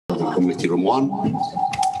Planning Committee Room 1.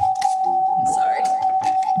 Sorry.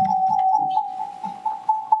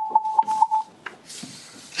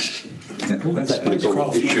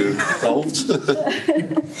 Technical issue solved.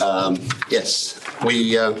 Yes,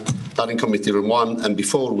 we Planning Committee Room 1, and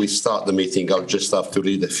before we start the meeting, I'll just have to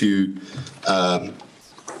read a few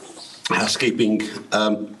housekeeping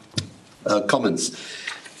comments.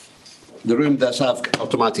 The room does have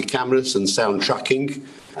automatic cameras and sound tracking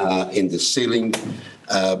in the ceiling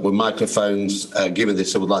with microphones. Given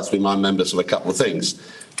this, I would like to remind members of a couple of things.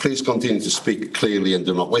 Please continue to speak clearly and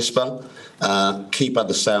do not whisper. Keep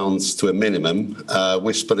other sounds to a minimum.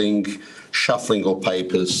 Whispering, shuffling of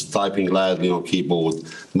papers, typing loudly on keyboard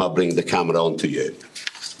might bring the camera onto you.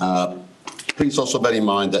 Please also bear in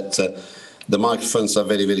mind that the microphones are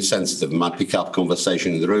very, very sensitive and might pick up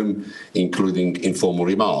conversation in the room, including informal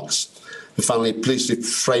remarks. And finally, please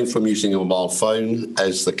refrain from using a mobile phone,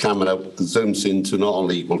 as the camera zooms into not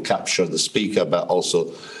only will capture the speaker, but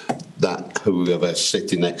also that whoever is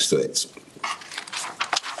sitting next to it.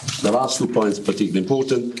 The last 2 points are particularly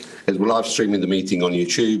important, as we're live streaming the meeting on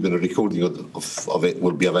YouTube, and a recording of it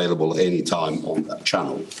will be available any time on that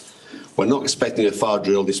channel. We're not expecting a fire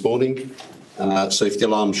drill this morning, so if the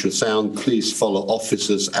alarm should sound, please follow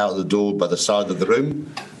officers out the door by the side of the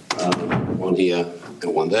room, one here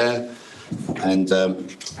and one there, and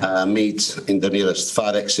meet in the nearest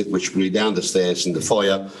fire exit, which will be down the stairs in the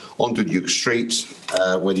foyer onto Duke Street,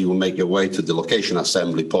 where you will make your way to the location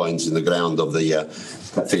assembly points in the ground of the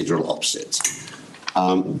cathedral opposite.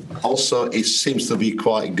 Also, it seems to be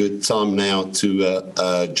quite a good time now to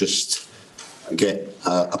just get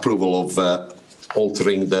approval of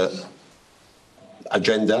altering the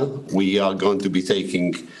agenda. We are going to be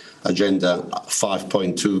taking agenda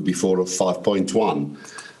 5.2 before 5.1.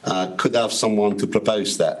 Could I have someone to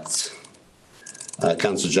propose that?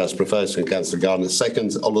 Councillor Just proposed and Councillor Gardner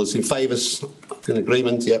second. All those in favour? In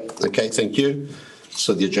agreement? Yep. Okay, thank you.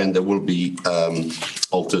 So the agenda will be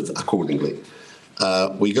altered accordingly.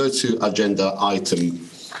 We go to agenda item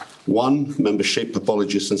 1, membership,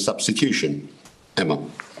 apologies and substitution. Emma.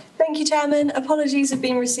 Thank you, Chairman. Apologies have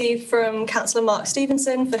been received from Councillor Mark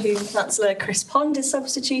Stevenson, for whom Councillor Chris Pond is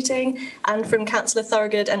substituting, and from Councillor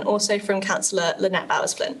Thorogood, and also from Councillor Lynette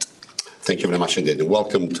Bowers-Flint. Thank you very much indeed, and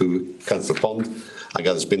welcome to Councillor Pond. I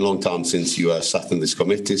guess it's been a long time since you sat in this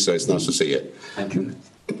committee, so it's nice to see you. Thank you.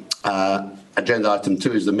 Agenda item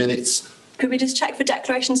 2 is the minutes. Could we just check for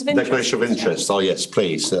declarations of interest? Declaration of interest. Oh yes,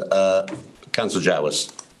 please. Councillor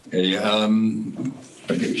Jowers.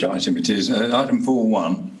 Which item it is? Item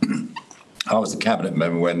 4.1. I was the cabinet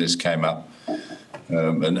member when this came up,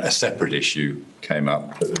 and a separate issue came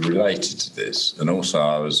up related to this, and also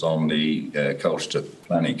I was on the Colchester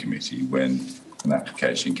Planning Committee when an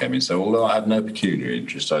application came in. So although I have no peculiar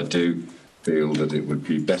interest, I do feel that it would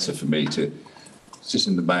be better for me to sit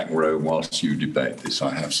in the back row whilst you debate this.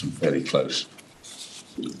 I have some fairly close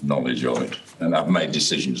knowledge of it, and I've made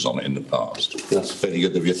decisions on it in the past. That's very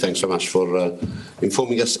good of you. Thanks so much for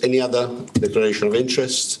informing us. Any other declaration of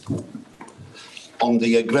interest? On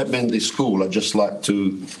the Greg Bentley School, I'd just like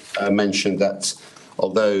to mention that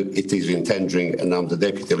although it is in tendering and I'm the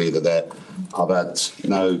deputy leader there, I've had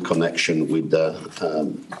no connection with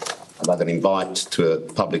I've had an invite to a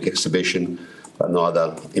public exhibition, but no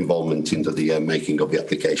other involvement into the making of the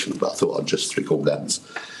application, but I thought I'd just recall that.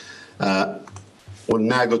 We'll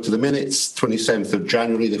now go to the minutes, 27th of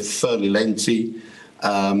January. They're fairly lengthy.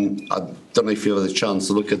 I don't know if you have the chance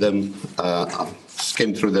to look at them. I've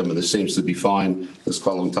skimmed through them and it seems to be fine. It's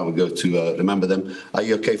quite a long time ago to remember them. Are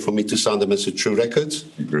you okay for me to sign them as a true record?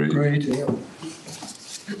 Agreed. Great. Yeah.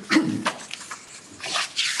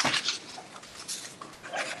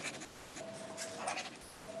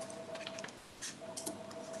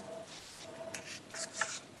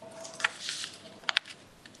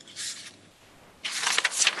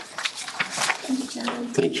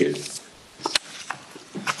 Thank you.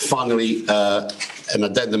 Finally, an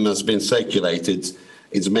addendum has been circulated.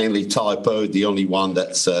 It's mainly typo. The only one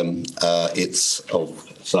that's it's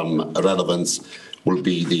of some relevance will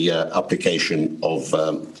be the application of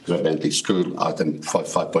Greg Bentley School, item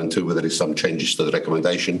 5.2, where there is some changes to the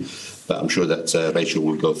recommendation. But I'm sure that Rachel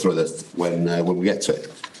will go through that when we get to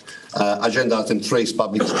it. Agenda item 3 is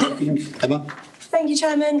public speaking. Emma? Thank you,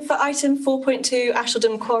 Chairman. For item 4.2,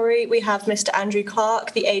 Asheldham Quarry, we have Mr. Andrew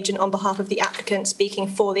Clark, the agent on behalf of the applicant, speaking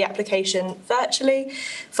for the application virtually.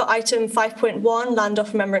 For item 5.1, Land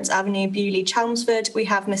off Remembrance Avenue, Bewley, Chelmsford, we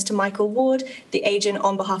have Mr. Michael Ward, the agent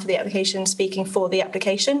on behalf of the application, speaking for the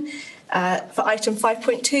application. For item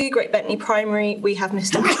 5.2, Great Bentley Primary, we have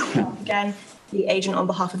Mr. Andrew Clark again, the agent on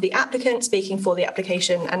behalf of the applicant, speaking for the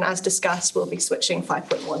application, and as discussed, we'll be switching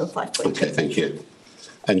 5.1 and 5.2. Okay, thank you.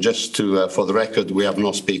 And just to, for the record, we have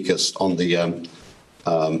no speakers on the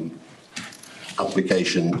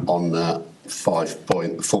application on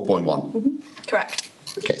 4.1. Correct.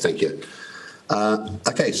 Okay, thank you.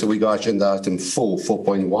 Okay, so we got agenda item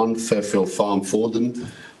 4.1, Fairfield Farm, Fordham,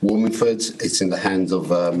 Womanford. It's in the hands of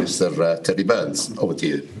Mr. Terry Burns. Over to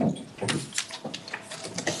you.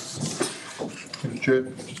 Thank you, Chair.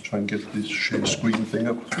 Just try and get this share screen thing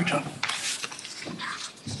up. Thank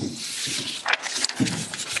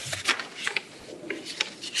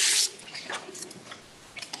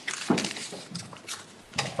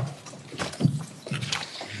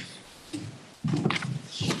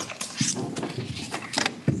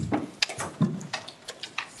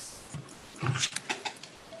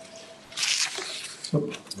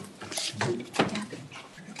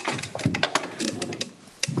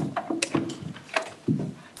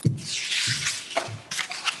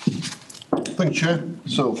you, Chair.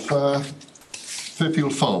 So,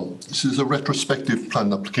 Fairfield Farm, this is a retrospective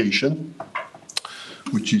plan application,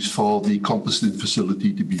 which is for the composting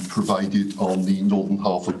facility to be provided on the northern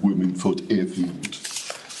half of Womanford Airfield.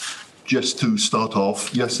 Just to start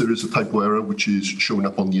off, yes, there is a typo error which is showing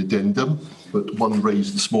up on the addendum, but one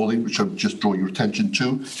raised this morning, which I would just draw your attention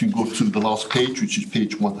to. So you can go to the last page, which is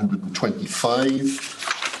page 125.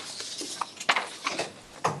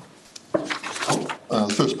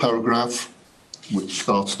 First paragraph, which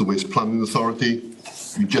starts the Waste Planning Authority.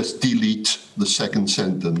 You just delete the second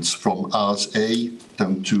sentence from as A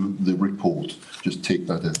down to the report. Just take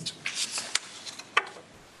that out.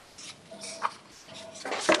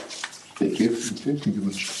 Thank you. Okay, thank you very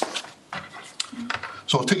much.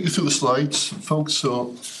 So I'll take you through the slides, folks.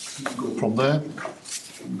 So go from there.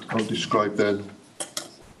 I'll describe then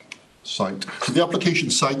site. So the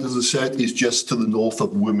application site, as I said, is just to the north of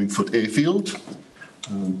Womanford Airfield.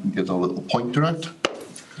 We get our little pointer out.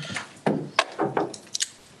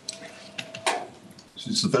 This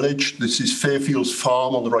is the village. This is Fairfield's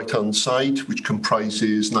farm on the right-hand side, which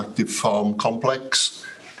comprises an active farm complex,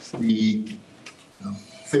 the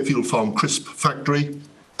Fairfield Farm Crisp Factory,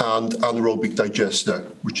 and anaerobic digester,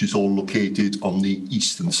 which is all located on the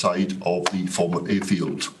eastern side of the former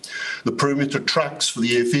airfield. The perimeter tracks for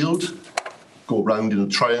the airfield go round in a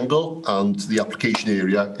triangle, and the application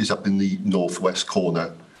area is up in the northwest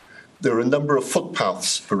corner. There are a number of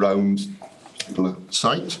footpaths around the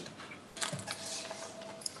site.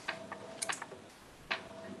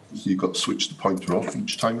 So you've got to switch the pointer off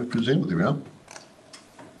each time, I presume. There we are.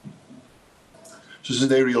 So this is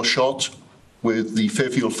an aerial shot with the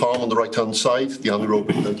Fairfield Farm on the right-hand side, the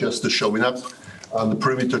anaerobic digester showing up, and the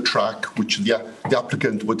perimeter track, which the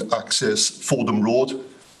applicant would access Fordham Road,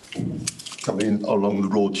 come in along the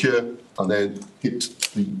road here, and then hit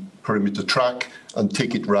the perimeter track and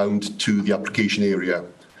take it round to the application area.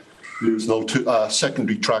 There's no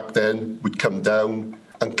secondary track then would come down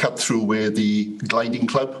and cut through where the gliding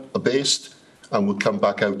club are based, and would come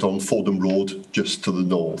back out on Fordham Road just to the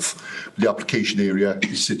north. The application area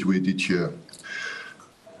is situated here.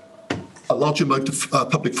 A large amount of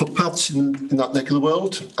public footpaths in that neck of the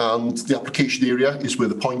world, and the application area is where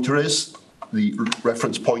the pointer is. The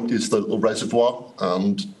reference point is the little reservoir,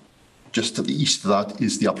 and just to the east of that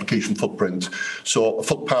is the application footprint. So a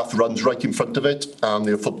footpath runs right in front of it, and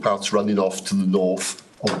there are footpaths running off to the north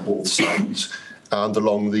on both sides. And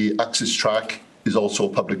along the access track is also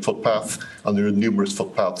a public footpath, and there are numerous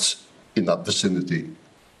footpaths in that vicinity.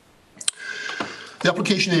 The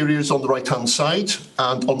application area is on the right-hand side,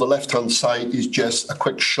 and on the left-hand side is just a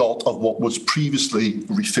quick shot of what was previously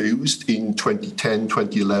refused in 2010,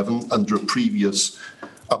 2011 under a previous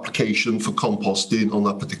application for composting on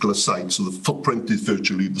that particular site. So the footprint is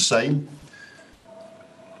virtually the same.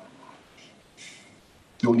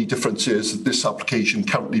 The only difference is that this application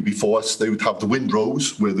currently before us, they would have the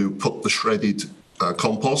windrows where they would put the shredded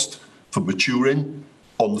compost for maturing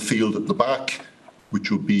on the field at the back,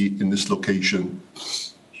 which will be in this location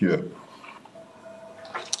here.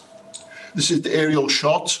 This is the aerial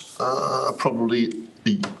shot, probably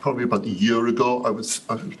about a year ago, I would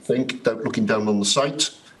think, looking down on the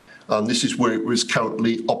site. And this is where it was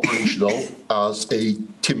currently operational as a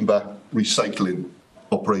timber recycling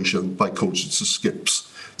operation by Colchester Skips.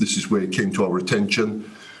 This is where it came to our attention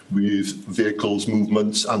with vehicles,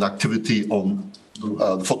 movements and activity on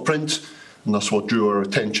the footprint. And that's what drew our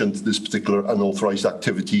attention to this particular unauthorised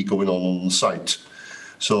activity going on the site.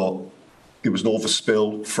 So it was an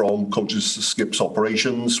overspill from Colchester Skips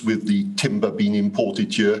operations, with the timber being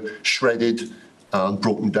imported here, shredded and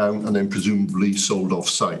broken down, and then presumably sold off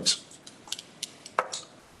site.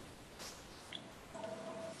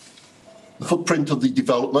 footprint of the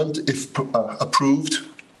development, if approved,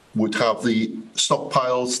 would have the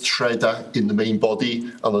stockpiles, shredder in the main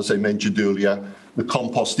body, and as I mentioned earlier, the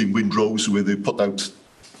composting windrows where they put out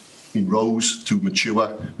in rows to mature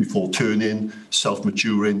before turning,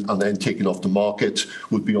 self-maturing, and then taken off the market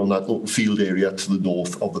would be on that little field area to the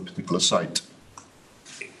north of the particular site.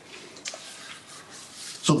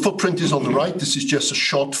 So the footprint is on the right. This is just a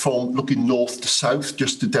shot from looking north to south,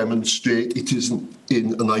 just to demonstrate it isn't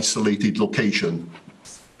in an isolated location.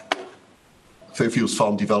 Fairfields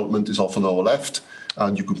Farm development is off on our left,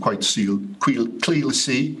 and you can quite clearly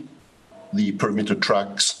see the perimeter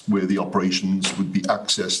tracks where the operations would be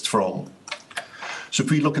accessed from. So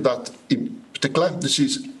if we look at that in particular, this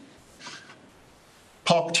is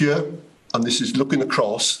parked here, and this is looking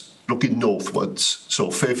across, looking northwards.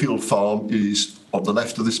 So Fairfield Farm is on the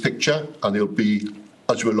left of this picture, and it'll be,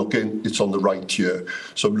 as we're looking, it's on the right here.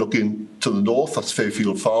 So I'm looking to the north, that's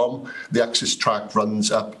Fairfield Farm. The access track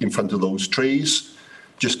runs up in front of those trees.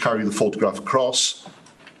 Just carry the photograph across,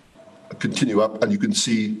 continue up, and you can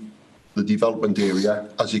see the development area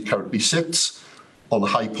as it currently sits on a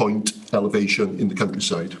high point elevation in the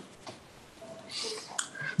countryside.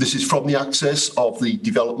 This is from the access of the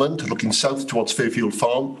development looking south towards Fairfield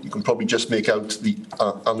Farm. You can probably just make out the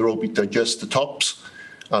anaerobic digester tops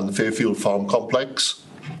and the Fairfield Farm complex.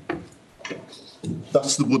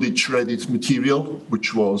 That's the wooded shredded material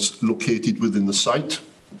which was located within the site.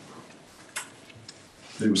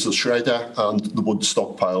 There was the shredder and the wood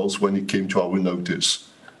stockpiles when it came to our notice.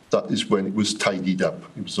 That is when it was tidied up.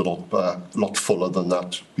 It was a lot fuller than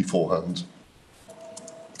that beforehand.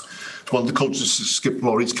 One of the Colchester skip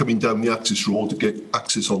lorries coming down the access road to get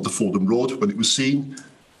access onto Fordham Road when it was seen.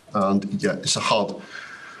 And yeah, it's a hard,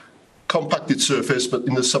 compacted surface, but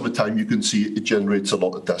in the summertime you can see it generates a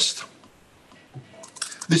lot of dust.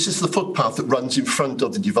 This is the footpath that runs in front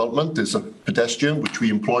of the development. There's a pedestrian which we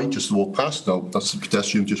employ just to walk past. No, that's the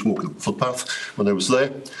pedestrian just walking the footpath when I was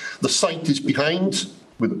there. The site is behind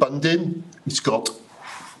with a bund-in. It's got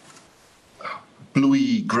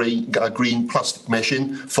bluey green plastic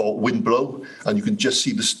meshing for wind blow, and you can just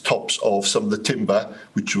see the tops of some of the timber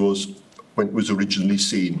which was when it was originally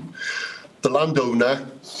seen. The landowner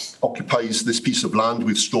occupies this piece of land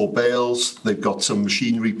with straw bales. They've got some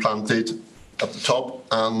machinery planted at the top,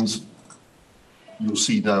 and you'll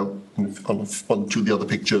see now on one or two of the other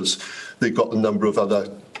pictures, they've got a number of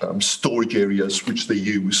other storage areas which they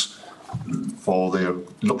use for their,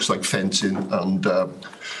 looks like fencing and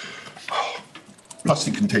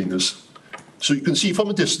plastic containers. So you can see from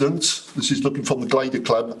a distance, this is looking from the Glider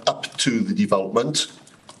Club up to the development.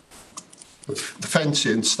 The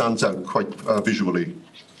fencing stands out quite visually,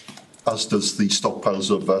 as does the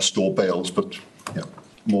stockpiles of store bales, but yeah,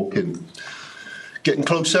 more kin. Getting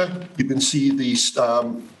closer, you can see these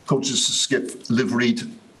Colchester skip liveried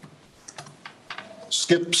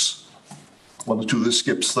skips. One or two of the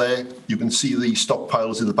skips there. You can see the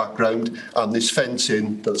stockpiles in the background, and this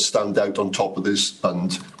fencing does stand out on top of this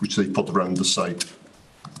bund, which they put around the site.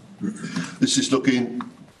 This is looking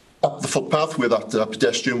up the footpath where that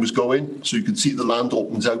pedestrian was going, so you can see the land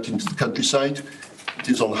opens out into the countryside. It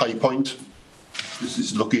is on high point. This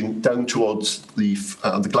is looking down towards the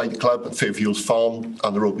Glider Club at Fairfields Farm and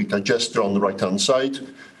the anaerobic digester on the right-hand side.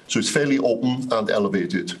 So it's fairly open and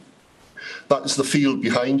elevated. That is the field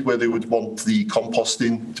behind where they would want the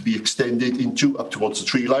composting to be extended into up towards the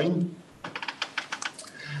tree line.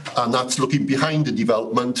 And that's looking behind the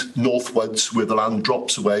development northwards where the land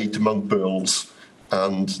drops away to Mount Burls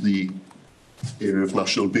and the area of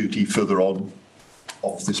national beauty further on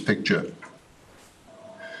of this picture.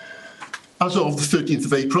 As of the 13th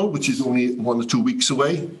of April, which is only 1 or 2 weeks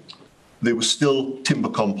away, there was still timber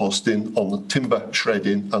composting on the timber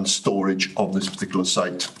shredding and storage on this particular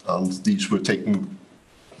site, and these were taken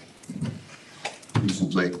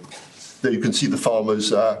recently. There you can see the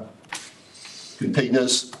farmers'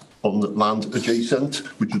 containers on the land adjacent,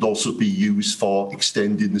 which would also be used for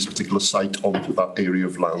extending this particular site onto that area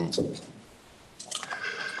of land.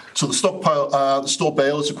 So the stockpile, the store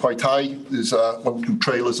bales are quite high. There's 1 or 2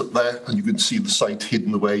 trailers up there, and you can see the site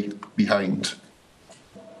hidden away behind.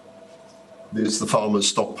 There's the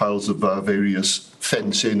farmers' stockpiles of various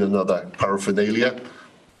fencing and other paraphernalia.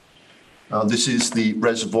 And this is the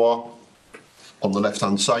reservoir on the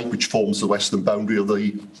left-hand side, which forms the western boundary of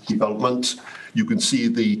the development. You can see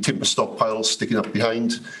the timber stockpiles sticking up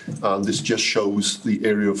behind, and this just shows the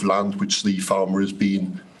area of land which the farmer has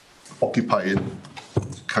been occupying,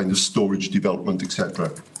 kind of storage development,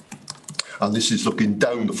 etc. And this is looking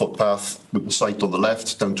down the footpath with the site on the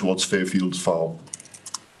left, down towards Fairfields Farm.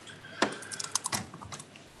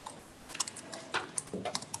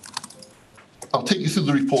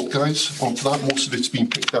 the report, guys, onto that. Most of it's been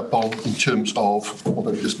picked up on in terms of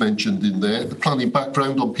what I just mentioned in there. The planning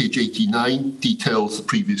background on page 89 details the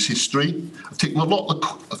previous history. I've taken a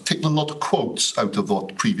lot of quotes out of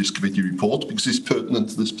that previous committee report because it's pertinent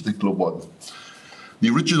to this particular one. The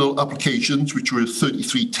original applications, which were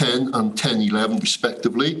 3310 and 1011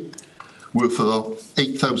 respectively, were for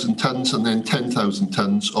 8,000 tonnes and then 10,000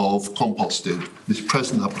 tonnes of composting. This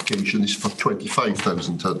present application is for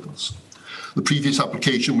 25,000 tonnes. The previous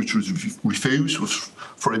application, which was refused, was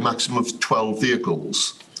for a maximum of 12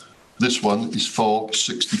 vehicles. This one is for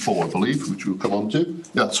 64, I believe, which we'll come on to.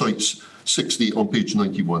 Yeah, sorry, it's 60 on page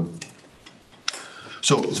 91.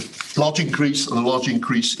 So large increase and a large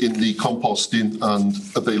increase in the composting and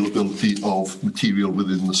availability of material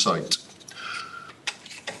within the site.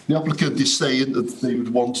 The applicant is saying that they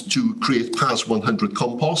would want to create PAS 100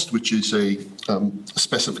 compost, which is a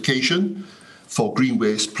specification for green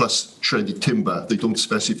waste plus shredded timber. They don't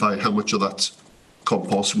specify how much of that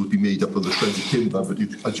compost will be made up of the shredded timber, but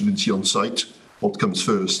as you can see on site, what comes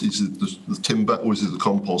first? Is it the timber or is it the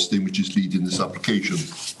composting which is leading this application?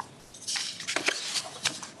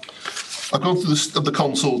 I've gone through the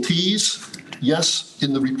consultees. Yes,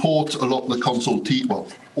 in the report, a lot of the consultees, well,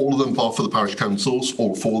 all of them are for the parish councils,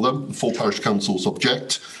 all for them. The 4 parish councils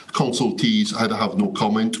object. Consultees either have no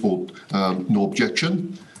comment or no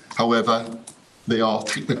objection. However, they are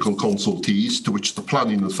technical consultees to which the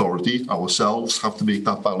planning authority, ourselves, have to make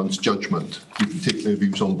that balanced judgment. We can take their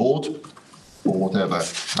views on board or whatever.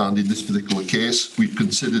 And in this particular case, we've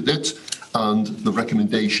considered it. And the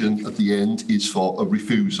recommendation at the end is for a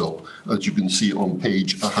refusal, as you can see on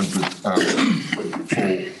page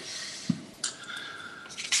 124.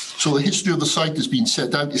 So the history of the site has been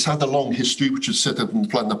set out. It's had a long history, which is set out in the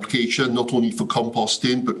plan application, not only for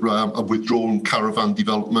composting, but a withdrawn caravan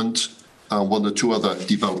development and 1 or 2 other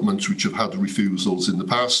developments which have had refusals in the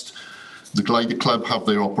past. The Glider Club have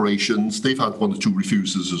their operations. They've had 1 or 2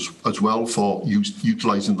 refusals as well for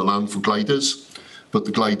utilising the land for gliders. But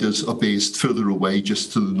the gliders are based further away,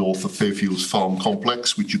 just to the north of Fairfields Farm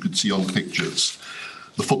Complex, which you can see on the pictures.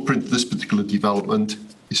 The footprint of this particular development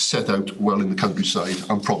is set out well in the countryside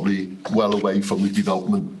and probably well away from the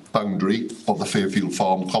development boundary of the Fairfield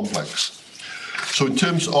Farm Complex. So in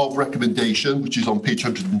terms of recommendation, which is on page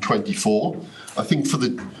 124, I think for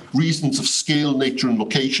the reasons of scale, nature and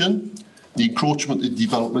location, the encroachment of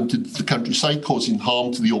development into the countryside causing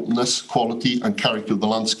harm to the openness, quality and character of the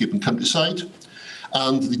landscape and countryside,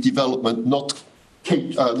 and the development not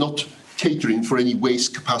catering for any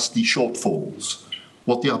waste capacity shortfalls.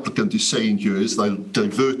 What the applicant is saying here is they'll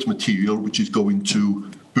divert material which is going to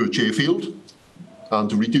Birch Airfield, and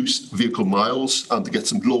to reduce vehicle miles and to get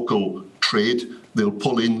some local trade, they'll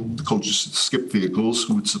pull in the Colchester skip vehicles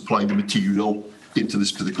who would supply the material into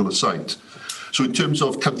this particular site. So in terms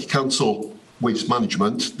of County Council waste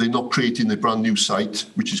management, they're not creating a brand new site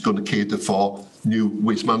which is going to cater for new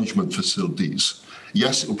waste management facilities.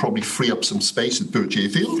 Yes, it will probably free up some space at Birch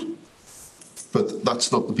Airfield, but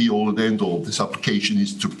that's not the be-all and end-all. This application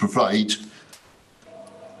is to provide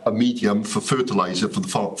a medium for fertiliser for the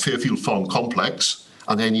Fairfield Farm Complex,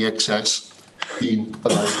 and any excess being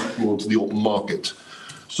allowed to go to the open market.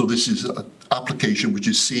 So this is an application which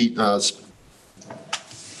is seen as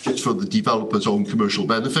just for the developer's own commercial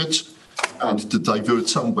benefit and to divert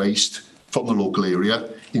some waste from the local area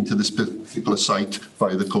into this particular site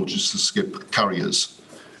via the Colchester skip carriers.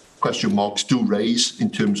 Question marks do raise in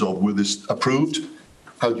terms of whether this approved.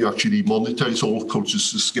 How do you actually monitor? It's all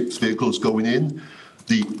Colchester skip vehicles going in.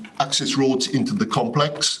 The access roads into the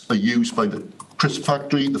complex are used by the crisp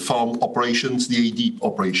factory, the farm operations, the AD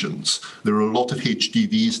operations. There are a lot of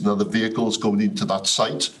HGVs and other vehicles going into that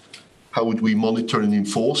site. How would we monitor and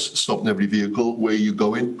enforce? Stopping every vehicle, where are you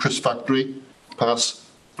going? Crisp factory, pass,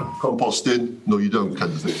 composting, no you don't,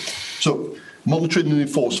 kind of thing. So monitoring and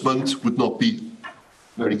enforcement would not be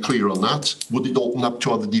very clear on that. Would it open up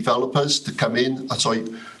to other developers to come in,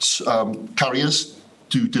 carriers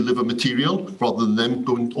to deliver material rather than them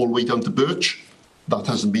going all the way down to Birch? That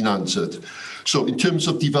hasn't been answered. So in terms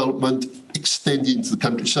of development extending into the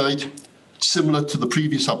countryside, similar to the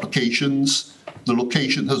previous applications, the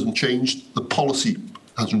location hasn't changed, the policy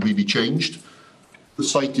hasn't really changed. The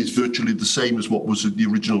site is virtually the same as what was the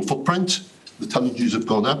original footprint. The tonnages have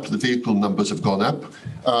gone up, the vehicle numbers have gone up,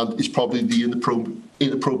 and it's probably the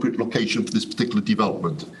inappropriate location for this particular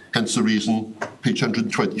development. Hence the reason, page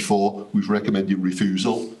 124, we've recommended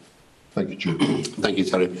refusal. Thank you, Chair. Thank you,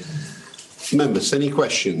 Terry. Members, any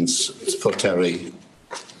questions for Terry?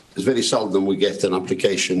 It's very seldom we get an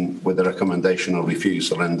application with a recommendation or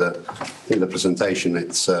refusal, and in the presentation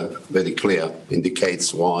it's very clear,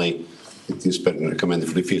 indicates why It is been recommended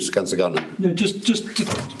for refusal. Councillor Gardner. Yeah, just a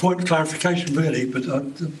point of clarification, really, but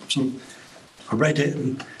I read it,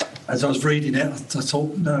 and as I was reading it, I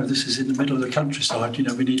thought, no, this is in the middle of the countryside. You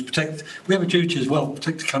know, we need to protect. We have a duty as well,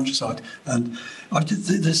 protect the countryside. And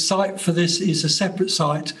the site for this is a separate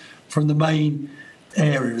site from the main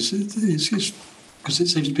areas. Because it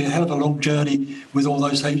seems to be a hell of a long journey with all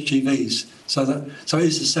those HGVs. So it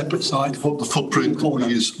is a separate site. The footprint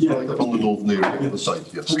is right up on the northern area of the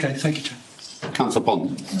site, yes. Okay, thank you, Chair. Councillor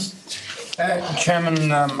Pond.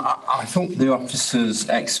 Chairman, I thought the officer's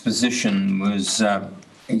exposition was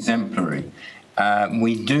exemplary.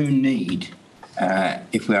 We do need,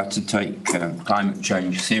 if we are to take climate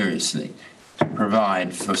change seriously, to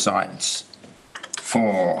provide for sites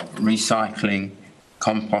for recycling,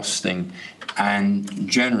 composting, and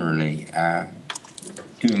generally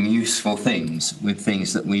doing useful things with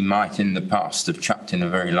things that we might in the past have chucked in a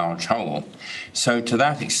very large hole. So to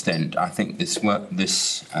that extent, I think this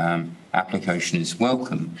application is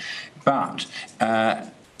welcome, but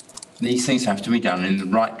these things have to be done in the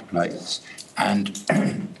right place, and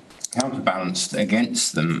counterbalanced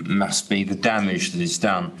against them must be the damage that is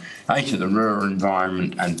done, A, to the rural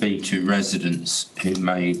environment, and B, to residents who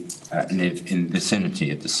may live in the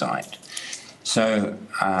vicinity of the site. So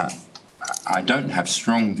I don't have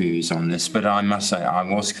strong views on this, but I must say I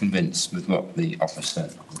was convinced with what the officer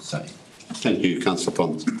was saying. Thank you, Councillor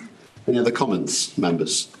Pond. Any other comments,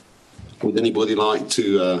 members? Would anybody like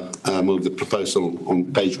to move the proposal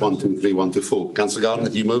on page 123, 124? Councillor Gardner,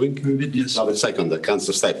 are you moving? Moving, yes. I'll second that.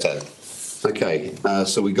 Councillor Steptoe. Okay,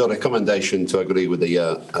 so we've got a recommendation to agree with the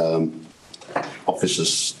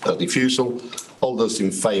officer's refusal. All those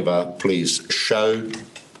in favour, please show.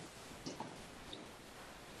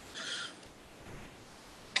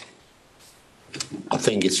 I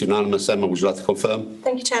think it's unanimous. Emma, would you like to confirm?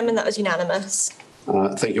 Thank you, Chairman. That was unanimous.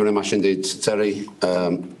 Thank you very much indeed, Terry,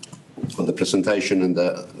 for the presentation, and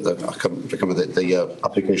I can recommend that the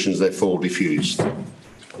applications therefore refused.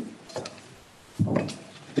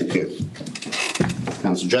 Thank you.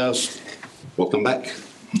 Councillor Giles, welcome back.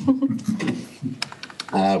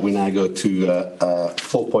 We now go to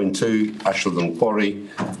 4.2, Ashildon Quarry,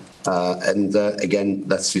 and again,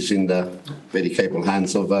 that's just in the very capable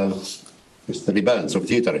hands of Mr. Lee Burns. Over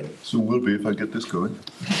to you, Terry. So will be if I get this going.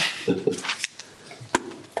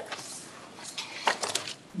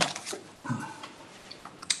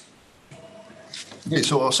 Okay,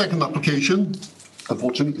 so our second application,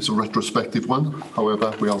 unfortunately, is a retrospective one.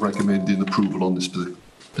 However, we are recommending approval on this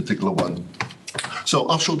particular one. So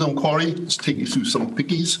Ashildon Quarry, let's take you through some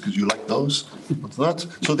pickies, because you like those. That.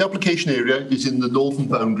 So the application area is in the northern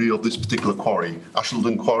boundary of this particular quarry.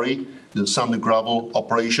 Ashildon Quarry is a sand and gravel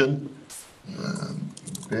operation.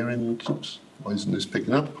 Oops, why isn't this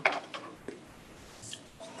picking up?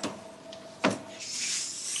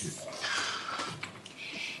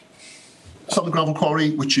 Sand and gravel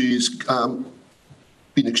quarry, which is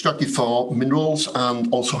been extracted for minerals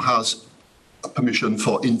and also has permission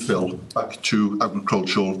for infill back to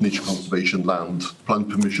agricultural nature conservation land. Plan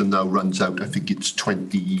permission now runs out, I think it's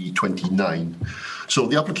 2029. So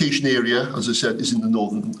the application area, as I said, is in the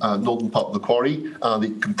northern part of the quarry, and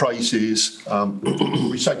it comprises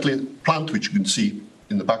recycling plant, which you can see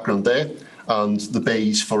in the background there, and the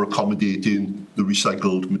bays for accommodating the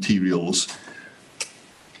recycled materials.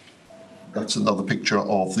 That's another picture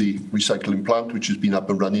of the recycling plant, which has been up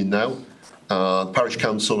and running now. Parish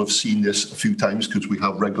Council have seen this a few times because we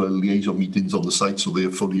have regular liaison meetings on the site, so they're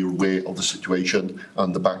fully aware of the situation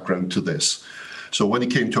and the background to this. So when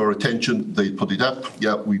it came to our attention, they put it up.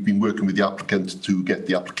 Yeah, we've been working with the applicant to get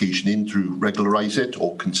the application in to regularise it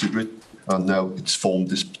or consider it, and now it's formed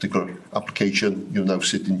this particular application. You're now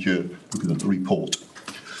sitting here looking at the report.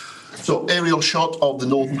 So aerial shot of the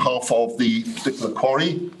northern half of the particular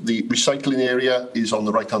quarry. The recycling area is on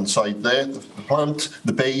the right-hand side there. The plant,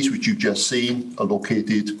 the bays, which you've just seen, are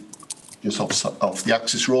located just off the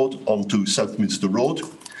access road onto Southminster Road.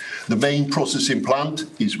 The main processing plant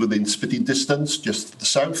is within spitting distance, just to the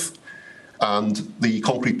south. And the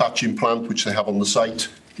concrete batching plant, which they have on the site,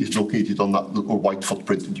 is located on that little white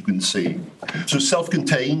footprint that you can see. So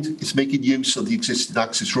self-contained, it's making use of the existing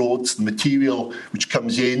access roads. The material which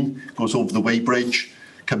comes in, goes over the weighbridge,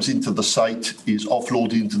 comes into the site, is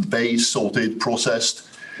offloaded into the bays, sorted, processed.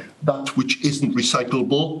 That which isn't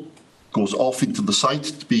recyclable goes off into the site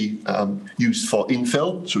to be used for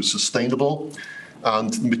infill, so it's sustainable.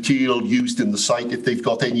 And the material used in the site, if they've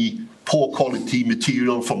got any poor quality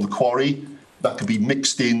material from the quarry, that can be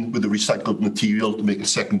mixed in with the recycled material to make a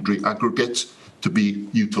secondary aggregate to be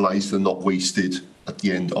utilised and not wasted at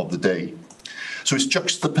the end of the day. So it's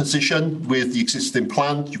juxtaposition with the existing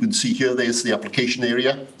plant. You can see here, there's the application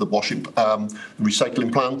area, the washing,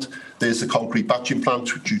 recycling plant. There's the concrete batching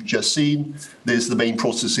plant, which you've just seen. There's the main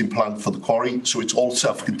processing plant for the quarry. So it's all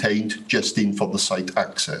self-contained, just in from the site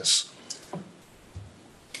access.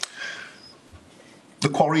 The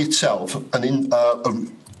quarry itself,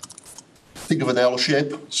 think of an L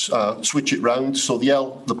shape, switch it round. So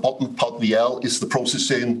the bottom part of the L is the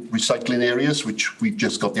processing recycling areas, which we've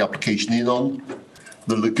just got the application in on.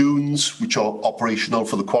 The lagoons, which are operational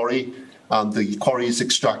for the quarry, and the quarry is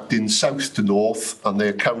extracting south to north, and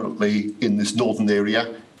they're currently in this northern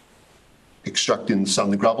area, extracting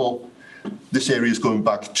sand and gravel. This area is going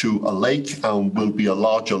back to a lake and will be a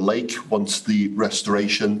larger lake once the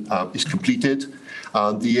restoration is completed.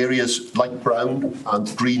 And the areas light brown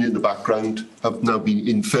and green in the background have now been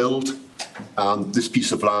infilled. And this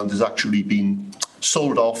piece of land has actually been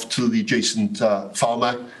sold off to the adjacent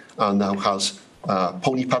farmer and now has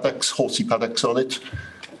pony paddocks, horsey paddocks on it.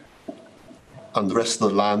 And the rest of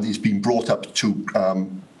the land is being brought up to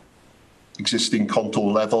existing contour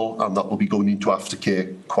level, and that will be going into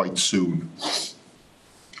aftercare quite soon.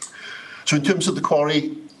 So in terms of the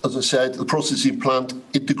quarry, as I said, the processing plant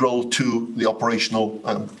integral to the operational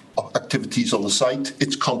activities on the site.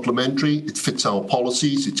 It's complementary, it fits our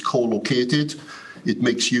policies, it's co-located, it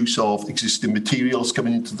makes use of existing materials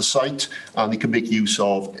coming into the site, and it can make use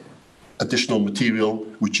of additional material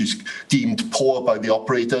which is deemed poor by the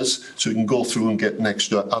operators, so you can go through and get an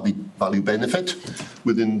extra added value benefit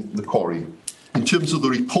within the quarry. In terms of the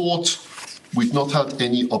report, we've not had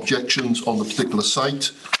any objections on the particular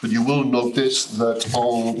site, but you will notice that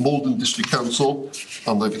on Malden District Council,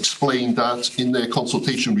 and they've explained that in their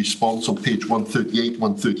consultation response on page 138,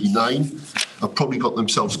 139, have probably got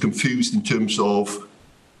themselves confused in terms of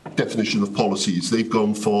definition of policies. They've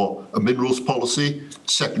gone for a minerals policy,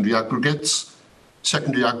 secondary aggregates.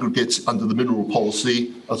 Secondary aggregates under the mineral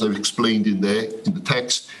policy, as I've explained in there, in the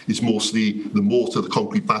text, is mostly the mortar, the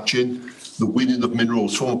concrete batching, the winning of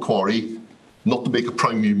minerals from a quarry, not to make a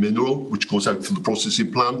primary mineral, which goes out to the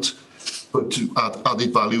processing plant, but to add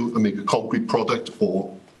added value and make a concrete product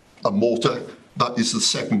or a mortar. That is the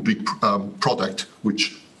secondary product,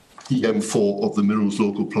 which EM4 of the Minerals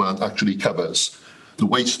Local Plan actually covers. The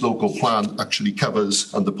Waste Local Plan actually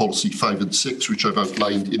covers under policy 5 and 6, which I've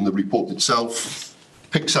outlined in the report itself,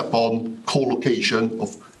 picks up on co-location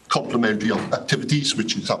of complementary activities,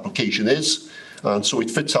 which its application is. And so it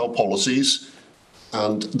fits our policies.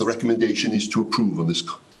 And the recommendation is to approve on this.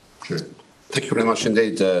 Chair. Thank you very much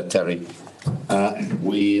indeed, Terry.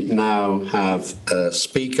 We now have a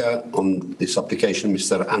speaker on this application,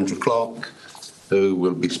 Mr. Andrew Clark, who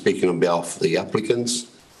will be speaking on behalf of the applicants.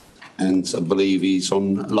 And I believe he's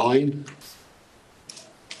online.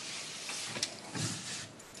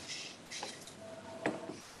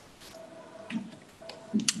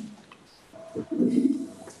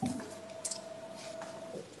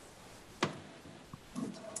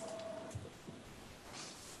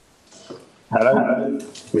 Hello.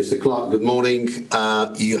 Mr. Clark, good morning.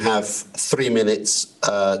 You have 3 minutes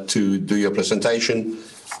to do your presentation.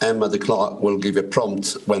 Emma, the clerk, will give a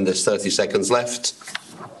prompt when there's 30 seconds left,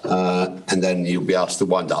 and then you'll be asked to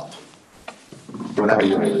wind up. Whenever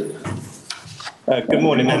you're ready. Good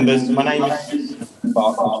morning, members. My name is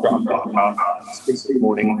Clark. I'm speaking this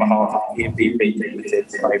morning on behalf of EMPP Limited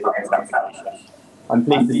to table this application. I'm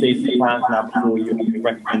pleased to see the plans now before you have been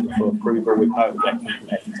recommended for approval with no objection from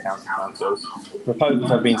Essex County Council. Proposals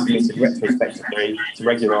have been submitted retrospectively to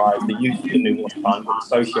regularise the use of the new water plant with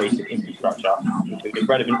associated infrastructure, including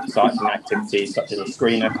relevant recycling activities such as a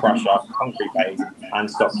screener, crusher, concrete bays and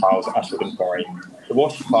stockpiles at Ashford Quarry. The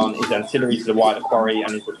wash plant is ancillary to the wider quarry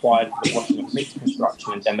and is required for the washing of mixed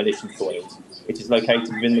construction and demolition soils. It is located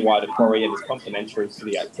within the wider quarry and is complementary to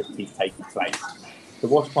the activities taking place. The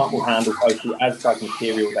wash plant will handle both the as-dug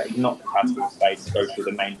material that is not compatible with space to go through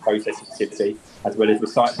the main processing facility, as well as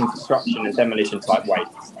recycling, construction and demolition type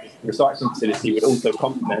waste. The recycling facility would also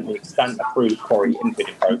complement the extant approved quarry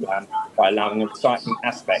infilling programme by allowing a recycling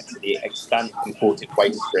aspect to the extant imported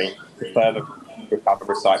waste stream to further recover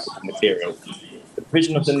recyclable material. The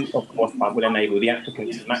provision of the wash plant will enable the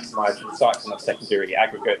applicant to maximise the recycling of secondary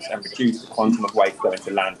aggregates and reduce the quantum of waste going to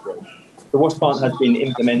landfill. The wash plant has been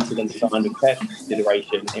implemented and designed with careful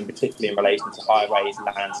consideration, in particular in relation to highways,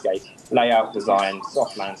 landscape, layout design,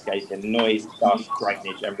 soft landscaping, noise, dust,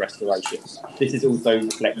 drainage and restoration. This is also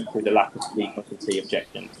reflected through the lack of legal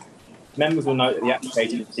objections. Members will note that the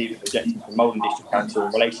application received an objection from Malden District Council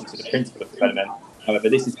in relation to the principle of development. However,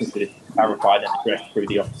 this is considered clarified and addressed through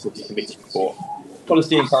the Office of the Committee report.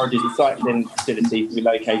 Policy encourages recycling facilities to be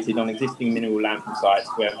located on existing mineral landfill sites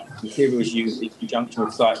where materials used in conjunction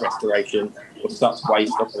with site restoration or such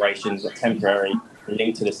waste operations are temporary and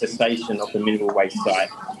linked to the cessation of the mineral waste site.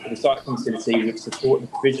 The recycling facility would support the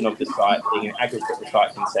provision of the site being an aggregate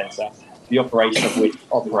recycling centre, the operation of which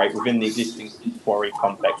operate within the existing quarry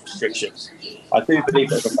complex restrictions. I do believe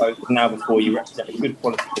that the proposals now before you represent a good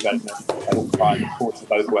policy development that will provide supports of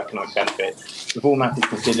local economic benefit. With all matters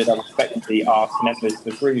considered, I respectfully ask members to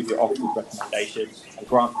approve of your officer's recommendation and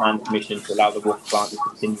grant plan permission to allow the water plant to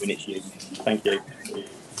continue in its use. Thank you.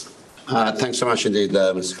 Thanks so much indeed,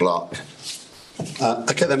 Mr Clark.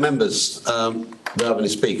 Okay, then members, do we have any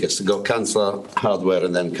speakers? We've got Councillor Hardware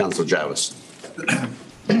and then Councillor Jowers.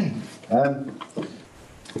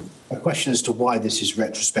 A question as to why this is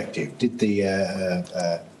retrospective. Did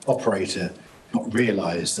the operator not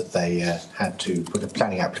realise that they had to put a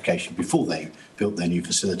planning application before they built their new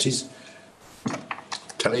facilities?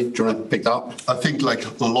 Kelly, do you want to pick that up? I think like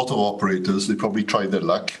a lot of operators, they probably try their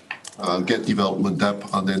luck, get development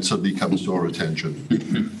up, and then suddenly comes to our attention.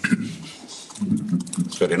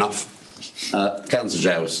 That's good enough. Councillor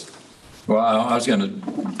Jowers. Well, I was going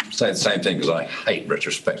to say the same thing because I hate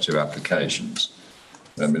retrospective applications.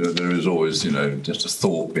 I mean, there is always, just a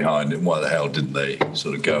thought behind it. Why the hell didn't they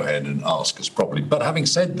sort of go ahead and ask us properly? But having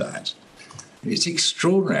said that, it's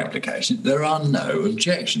extraordinary application. There are no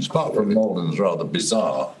objections, apart from Malden's rather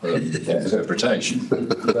bizarre interpretation.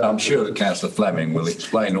 But I'm sure that Councillor Fleming will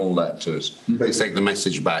explain all that to us. Please take the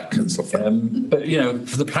message back, Councillor Fleming. But,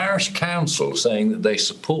 for the parish council saying that they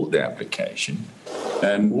support the application,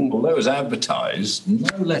 although it was advertised,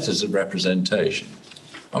 no letters of representation.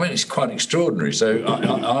 I mean, it's quite extraordinary. So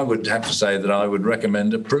I would have to say that I would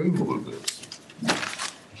recommend approval of this.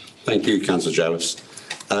 Thank you, Councillor Jowers.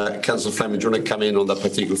 Councillor Fleming, do you want to come in on that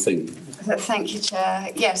particular thing? Thank you,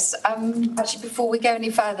 Chair. Yes, actually, before we go any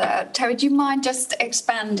further, Terry, do you mind just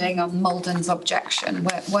expanding on Malden's objection,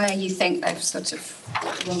 where you think they've sort of...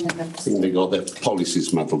 I think they got their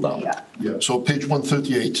policies muddled up. Yeah, so page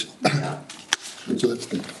 138.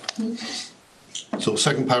 So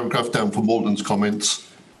second paragraph down for Malden's comments,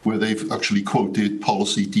 where they've actually quoted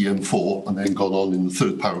policy DM4 and then gone on in the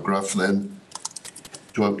third paragraph then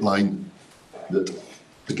to outline that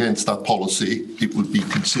against that policy, it would be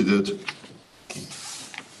considered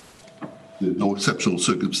no exceptional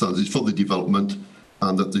circumstances for the development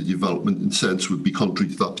and that the development in sense would be contrary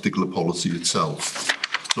to that particular policy itself.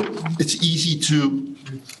 So it's easy to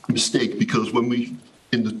mistake because when we,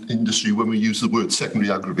 in the industry, when we use the word secondary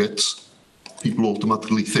aggregates, people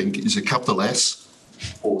automatically think is a capital S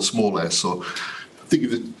or small s. So think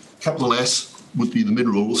of it, capital S would be the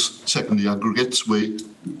minerals, secondary aggregates, where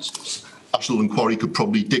Ashland and Quarry could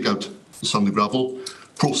probably dig out the sand and gravel,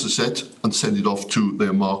 process it and send it off to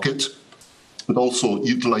their market, but also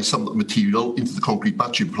utilise some of the material into the concrete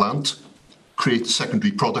batching plant, create a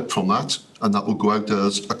secondary product from that, and that will go out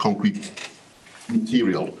as a concrete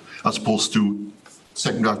material, as opposed to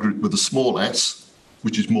secondary aggregate with a small s,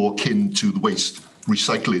 which is more akin to the waste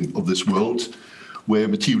recycling of this world, where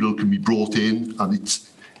material can be brought in and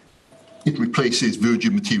it replaces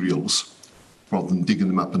virgin materials rather than digging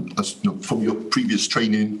them up. And as from your previous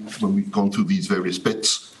training, when we've gone through these various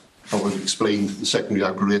bits, how I've explained the secondary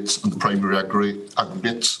aggregates and the primary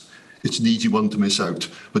aggregates, it's an easy one to miss out.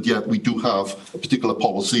 But yet we do have a particular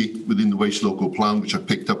policy within the Waste Local Plan, which I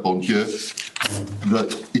picked up on here,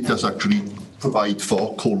 that it does actually provide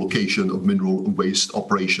for co-location of mineral and waste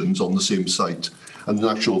operations on the same site. And in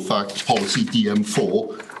actual fact, policy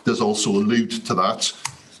DM4 does also allude to that,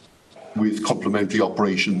 with complementary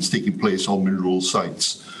operations taking place on mineral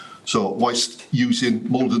sites. So whilst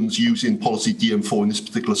Malden's using policy DM4 in this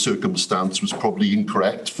particular circumstance was probably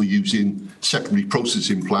incorrect for using secondary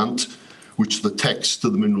processing plant, which the text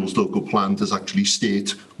of the Minerals Local Plan does actually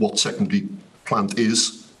state what secondary plant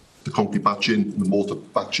is, the concrete batching, the mortar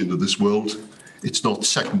batching of this world. It's not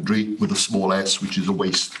secondary with a small s, which is a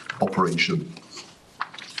waste operation.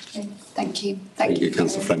 Okay, thank you. Thank you,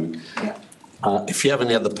 Councillor Fleming. Yeah. If you have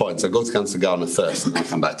any other points, I'll go to Councillor Garner first and I'll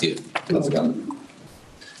come back to you. Councillor Garner.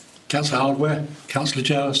 Councillor Hardware, Councillor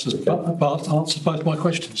Jowers has answered both my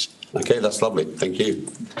questions. Okay, that's lovely. Thank you.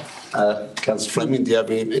 Councillor Fleming, do you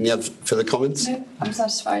have any other further comments? No, I'm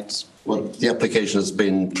satisfied. Well, the application has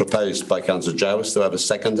been proposed by Councillor Jowers. Do I have a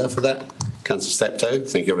seconder for that? Councillor Steptoe,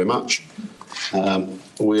 thank you very much.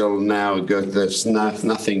 We'll now go, there's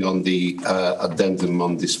nothing on the addendum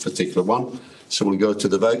on this particular one. So we'll go to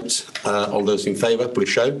the vote. All those in favour, please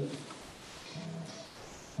show.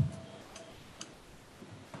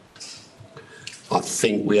 I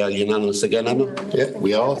think we are unanimous again, Emma. Yeah,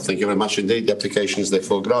 we are. Thank you very much indeed. The application is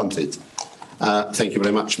therefore granted. Thank you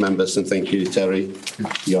very much, members, and thank you, Terry.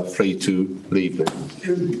 You are free to leave.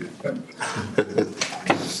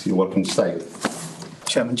 You're welcome to stay.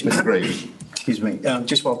 Chairman, Mr. Graves. excuse me,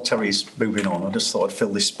 just while Terry's moving on, I just thought I'd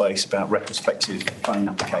fill this space about retrospective planning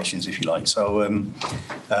applications, if you like. So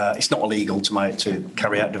it's not illegal to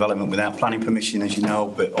carry out development without planning permission, as you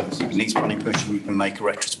know, but obviously if it needs planning permission, you can make a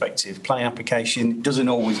retrospective planning application. It doesn't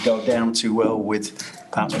always go down too well with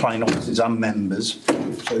perhaps planning officers and members.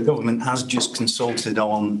 So the government has just consulted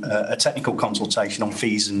on a technical consultation on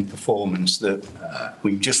fees and performance that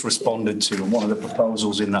we've just responded to. And one of the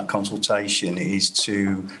proposals in that consultation is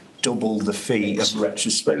to double the fee of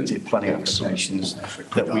retrospective planning applications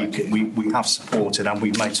that we have supported, and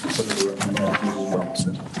we've made some further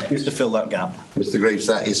recommendations just to fill that gap. Mr. Graves,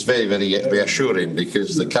 that is very, very reassuring,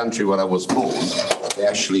 because the country where I was born, they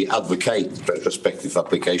actually advocate retrospective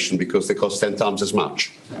application because they cost 10 times as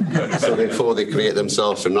much. So therefore they create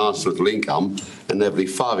themselves a nice little income, and every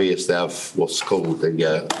 5 years they have what's called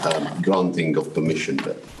the granting of permission.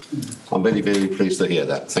 But I'm very, very pleased to hear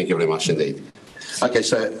that. Thank you very much indeed. Okay,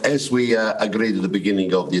 so as we agreed at the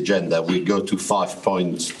beginning of the agenda, we go to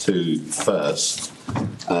 5.2 first,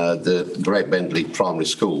 the Great Bentley Primary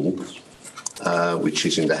School, which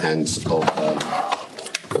is in the hands of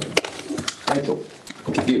Rachel.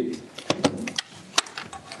 Thank you.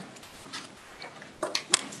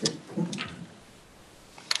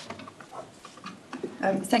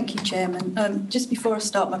 Thank you, Chairman. Just before I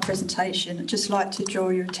start my presentation, I'd just like to draw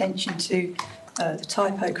your attention to the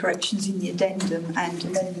typo corrections in the addendum and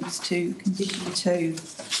amendments to condition 2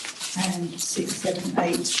 and 6, 7,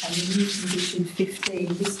 8 and the new condition 15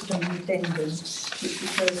 listed on the addendum, which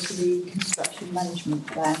refers to the construction management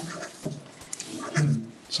plan.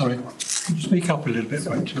 Sorry, could you speak up a little bit,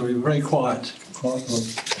 Rachel? You're very quiet.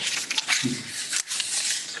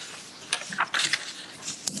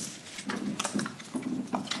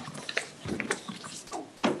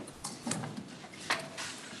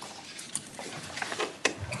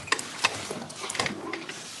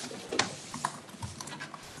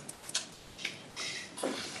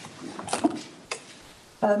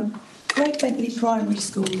 Great Bentley Primary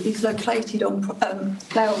School is located on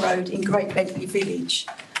Plough Road in Great Bentley Village.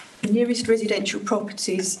 The nearest residential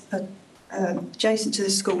properties are adjacent to the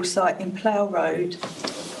school site in Plough Road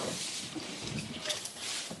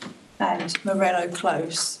and Morello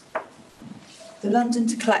Close. The London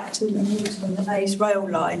to Clacton and Walton and Hayes rail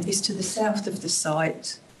line is to the south of the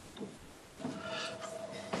site,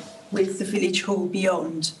 with the village hall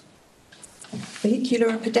beyond. Vehicular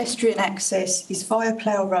and pedestrian access is via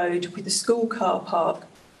Plough Road, with the school car park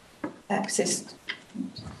accessed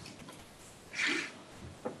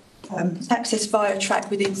via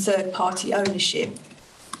track within third-party ownership.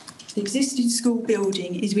 The existing school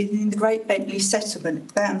building is within the Great Bentley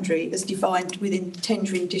settlement boundary as defined within the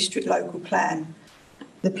Tendring District Local Plan.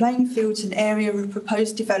 The playing fields and area of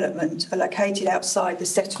proposed development are located outside the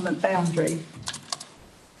settlement boundary.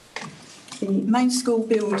 The main school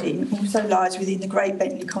building also lies within the Great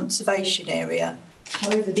Bentley Conservation Area.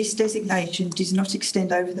 However, this designation does not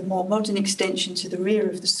extend over the more modern extension to the rear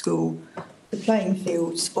of the school, the playing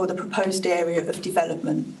fields, or the proposed area of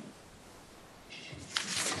development.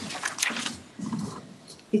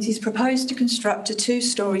 It is proposed to construct a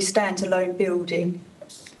 2-storey standalone building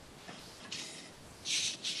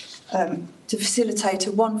to facilitate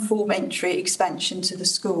a one-form entry expansion to the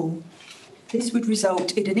school. This would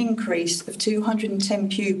result in an increase of 210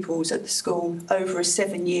 pupils at the school over a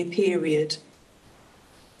 7-year period.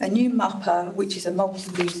 A new MUPPA, which is a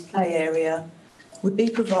multi-use play area, would be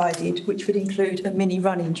provided, which would include a mini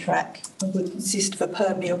running track and would consist of a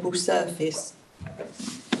permeable surface.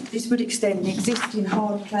 This would extend the existing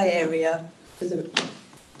hard play area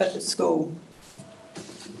at the school.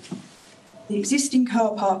 The existing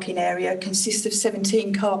car parking area consists of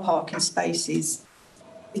 17 car parking spaces.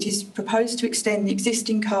 It is proposed to extend the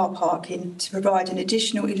existing car parking to provide an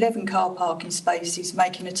additional 11 car parking spaces,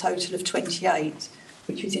 making a total of 28,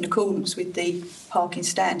 which is in accordance with the parking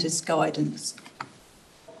standards guidance.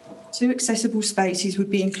 2 accessible spaces would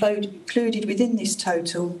be included within this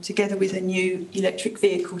total, together with a new electric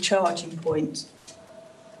vehicle charging point.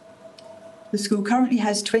 The school currently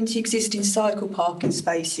has 20 existing cycle parking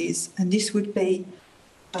spaces, and this would be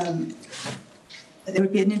there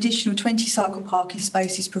would be an additional 20 cycle parking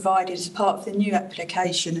spaces provided as part of the new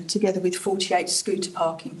application, together with 48 scooter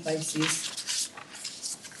parking places.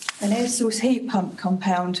 An air source heat pump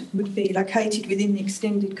compound would be located within the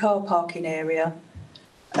extended car parking area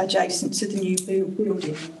adjacent to the new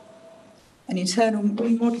building. An internal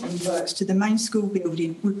remodelling works to the main school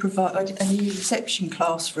building would provide a new reception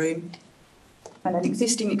classroom and an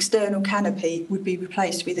existing external canopy would be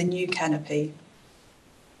replaced with a new canopy.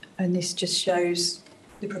 And this just shows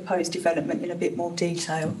the proposed development in a bit more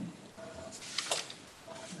detail.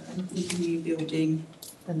 And the new building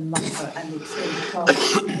and the muffer and the extended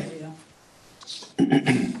parking area.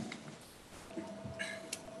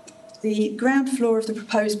 The ground floor of the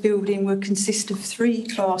proposed building will consist of 3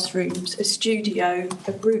 classrooms, a studio,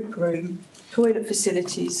 a group room, toilet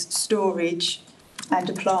facilities, storage, and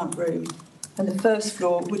a plant room. And the first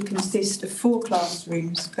floor would consist of 4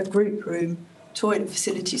 classrooms, a group room, toilet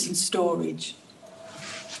facilities, and storage.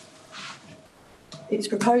 It's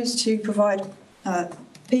proposed to provide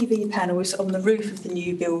PV panels on the roof of the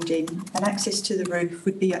new building, and access to the roof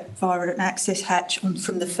would be via an access hatch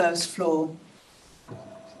from the first floor.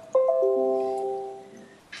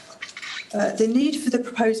 The need for the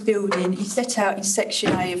proposed building is set out in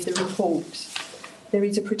Section A of the report. There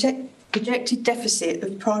is a projected deficit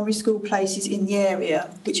of primary school places in the area,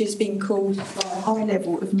 which has been caused by a high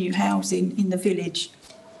level of new housing in the village.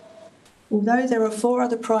 Although there are 4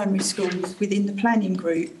 other primary schools within the planning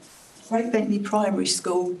group, Great Bentley Primary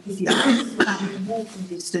School is the only walking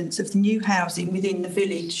distance of the new housing within the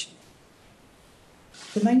village.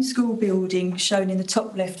 The main school building, shown in the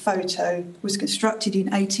top left photo, was constructed in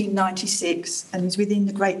 1896 and is within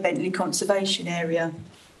the Great Bentley Conservation Area.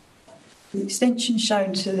 The extension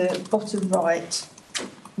shown to the bottom right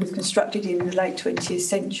was constructed in the late 20th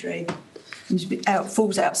century and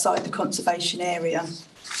falls outside the conservation area.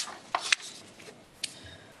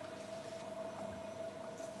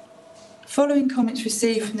 Following comments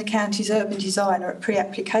received from the county's urban designer at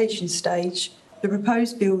pre-application stage, the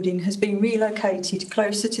proposed building has been relocated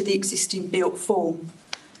closer to the existing built form.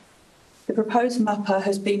 The proposed MUPA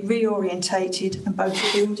has been reorientated, and both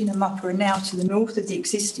the building and MUPA are now to the north of the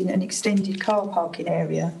existing and extended car parking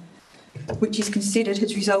area, which is considered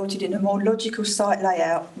has resulted in a more logical site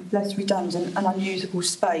layout with less redundant and unusable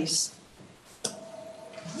space.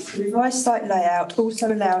 The revised site layout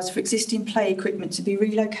also allows for existing play equipment to be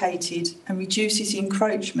relocated and reduces the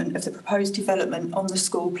encroachment of the proposed development on the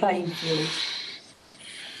school playing field.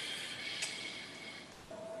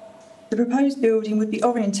 The proposed building would be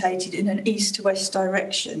orientated in an east to west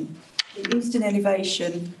direction. The eastern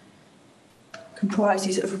elevation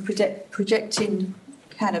comprises of a projecting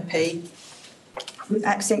canopy with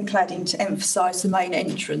accent cladding to emphasise the main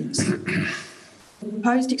entrance. The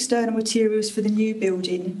proposed external materials for the new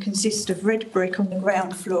building consist of red brick on the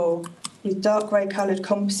ground floor with dark grey coloured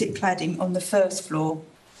composite cladding on the first floor.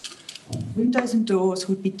 Windows and doors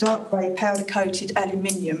would be dark grey powder coated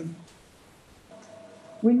aluminium.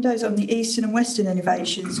 Windows on the eastern and western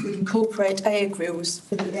elevations would incorporate air grills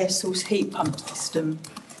for the air source heat pump system.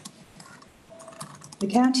 The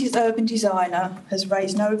county's urban designer has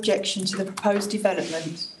raised no objection to the proposed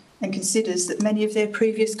development and considers that many of their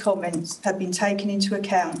previous comments have been taken into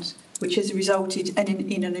account, which has resulted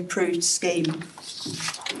in an improved scheme.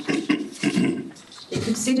 It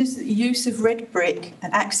considers that the use of red brick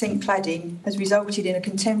and accent cladding has resulted in a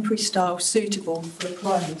contemporary style suitable for a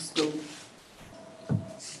primary school.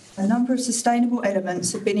 A number of sustainable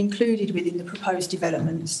elements have been included within the proposed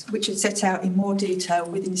developments, which are set out in more detail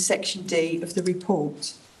within Section D of the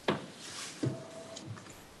report.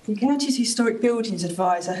 The county's Historic Buildings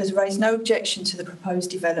Advisor has raised no objection to the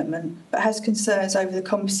proposed development, but has concerns over the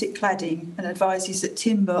composite cladding and advises that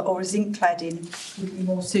timber or a zinc cladding would be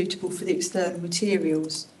more suitable for the external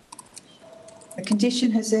materials. A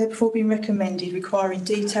condition has therefore been recommended requiring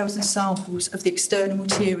details and samples of the external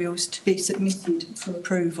materials to be submitted for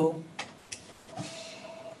approval.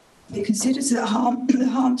 It considers that the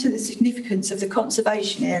harm to the significance of the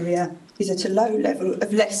conservation area is at a low level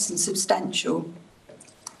of less than substantial.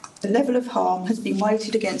 The level of harm has been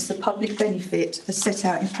weighted against the public benefit as set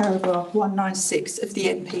out in paragraph 196 of the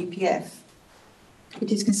NPPF.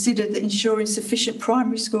 It is considered that ensuring sufficient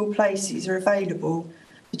primary school places are available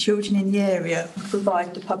for children in the area will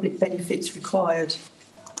provide the public benefits required.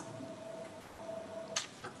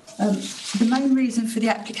 The main reason for the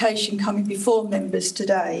application coming before members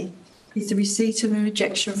today is the receipt of a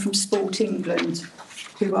rejection from Sport England,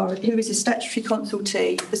 who is a statutory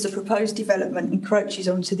consultee as the proposed development encroaches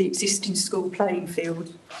onto the existing school playing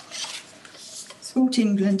field. Sport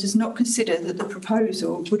England does not consider that the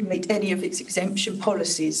proposal would meet any of its exemption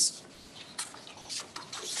policies.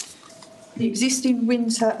 The existing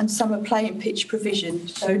winter and summer playing pitch provision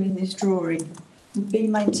shown in this drawing would be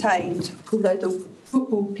maintained, although the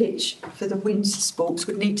football pitch for the winter sports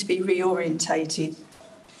would need to be reorientated.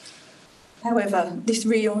 However, this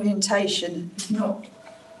reorientation is not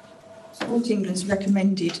Sport England's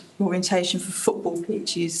recommended orientation for football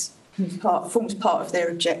pitches forms part of their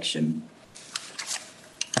objection.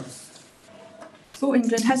 Sport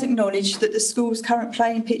England has acknowledged that the school's current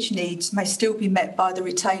playing pitch needs may still be met by the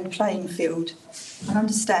retained playing field and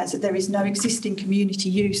understands that there is no existing community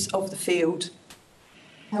use of the field.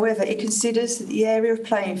 However, it considers that the area of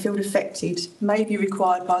playing field affected may be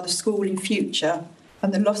required by the school in future,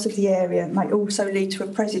 and the loss of the area may also lead to a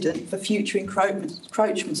precedent for future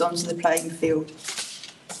encroachments onto the playing field.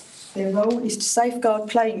 Their role is to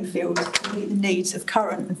safeguard playing fields to meet the needs of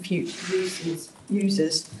current and future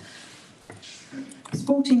users.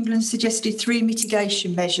 Sport England suggested 3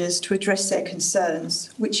 mitigation measures to address their concerns,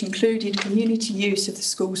 which included community use of the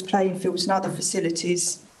school's playing fields and other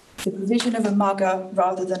facilities, the provision of a mugger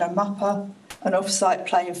rather than a mupper, and off-site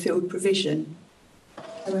playing field provision.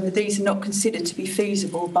 However, these are not considered to be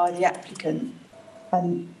feasible by the applicant,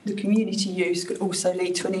 and the community use could also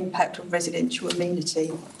lead to an impact on residential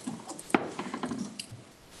amenity.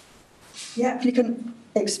 The applicant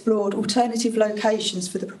explored alternative locations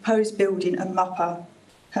for the proposed building and mupper.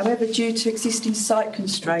 However, due to existing site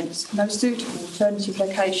constraints, no suitable alternative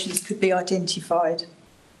locations could be identified.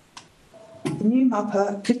 The new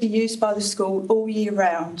mupper could be used by the school all year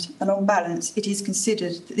round, and on balance, it is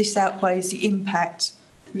considered that this outweighs the impact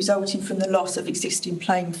resulting from the loss of existing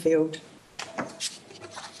playing field.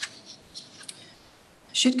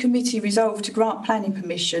 Should committee resolve to grant planning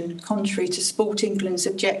permission contrary to Sport England's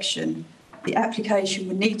objection, the application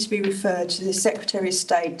would need to be referred to the Secretary of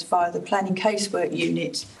State via the Planning Casework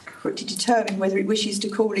Unit for it to determine whether it wishes to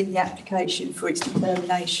call in the application for its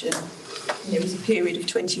determination. And there was a period of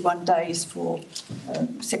 21 days for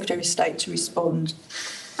Secretary of State to respond.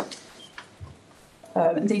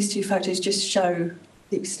 And these 2 photos just show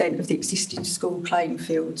the extent of the existing school playing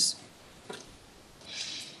fields.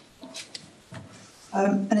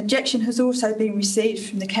 An objection has also been received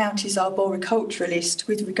from the county's arboriculturalist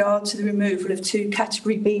with regard to the removal of 2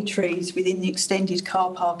 Category B trees within the extended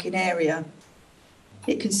car parking area.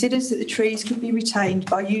 It considers that the trees could be retained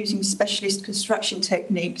by using specialist construction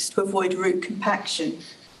techniques to avoid root compaction.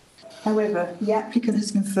 However, the applicant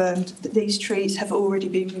has confirmed that these trees have already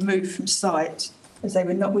been removed from site as they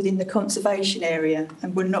were not within the conservation area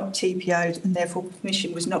and were not TPO'd, and therefore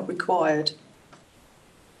permission was not required.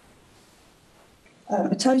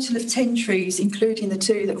 A total of 10 trees, including the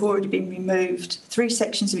 2 that have already been removed, 3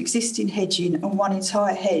 sections of existing hedging and 1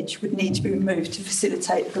 entire hedge would need to be removed to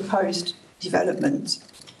facilitate the proposed development.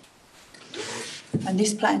 And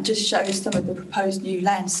this plan just shows some of the proposed new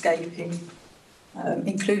landscaping,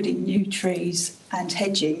 including new trees and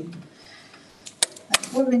hedging.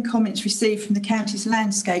 Following comments received from the county's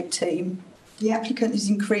landscape team, the applicant has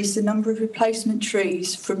increased the number of replacement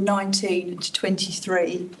trees from 19 to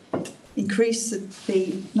 23, increase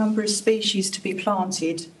the number of species to be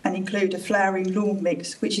planted, and include a flowering lawn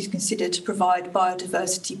mix, which is considered to provide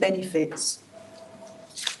biodiversity benefits.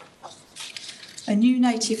 A new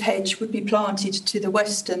native hedge would be planted to the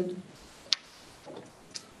western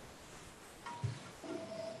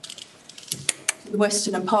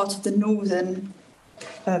and part of the northern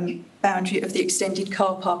boundary of the extended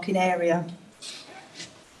car parking area.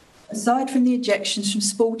 Aside from the objections from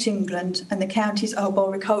Sport England and the county's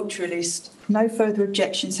arboriculturalist, no further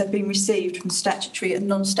objections have been received from statutory and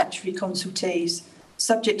non-statutory consultees,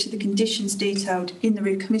 subject to the conditions detailed in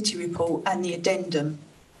the committee report and the addendum.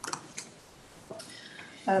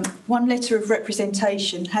 1 letter of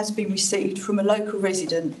representation has been received from a local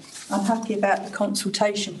resident unhappy about the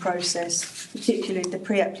consultation process, particularly the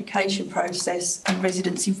pre-application process and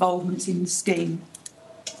residents' involvement in the scheme.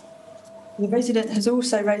 The resident has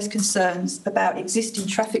also raised concerns about existing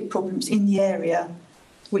traffic problems in the area,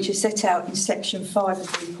 which are set out in section 5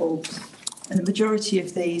 of the report, and the majority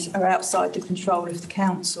of these are outside the control of the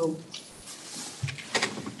council.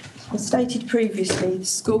 As stated previously, the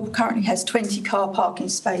school currently has 20 cycle parking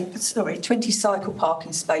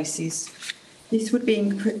spaces. This would be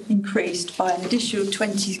increased by an additional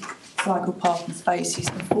 20 cycle parking spaces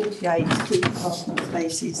and 48 street parking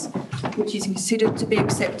spaces, which is considered to be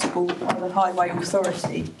acceptable by the Highway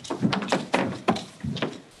Authority.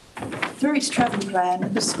 Through its travel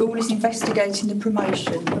plan, the school is investigating the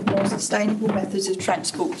promotion of more sustainable methods of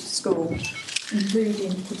transport to school,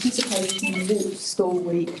 including participation in Walk to School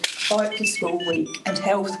Week, Bike to School Week and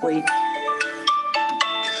Health Week.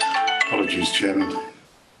 Apologies, Chairman.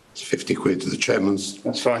 It's 50 quid to the chairman's.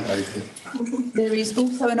 That's fine. There is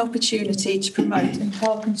also an opportunity to promote a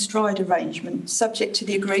park and stride arrangement subject to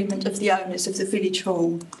the agreement of the owners of the village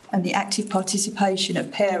hall and the active participation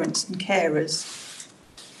of parents and carers.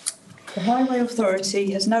 The Highway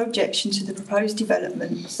Authority has no objection to the proposed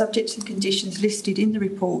development, subject to the conditions listed in the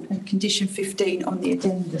report and condition 15 on the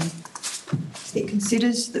addendum. It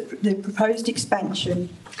considers that the proposed expansion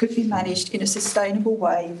could be managed in a sustainable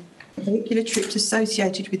way. The vehicular trips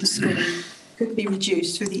associated with the school could be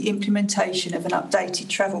reduced through the implementation of an updated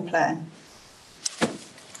travel plan.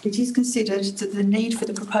 It is considered that the need for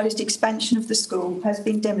the proposed expansion of the school has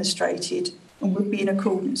been demonstrated and would be in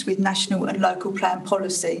accordance with national and local plan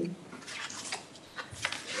policy.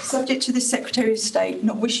 Subject to the Secretary of State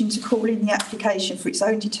not wishing to call in the application for its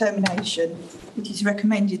own determination, it is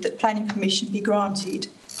recommended that planning permission be granted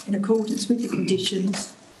in accordance with the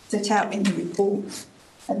conditions set out in the report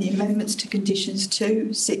and the amendments to conditions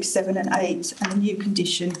 2, 6, 7 and 8 and the new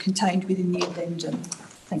condition contained within the addendum.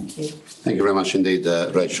 Thank you. Thank you very much indeed,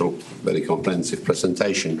 Rachel. Very comprehensive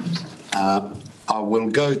presentation. I will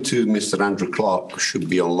go to Mr. Andrew Clark, who should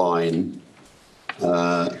be online,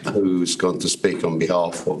 who's going to speak on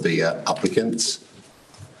behalf of the applicants.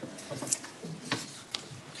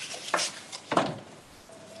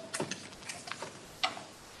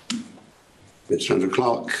 Mr. Andrew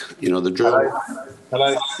Clark, you know the drill.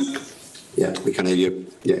 Hello. Yeah, we can hear you.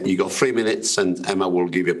 Yeah, you got 3 minutes, and Emma will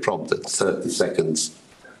give you a prompt at 30 seconds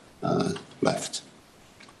left.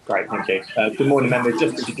 Great, thank you. Good morning, members.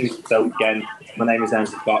 Just to introduce myself again, my name is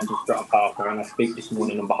Andrew Clark from Stratton Parker, and I speak this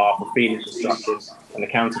morning on behalf of Field Infrastructure and the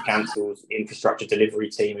County Council's infrastructure delivery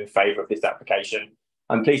team in favour of this application.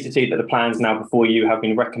 I'm pleased to see that the plans now before you have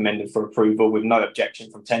been recommended for approval with no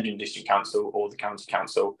objection from Tendring District Council or the County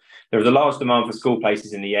Council. There is a large demand for school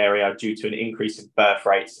places in the area due to an increase in birth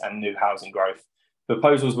rates and new housing growth.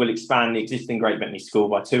 Proposals will expand the existing Great Bentley School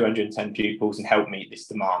by 210 pupils and help meet this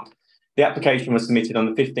demand. The application was submitted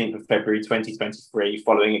on the 15th of February 2023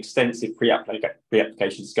 following extensive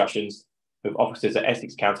pre-application discussions with officers at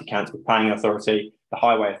Essex County Council Planning Authority, the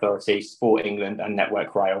Highway Authority, Sport England and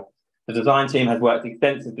Network Rail. The design team has worked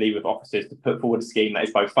extensively with officers to put forward a scheme that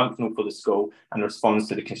is both functional for the school and responds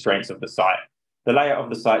to the constraints of the site. The layout of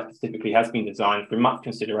the site specifically has been designed through much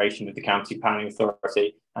consideration with the County Planning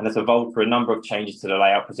Authority and has evolved for a number of changes to the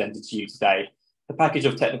layout presented to you today. The package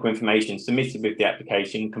of technical information submitted with the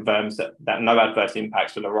application confirms that no adverse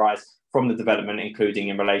impacts will arise from the development, including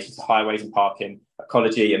in relation to highways and parking,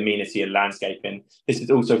 ecology, amenity and landscaping. This is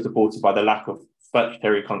also supported by the lack of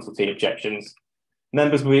statutory consultee objections.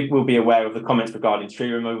 Members will be aware of the comments regarding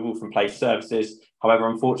tree removal from place services. However,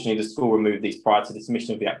 unfortunately, the school removed these prior to the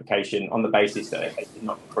submission of the application on the basis that it did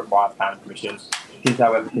not require plan permission. It is,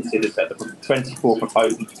 however, considered that the 24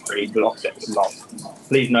 proposed trees will offset the loss.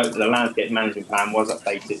 Please note that the landscape management plan was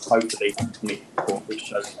updated totally to the committee report, which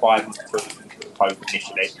shows 5 improvements proposed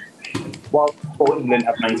initially. While Sport England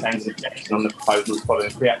have maintained an objection on the proposals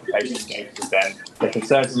following pre-application engagement with them, the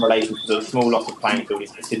concerns in relation to the small loss of playing field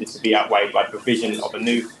is considered to be outweighed by the provision of a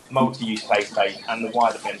new multi-use play space and the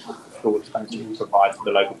wider benefit school expansion will provide to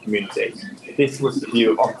the local community. This was the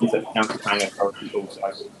view of officers at the County Planning Authority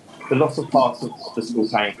also. The loss of parts of the school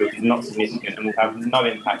playing field is not significant and will have no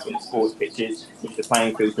impact on the sports pitches, which the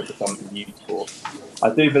playing field could become used for.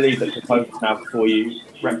 I do believe that the proposals now before you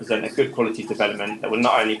represent a good quality development that will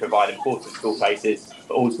not only provide important school places,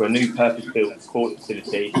 but also a new purpose-built sports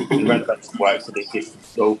facility and renovation works to the existing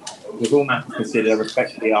school. With all matters considered, I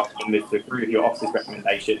respectfully ask members to approve your officer's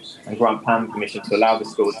recommendation and grant plan permission to allow the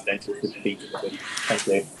school extension to be delivered. Thank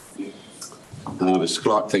you. Mr.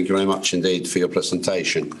 Clark, thank you very much indeed for your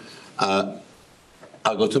presentation.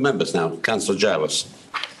 I'll go to members now. Councillor Jarvis.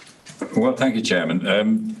 Well, thank you,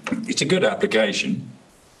 Chairman. It's a good application,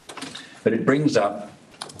 but it brings up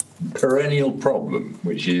a perennial problem,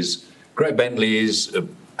 which is Great Bentley is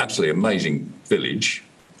an absolutely amazing village,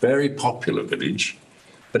 very popular village,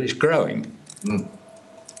 but it's growing. And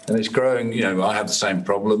it's growing, you know, I have the same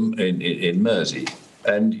problem in Mersey.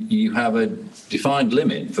 And you have a defined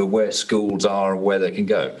limit for where schools are and where they can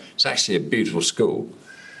go. It's actually a beautiful school.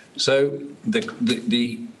 So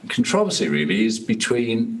the controversy really is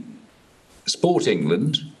between Sport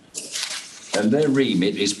England and their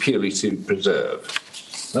remit is purely to preserve.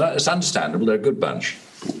 Now, it's understandable, they're a good bunch.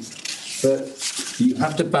 But you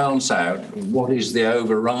have to balance out what is the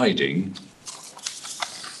overriding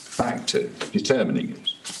factor determining it.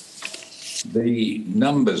 The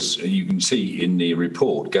numbers you can see in the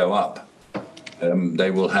report go up. They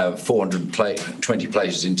will have 420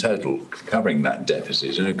 places in total covering that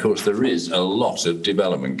deficit. And of course, there is a lot of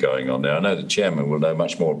development going on there. I know the chairman will know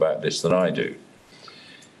much more about this than I do.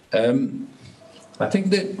 I think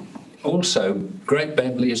that also Great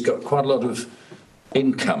Bentley has got quite a lot of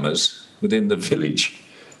incomers within the village.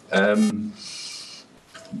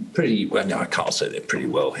 Pretty well, no, I can't say they're pretty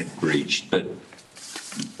well reached, but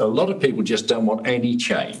a lot of people just don't want any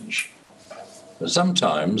change. But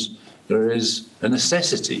sometimes there is a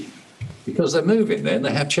necessity because they're moving there and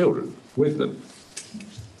they have children. with them.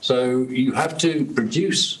 So you have to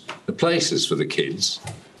produce the places for the kids,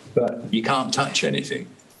 but you can't touch anything.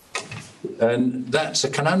 And that's a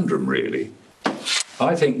conundrum, really.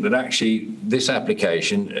 I think that actually this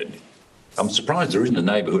application, I'm surprised there isn't a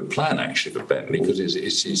neighbourhood plan actually for Bentley, because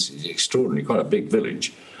it's extraordinary, quite a big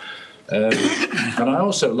village. And I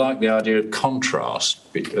also like the idea of contrast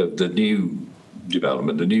of the new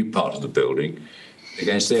development, the new part of the building,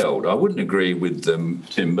 against the old. I wouldn't agree with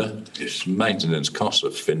timber. Its maintenance costs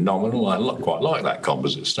are phenomenal. I quite like that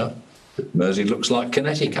composite stuff. Mersey looks like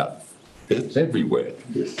Connecticut. It's everywhere.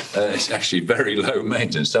 It's actually very low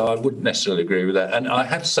maintenance, so I wouldn't necessarily agree with that. And I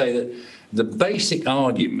have to say that the basic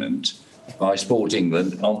argument by Sport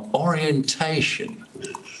England on orientation,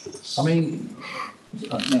 I mean,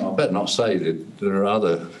 no, I better not say that there are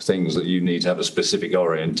other things that you need to have a specific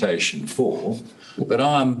orientation for, but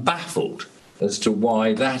I am baffled as to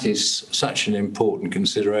why that is such an important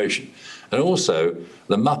consideration. And also,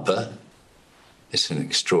 the MUPPA, it's an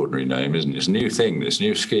extraordinary name, isn't it? It's a new thing, this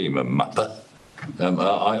new scheme, a MUPPA.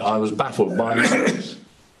 I was baffled by this.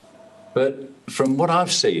 But from what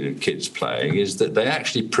I've seen of kids playing is that they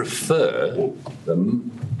actually prefer the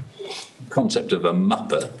concept of a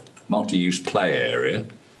MUPPA, multi-use play area,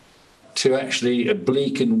 to actually a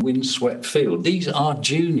bleak and windswept field. These are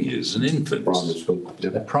juniors and infants. Primary school.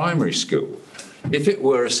 Yeah. Primary school. If it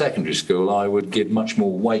were a secondary school, I would give much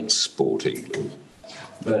more weight sporting.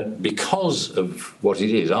 But because of what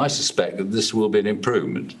it is, I suspect that this will be an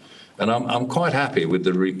improvement. And I'm quite happy with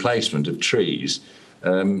the replacement of trees.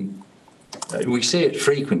 We see it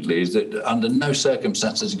frequently, is that under no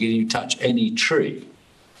circumstances can you touch any tree.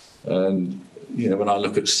 And, you know, when I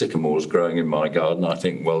look at sycamores growing in my garden, I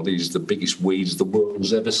think, well, these are the biggest weeds the world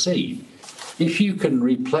has ever seen. If you can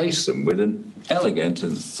replace them with an elegant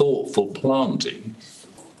and thoughtful planting,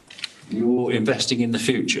 you're investing in the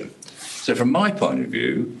future. So from my point of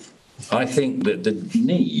view, I think that the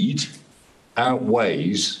need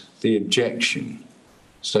outweighs the objection.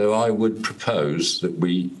 So I would propose that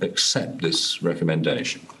we accept this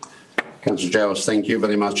recommendation. Councillor Giles, thank you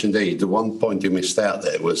very much indeed. The one point you missed out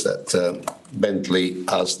there was that Bentley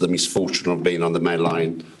has the misfortune of being on the main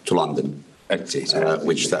line to London,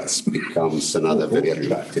 which that becomes another very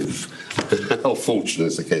attractive, or fortunate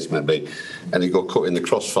as the case may be. And it got caught in the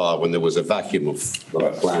crossfire when there was a vacuum of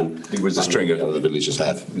plan. It was a string of the villages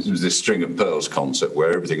have. It was this string of pearls concept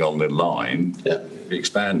where everything on the line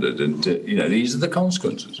expanded, and these are the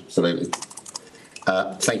consequences. Absolutely.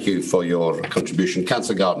 Thank you for your contribution.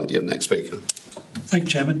 Councillor Gardner, you're the next speaker. Thank you,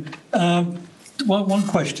 Chairman. One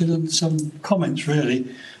question and some comments,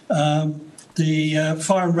 really. The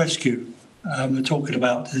fire and rescue, they're talking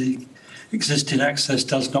about the existing access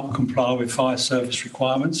does not comply with fire service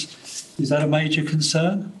requirements. Is that a major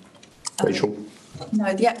concern? Rachel?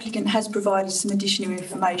 No, the applicant has provided some additional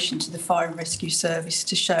information to the fire and rescue service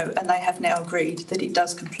to show, and they have now agreed that it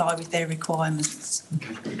does comply with their requirements.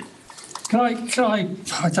 Okay.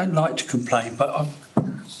 I don't like to complain, but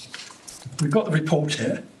we've got the report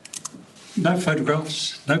here. No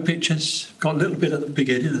photographs, no pictures, got a little bit at the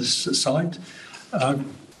beginning of the site.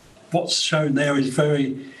 What's shown there is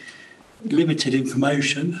very limited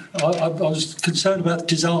information. I was concerned about the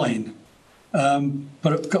design,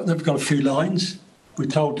 but they've got a few lines. We're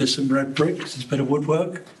told there's some red bricks, there's a bit of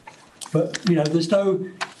woodwork, but there's no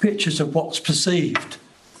pictures of what's perceived.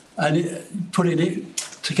 And putting it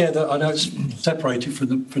together, I know it's separated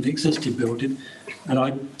from the existing building, and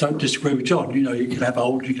I don't disagree with John. You can have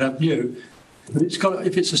old, you can have new, but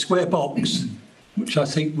if it's a square box, which I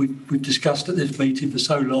think we've discussed at this meeting for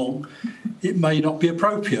so long, it may not be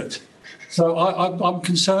appropriate. So I'm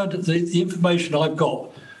concerned that the information I've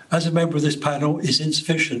got as a member of this panel is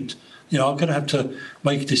insufficient. I'm going to have to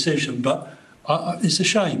make a decision, but it's a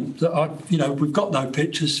shame that we've got no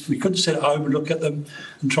pictures. We couldn't sit at home and look at them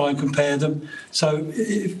and try and compare them. So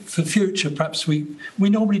for future, perhaps we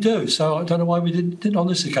normally do. So I don't know why we didn't on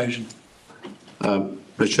this occasion.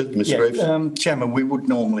 Richard, Mr. Graves? Chairman, we would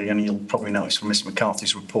normally, and you'll probably notice from Mr.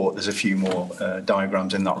 McCarthy's report, there's a few more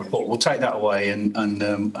diagrams in that report. We'll take that away and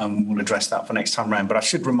we'll address that for next time round. But I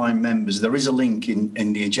should remind members, there is a link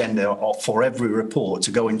in the agenda for every report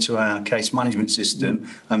to go into our case management system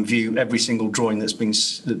and view every single drawing that's been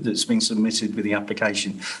submitted with the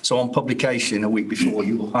application. So on publication a week before,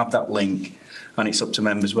 you will have that link. And it's up to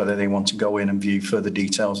members whether they want to go in and view further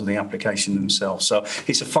details of the application themselves. So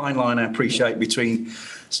it's a fine line, I appreciate, between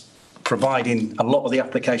providing a lot of the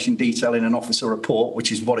application detail in an officer report, which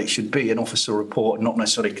is what it should be, an officer report, not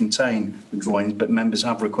necessarily contain the drawings, but members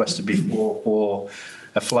have requested before for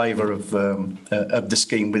a flavour of the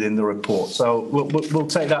scheme within the report. So we'll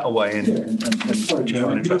take that away and Sorry,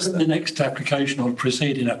 Chair, if you look at the next application or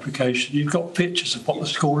preceding application, you've got pictures of what the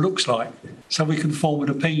school looks like, so we can form an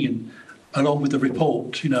opinion along with the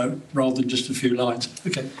report, rather than just a few lines.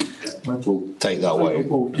 Okay. We'll take that away.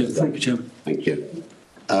 Yeah, thank you, Chairman. Thank you.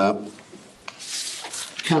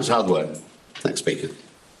 Councillor Hardware, next speaker.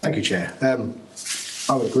 Thank you, Chair.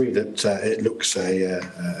 I would agree that it looks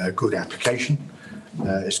a good application.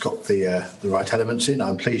 It's got the right elements in.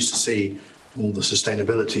 I'm pleased to see all the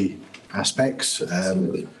sustainability aspects.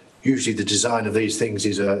 Usually the design of these things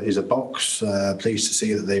is a box. Pleased to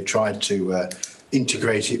see that they've tried to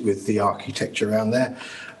integrate it with the architecture around there.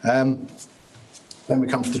 Then we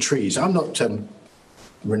come to the trees. I'm not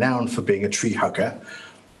renowned for being a tree hugger,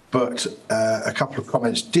 but a couple of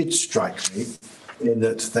comments did strike me in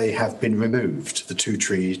that they have been removed. The two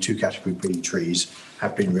category B trees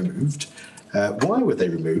have been removed. Why were they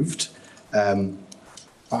removed?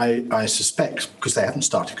 I suspect, because they haven't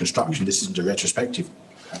started construction, this isn't a retrospective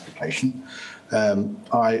application,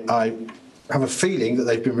 I have a feeling that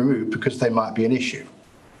they've been removed because they might be an issue.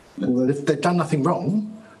 Well, they've done nothing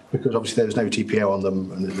wrong, because obviously there was no TPO on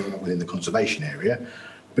them and they're not within the conservation area.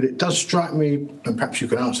 But it does strike me, and perhaps you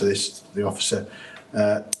can answer this, the officer,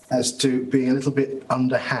 as to being a little bit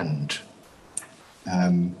underhand,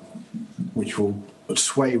 which will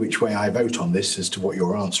sway which way I vote on this as to what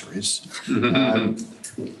your answer is.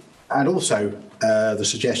 And also the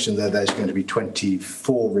suggestion that there's going to be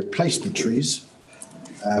 24 replacement trees.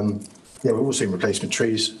 Yeah, we've all seen replacement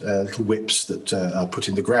trees, little whips that are put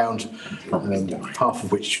in the ground, half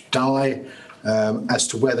of which die. As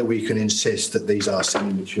to whether we can insist that these are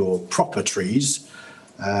semi-mature proper trees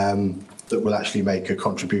that will actually make a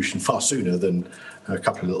contribution far sooner than a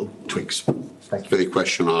couple of little twigs. Thank you. For the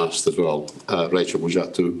question I asked as well. Rachel, would you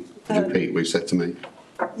like to repeat what you said to me?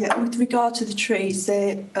 Yeah, with regard to the trees,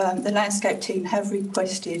 the landscape team have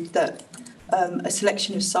requested that a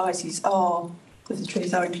selection of sizes of the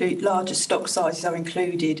trees are included, larger stock sizes are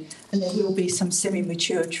included, and there will be some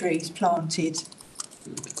semi-mature trees planted.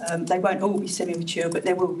 They won't all be semi-mature, but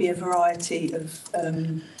there will be a variety of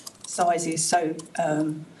sizes. So,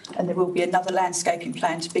 and there will be another landscaping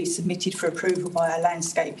plan to be submitted for approval by our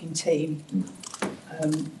landscaping team.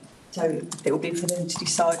 So it will be for them to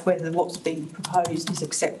decide whether what's being proposed is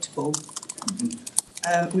acceptable.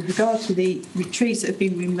 With regard to the trees that have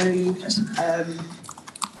been removed,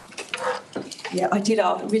 yeah, I did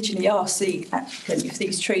originally ask the applicant if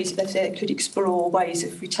these trees, if they could explore ways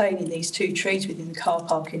of retaining these two trees within the car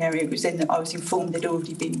parking area. It was then that I was informed they'd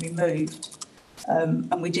already been removed.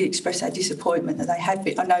 And we did express our disappointment that they had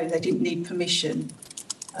been, I know they didn't need permission,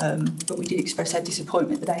 but we did express our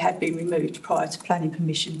disappointment that they had been removed prior to planning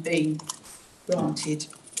permission being granted.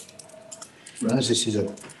 Well, as this is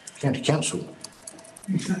a county council,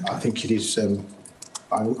 I think it is,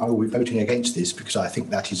 I will be voting against this because I think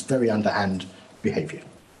that is very underhand behaviour.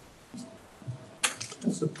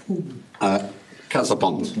 Councillor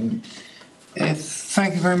Pond.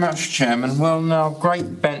 Thank you very much, Chairman. Well, now,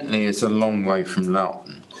 Great Bentley is a long way from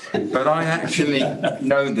Loughton, but I actually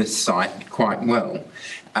know this site quite well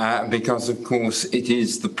because, of course, it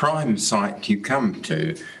is the prime site you come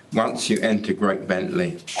to once you enter Great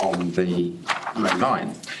Bentley on the main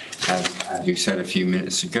line, as you said a few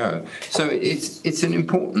minutes ago. So it's an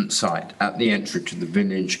important site at the entry to the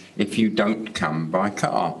village if you don't come by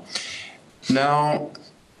car. Now,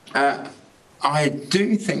 I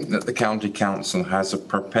do think that the County Council has a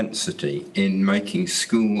propensity in making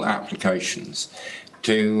school applications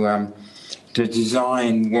to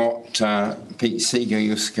design what Pete Seeger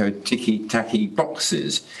used to call ticky-tacky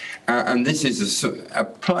boxes. And this is a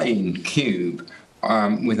plain cube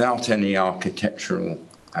without any architectural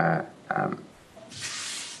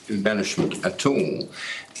embellishment at all.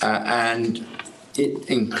 And it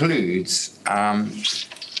includes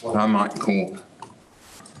what I might call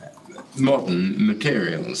modern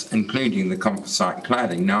materials, including the composite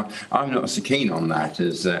cladding. Now, I'm not so keen on that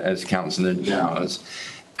as Councillor Dowers,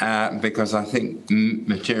 because I think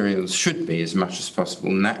materials should be as much as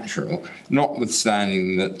possible natural,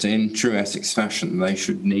 notwithstanding that in true Essex fashion they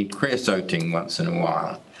should need creosoting once in a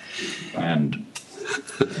while. And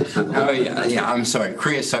oh yeah, I'm sorry,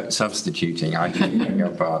 creosote substituting, I beg your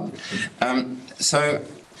pardon. So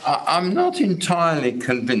I'm not entirely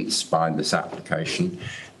convinced by this application.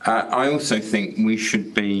 I also think we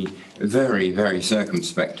should be very, very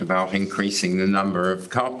circumspect about increasing the number of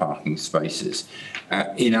car parking spaces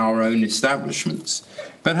in our own establishments.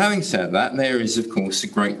 But having said that, there is, of course, a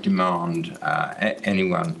great demand.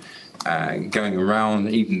 Anyone going around,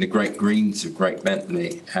 even the Great Greens of Great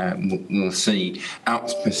Bentley, we'll see,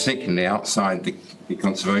 particularly outside the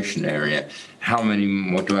conservation area, how many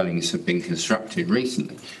more dwellings have been constructed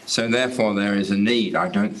recently. So therefore there is a need. I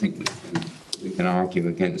don't think we can argue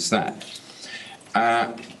against that.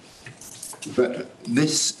 But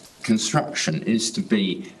this construction is to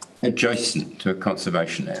be adjacent to a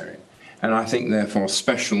conservation area. And I think therefore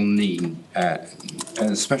special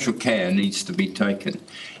care needs to be taken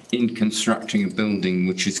in constructing a building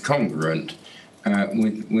which is congruent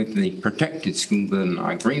with the protected school building.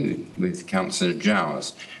 I agree with Councillor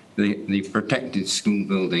Giles. The protected school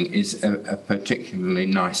building is a particularly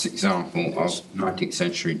nice example of 19th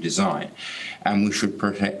century design, and we should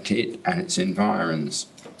protect it and its environs.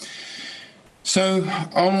 So,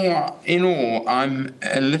 in all, I'm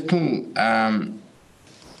a little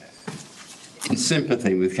in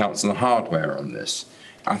sympathy with Councillor Hardware on this.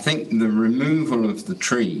 I think the removal of the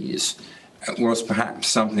trees was perhaps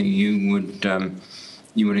something you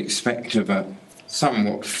would expect of a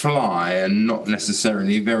somewhat fly and not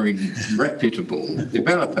necessarily very reputable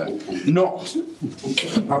developer, not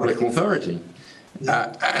a public authority.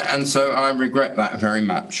 And so I regret that very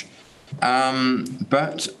much.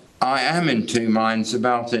 But I am in two minds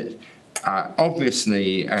about it.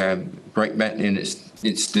 Obviously, Great Bentley and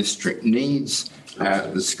its district needs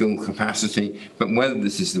the school capacity, but whether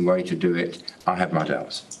this is the way to do it, I have my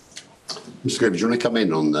doubts. Mr. Graham, do you want to come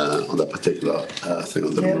in on that particular thing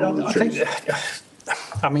on the trees?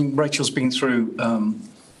 I mean, Rachel's been through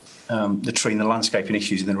the tree and the landscaping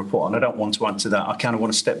issues in the report, and I don't want to add to that. I kind of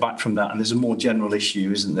want to step back from that, and there's a more general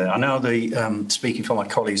issue, isn't there? I know speaking for my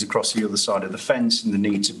colleagues across the other side of the fence, and the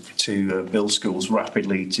need to build schools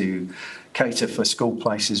rapidly to cater for school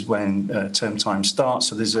places when term time starts.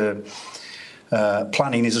 So there's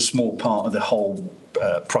planning is a small part of the whole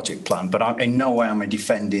project plan, but in no way am I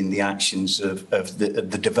defending the actions of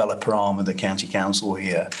the developer arm of the county council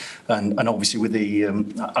here. And obviously with the,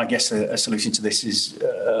 I guess a solution to this is,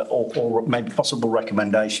 or maybe possible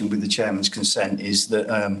recommendation with the chairman's consent, is that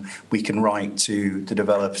we can write to the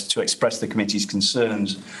developers to express the committee's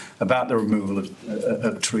concerns about the removal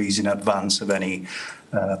of trees in advance of any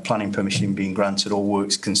planning permission being granted or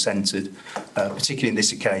works consented, particularly in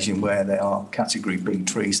this occasion where they are category B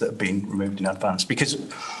trees that have been removed in advance. Because,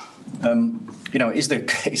 you know,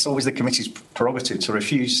 it's always the committee's prerogative to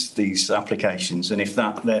refuse these applications, and if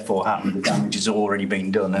that therefore happened, the damage has already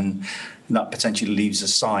been done, and that potentially leaves a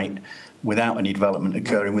site without any development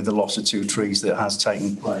occurring with the loss of 2 trees that has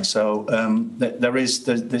taken place. So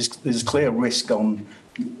there's clear risk on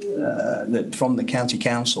from the county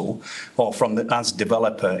council or from as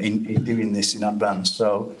developer in doing this in advance.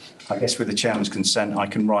 So I guess with the chairman's consent, I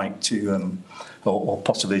can write to, or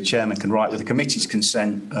possibly the chairman can write with the committee's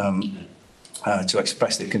consent to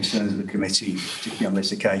express the concerns of the committee, particularly on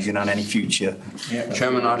this occasion and any future.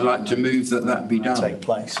 Chairman, I'd like to move that be done. Take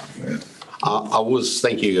place.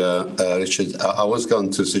 Thank you, Richard. I was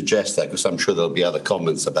going to suggest that because I'm sure there'll be other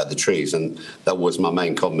comments about the trees, and that was my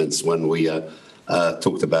main comments when we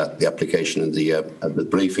talked about the application and the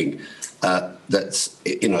briefing. That's,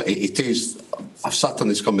 you know, it is. I've sat on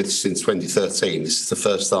this committee since 2013. This is the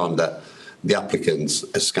first time that the applicants,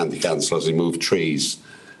 as county council, has removed trees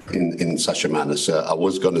in such a manner. So I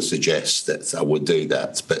was going to suggest that I would do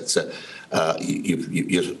that, but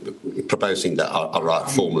you're proposing that I write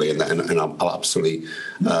formally, and I absolutely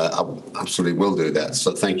will do that.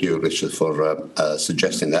 So thank you, Richard, for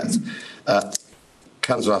suggesting that.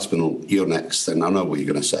 Councillor Aspinall, you're next, and I know what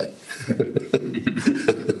you're going to say.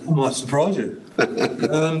 I might surprise you.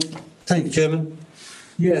 Thank you, Chairman.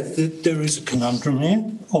 Yeah, there is a conundrum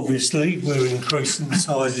here. Obviously, we're increasing the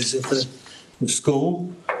sizes of the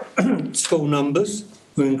school numbers.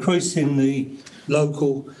 We're increasing the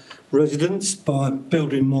local residents by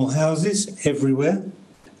building more houses everywhere.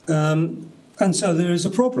 And so there is a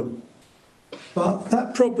problem. But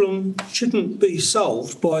that problem shouldn't be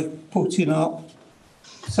solved by putting up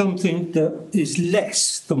something that is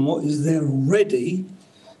less than what is there already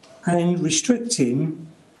and restricting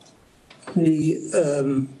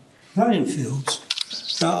the playing fields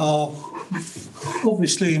that are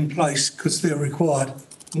obviously in place because they're required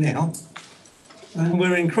now. And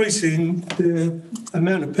we're increasing the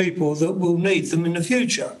amount of people that will need them in the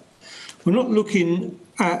future. We're not looking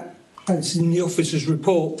at, as in the officer's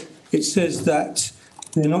report, it says that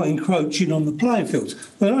they're not encroaching on the playing fields.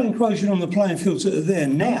 They're not encroaching on the playing fields that are there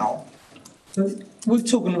now. We're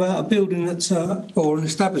talking about a building that's, or an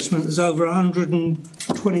establishment that's over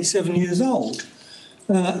 127 years old.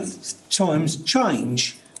 Times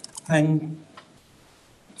change, and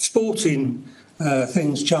sporting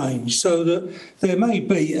things change, so that there may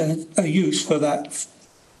be a use for that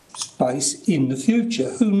space in the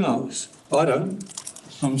future. Who knows? I don't.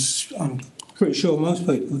 I'm pretty sure most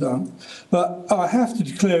people don't. But I have to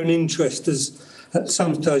declare an interest at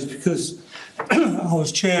some stage, because I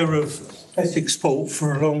was chair of Essex Sport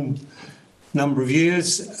for a long number of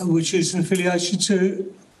years, which is an affiliation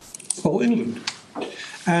to Sport England.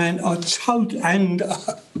 And apart from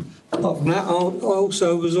that, I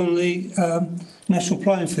also was on the National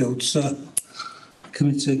Playing Fields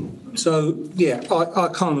Committee. So, yeah, I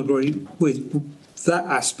can't agree with that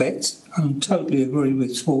aspect, and totally agree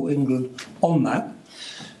with Sport England on that.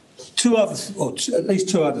 At least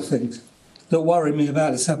two other things that worry me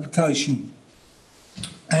about this application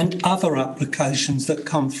and other applications that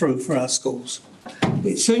come through for our schools.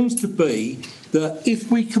 It seems to be that if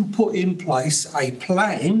we can put in place a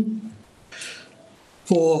plan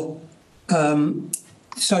for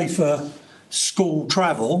safer school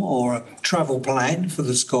travel, or a travel plan for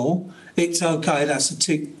the school, it's okay,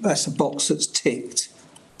 that's a box that's ticked.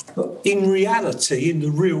 But in reality, in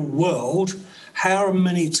the real world, how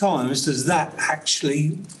many times does that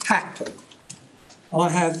actually happen? I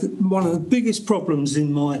have one of the biggest problems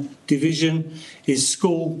in my division is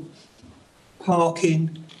school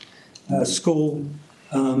parking, school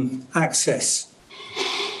access.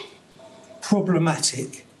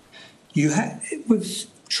 Problematic. With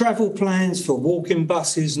travel plans for walking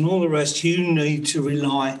buses and all the rest, you need to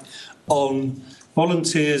rely on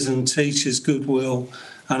volunteers and teachers' goodwill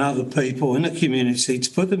and other people in the community to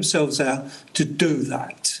put themselves out to do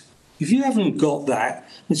that. If you haven't got that,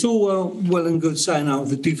 it's all well and good saying, oh,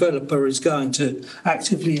 the developer is going to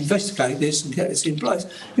actively investigate this and get this in place.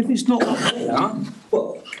 If it's not there,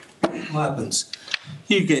 what happens?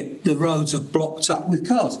 You get the roads are blocked up with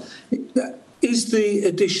cars. Is the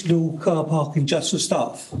additional car parking just for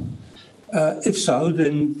staff? If so,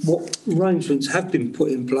 then what arrangements have been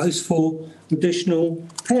put in place for additional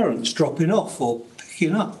parents dropping off or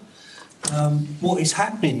picking up? What is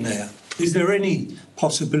happening there? Is there any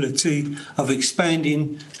possibility of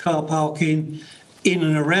expanding car parking in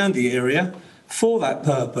and around the area for that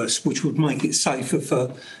purpose, which would make it safer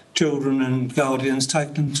for children and guardians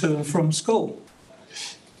taking them to and from school?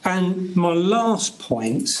 And my last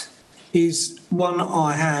point is one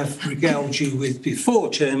I have regaled you with before,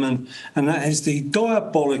 Chairman, and that is the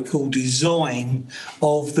diabolical design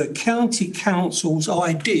of the County Council's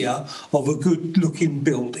idea of a good-looking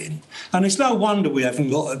building. And it's no wonder we haven't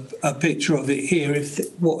got a picture of it here,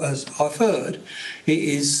 as I've heard, it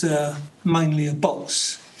is mainly a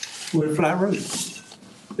box with a flat roof.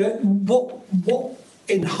 What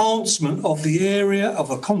enhancement of the area, of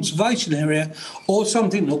a conservation area, or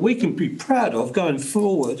something that we can be proud of going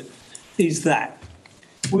forward, is that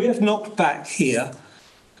we have knocked back here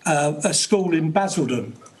a school in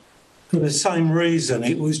Basildon for the same reason.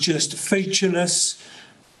 It was just featureless,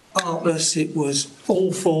 artless, it was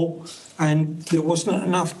awful, and there wasn't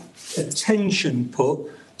enough attention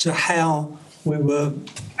put to how we were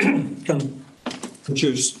going to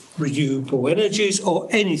produce renewable energies or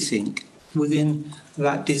anything within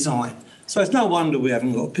that design. So it's no wonder we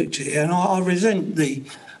haven't got a picture here, and I resent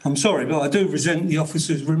I'm sorry, but I do resent the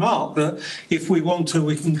officer's remark that if we want to,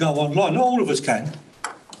 we can go online. Not all of us can.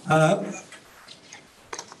 And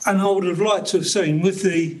I would have liked to have seen with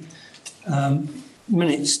the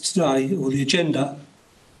minutes today, or the agenda,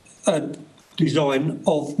 a design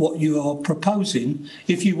of what you are proposing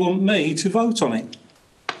if you want me to vote on it.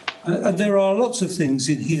 And there are lots of things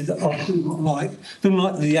in here that I do not like. Don't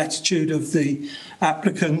like the attitude of the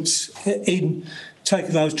applicants in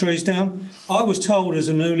taking those trees down. I was told as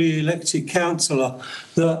a newly elected councillor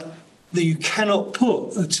that you cannot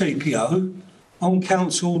put a TPO on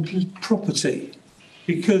council property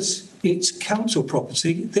because it's council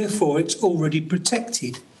property, therefore it's already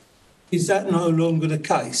protected. Is that no longer the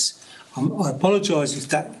case? I apologise if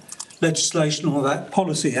that legislation or that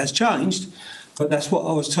policy has changed, but that's what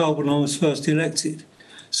I was told when I was first elected.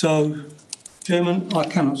 So, Chairman, I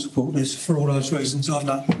cannot support this for all those reasons I've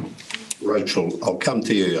done. Rachel, I'll come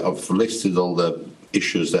to you. I've listed all the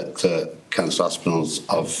issues that Councillor Aspinall's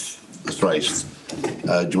has raised. Do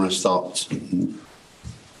you want to start?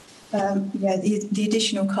 The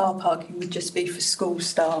additional car parking would just be for school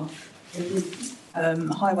staff.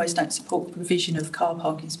 Highways don't support the provision of car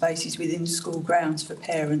parking spaces within school grounds for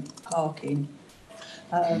parent parking.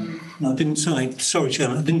 No, I didn't say, sorry,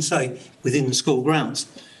 Chairman, I didn't say within the school grounds,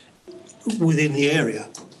 within the area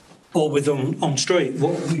or on street.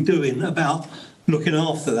 What are we doing about looking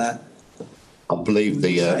after that? I believe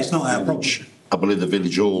it's not our problem. I believe the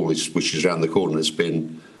village hall, which is around the corner,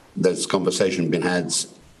 there's conversation been had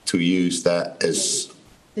to use that as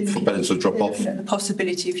for parents to drop off? Looking at the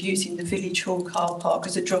possibility of using the village hall car park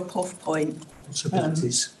as a drop-off point.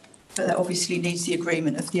 Possibilities. But that obviously needs the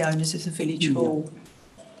agreement of the owners of the village hall.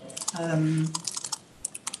 And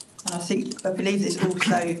I believe there's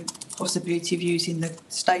also possibility of using the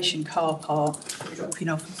station car park for dropping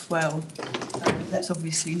off as well. That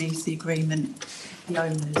obviously needs the agreement of the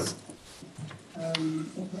owners.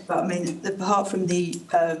 But I mean, apart from the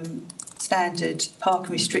standard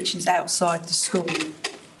parking restrictions outside the school,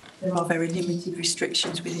 there are very limited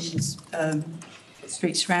restrictions within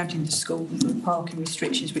streets surrounding the school, and parking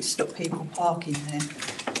restrictions which stop people parking there.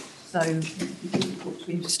 So it's difficult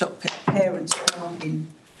to stop parents parking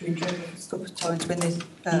during school times when there's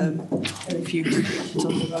very few restrictions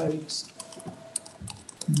on the roads.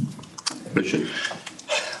 Richard?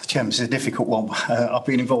 Chairman, it's a difficult one. I've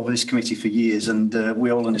been involved with this committee for years, and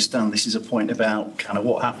we all understand this is a point about kind of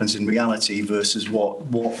what happens in reality versus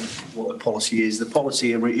what the policy is. The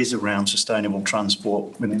policy is around sustainable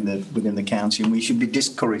transport within the county, and we should be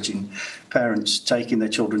discouraging parents taking their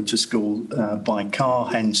children to school by car.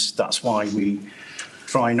 Hence, that's why we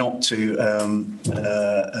try not to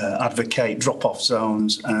advocate drop-off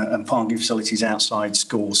zones and parking facilities outside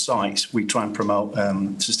school sites. We try and promote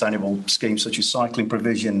sustainable schemes such as cycling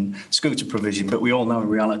provision, scooter provision, but we all know in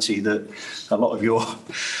reality that a lot of your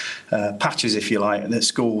patches, if you like, that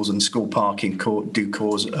schools and school parking do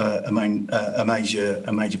cause a major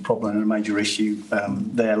problem and a major issue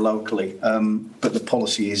there locally. But the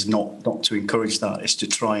policy is not to encourage that. It's to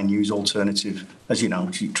try and use alternative, as you know,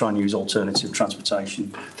 to try and use alternative transportation.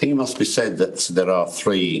 I think it must be said that there are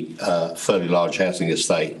three fairly large housing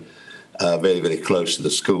estates very, very close to the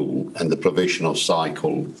school, and the provision of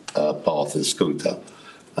cycle path and scooter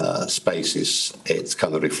spaces, it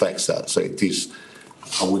kind of reflects that. So it is,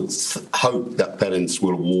 I would hope that parents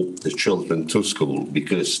will walk the children to school,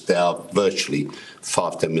 because they are virtually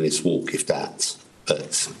 5-10 minutes walk, if that.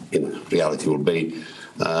 But, reality will be,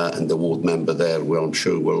 and the ward member there, well, I'm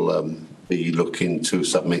sure will be looking to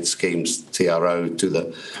submit schemes, TRO, to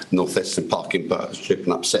the North Eastern Parking Partnership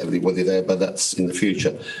and upset everybody there, but that's in the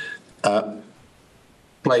future.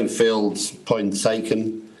 Playing fields, point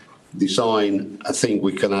taken. Design, I think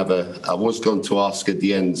we can have I was going to ask at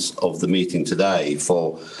the end of the meeting today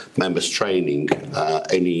for members' training,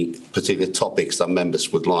 any particular topics that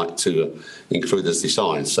members would like to include as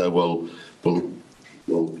design. So we'll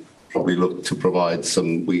probably look to provide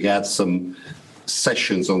some. We had some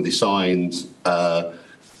sessions on design 2 or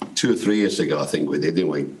 3 years ago, I think we did,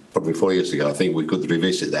 didn't we? Probably 4 years ago. I think we could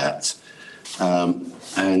revisit that.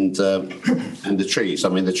 And the trees. I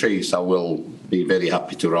mean, the trees I will be very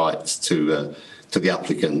happy to write to the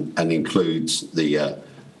applicant and include the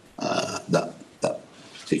that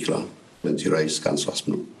particular point you raised, Councillor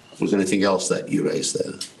Aspinall. Was there anything else that you raised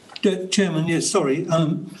there? Chairman, yes, sorry.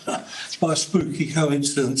 By a spooky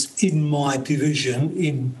coincidence, in my division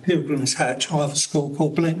in Pilgrim's Hatch, I have a school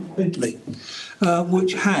called Bentley,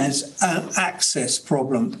 which has an access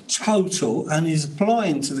problem, total, and is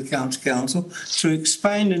applying to the County Council to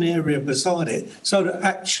expand an area beside it so that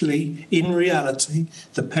actually, in reality,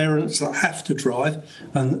 the parents that have to drive,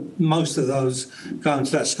 and most of those going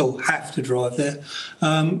to that school have to drive there,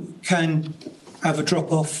 can have a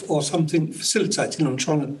drop-off or something facilitating. I'm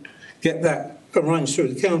trying to get that arranged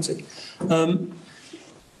through the county.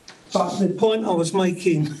 But the point I was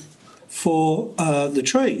making for the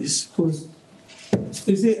trees was,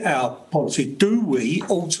 is it our policy? Do we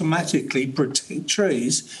automatically protect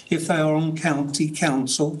trees if they are on county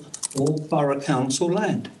council or borough council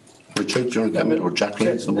land? Richard, do you want to come in, or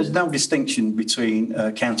Jacqueline? There's no distinction between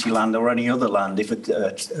county land or any other land if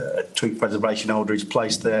a tree preservation order is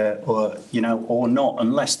placed there, or not,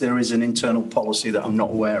 unless there is an internal policy that I'm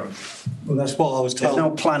not aware of. Well, that's what I was told. There's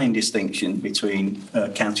no planning distinction between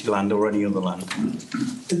county land or any other land.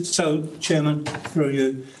 So, Chairman, through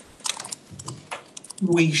you,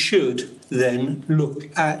 we should then look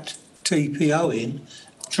at TPOing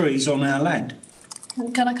trees on our land.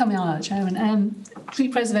 Can I come in on that, Chairman? Tree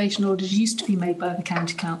preservation orders used to be made by the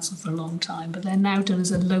County Council for a long time, but they're now done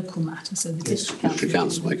as a local matter, so the District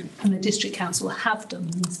Council and the District Council have done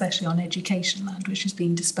them, especially on education land, which has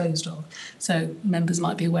been disposed of. So members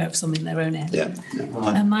might be aware of some in their own area.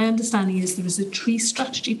 And my understanding is there is a tree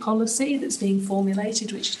strategy policy that's being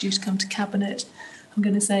formulated, which is due to come to Cabinet, I'm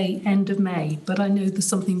going to say end of May, but I know there's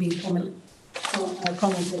something being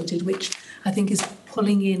promulgated, which I think is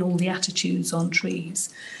pulling in all the attitudes on trees.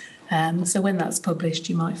 So when that's published,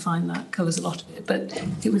 you might find that covers a lot of it. But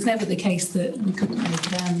it was never the case that we couldn't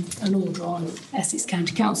make an order on Essex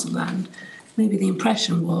County Council land, maybe the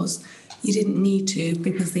impression was you didn't need to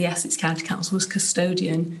because the Essex County Council was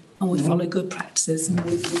custodian and would follow good practices, and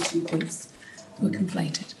maybe the 2 points were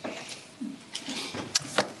conflated.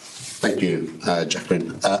 Thank you,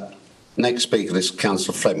 Jacqueline. Next speaker is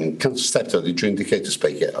Councillor Fleming. Councillor Steptoe, did you indicate to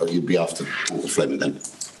speak yet? Or you'll be after Councillor Fleming then?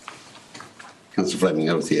 Councillor Fleming,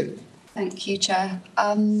 over to you. Thank you, Chair.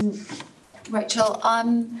 Rachel,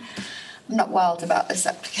 I'm not wild about this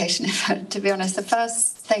application, to be honest. The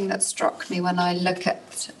first thing that struck me when I looked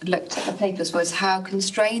at the papers was how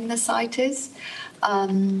constrained the site is.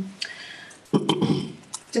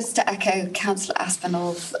 Just to echo Councillor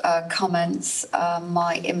Aspinall's comments,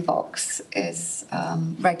 my inbox is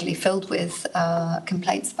regularly filled with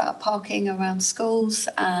complaints about parking around schools,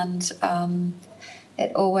 and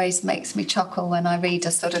it always makes me chuckle when I read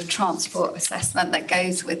a sort of transport assessment that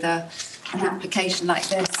goes with an application like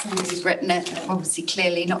this. Somebody's written it, obviously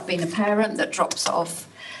clearly not being a parent, that drops off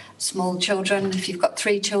small children. If you've got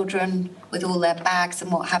 3 children with all their bags and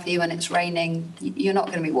what have you, and it's raining, you're not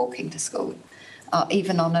going to be walking to school.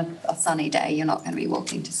 Even on a sunny day, you're not going to be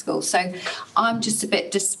walking to school. So I'm just a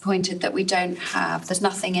bit disappointed that there's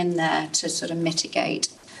nothing in there to sort of mitigate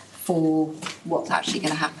for what's actually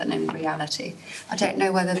going to happen in reality. I don't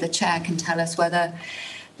know whether the chair can tell us whether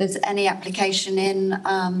there's any application in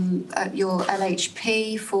at your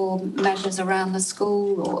LHP for measures around the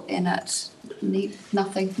school, or in at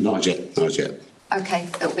nothing? Not yet, not yet. Okay,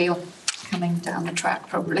 it'll be coming down the track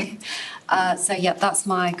probably. So yeah, that's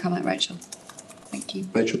my comment, Rachel. Thank you.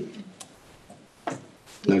 Rachel?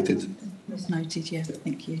 Noted. It's noted, yeah,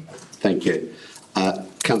 thank you. Thank you.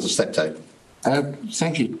 Councillor Steptoe.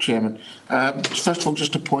 Thank you, Chairman. First of all,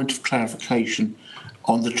 just a point of clarification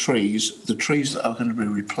on the trees that are going to be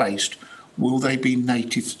replaced, will they be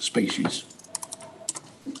native species?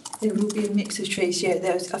 There will be a mix of trees, yeah.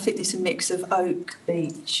 I think there's a mix of oak,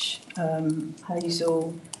 beech,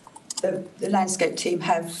 hazel. The landscape team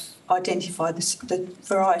have identified the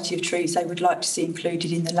variety of trees they would like to see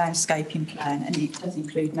included in the landscaping plan, and it does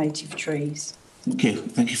include native trees. Thank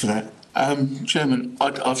you for that. Chairman,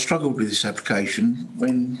 I've struggled with this application.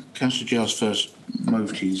 When Councillor Giles first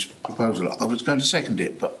moved his proposal, I was going to second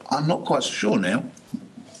it, but I'm not quite so sure now,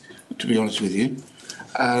 to be honest with you.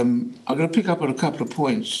 I'm going to pick up on a couple of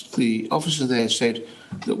points. The officer there said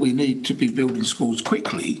that we need to be building schools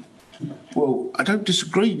quickly. Well, I don't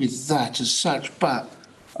disagree with that as such, but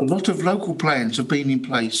a lot of local plans have been in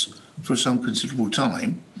place for some considerable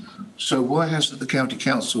time. So why hasn't the County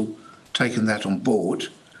Council taken that on board?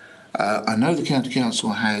 I know the County Council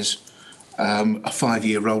has a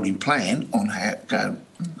 5-year rolling plan on how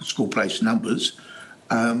school place numbers.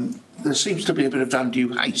 There seems to be a bit of undue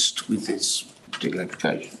haste with this particular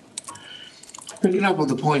application. Picking up on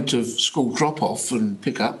the point of school drop-off and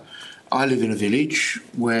pick-up, I live in a village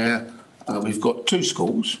where we've got 2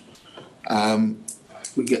 schools.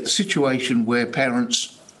 We get the situation where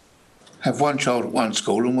parents have one child at one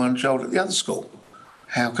school and one child at the other school.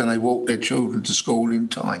 How can they walk their children to school in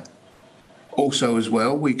time? Also, as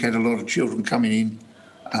well, we get a lot of children coming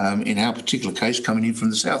in our particular case, coming in from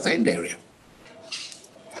the South End area.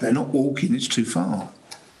 They're not walking, it's too far.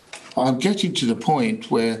 I'm getting to the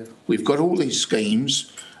point where we've got all these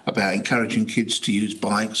schemes about encouraging kids to use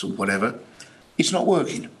bikes or whatever. It's not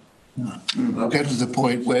working. I'm getting to the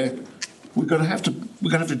point where we're going to have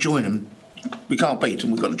to join them. We can't beat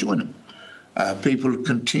them, we've got to join them. People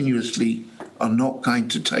continuously are not going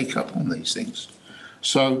to take up on these things.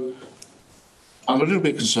 So I'm a little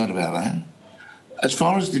bit concerned about that. As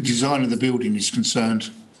far as the design of the building is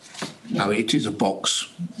concerned, no, it is a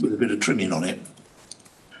box with a bit of trimming on it.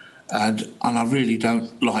 And I really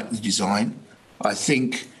don't like the design. I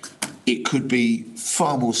think it could be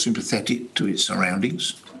far more sympathetic to its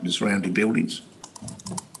surroundings, the surrounding buildings.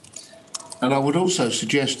 And I would also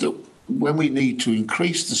suggest that when we need to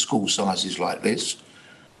increase the school sizes like this,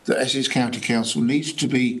 the Essex County Council needs to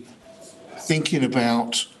be thinking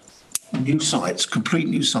about new sites, complete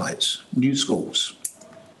new sites, new schools,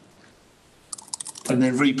 and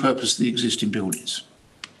then repurpose the existing buildings.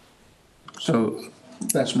 So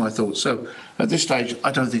that's my thoughts. So at this stage,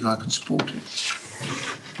 I don't think I can support it.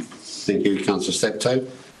 Thank you, Councillor Steptoe.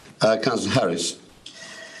 Councillor Harris.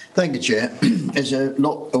 Thank you, Chair. There's a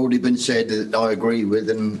lot already been said that I agree with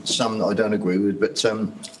and some that I don't agree with, but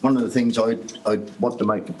one of the things I want to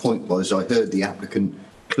make the point was I heard the applicant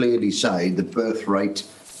clearly say the birth rate,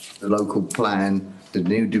 the local plan, the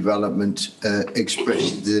new development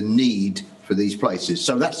expressed the need for these places.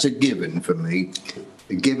 So that's a given for me.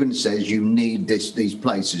 The given says you need these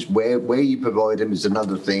places. Where you provide them is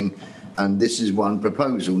another thing, and this is one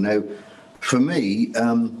proposal. Now, for me,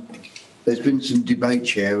 there's been some debate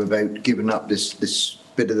here about giving up this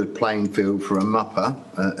bit of the playing field for a mupper,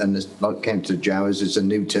 and like Councillor Jowers is a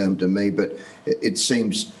new term to me, but it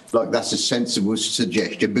seems like that's a sensible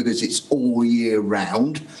suggestion because it's all year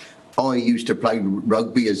round. I used to play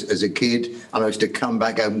rugby as a kid, and I used to come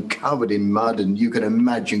back home covered in mud, and you can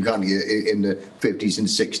imagine, can't you, in the 50s and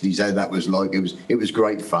 60s how that was like. It was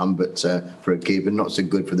great fun, but for a kid, but not so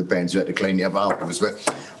good for the parents who had to clean it up afterwards. But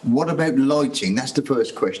what about lighting? That's the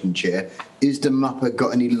first question, Chair. Is the Mupper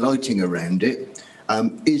got any lighting around it?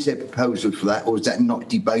 Is there proposal for that, or is that not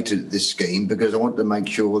debated at this scheme? Because I want to make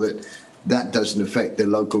sure that doesn't affect the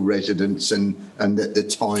local residents and the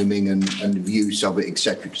timing and the use of it,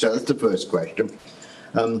 etc. So that's the first question.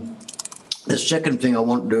 The second thing I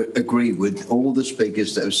want to agree with all the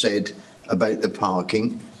speakers that have said about the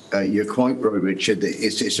parking. You're quite right, Richard.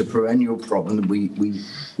 It's a perennial problem.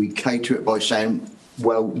 We cater it by saying,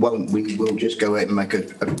 well, we'll just go ahead and make a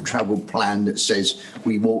travel plan that says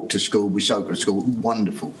we walk to school, we cycle to school.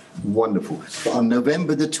 Wonderful, wonderful. But on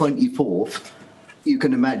November the 24th, you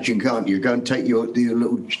can imagine, can't you? Go and take your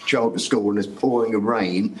little child to school and it's pouring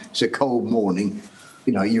rain. It's a cold morning.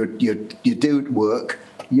 You know, you do work.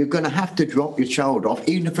 You're going to have to drop your child off,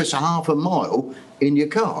 even if it's a half a mile, in your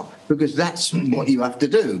car, because that's what you have to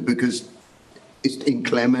do. Because it's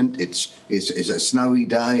inclement, it's a snowy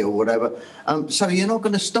day or whatever. So you're not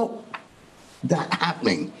going to stop that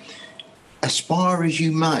happening. Aspire as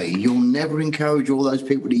you may, you'll never encourage all those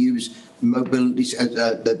people to use mobility,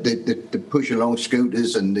 the push along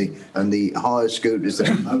scooters and the hire scooters,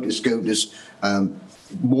 the motor scooters,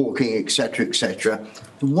 walking, etc.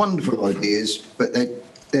 Wonderful ideas, but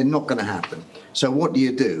they're not going to happen. So what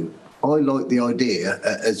do? I like the idea,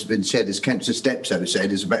 as been said, as Councillor Steptoe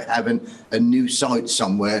said, is about having a new site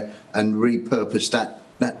somewhere and repurpose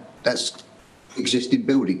that's existing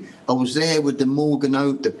building. I was there with the Morgan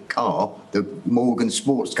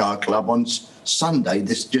Sports Car Club on Sunday,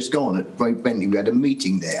 this just gone at Great Bentley. We had a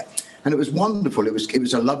meeting there and it was wonderful. It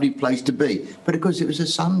was a lovely place to be, but because it was a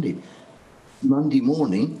Sunday, Monday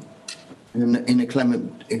morning in a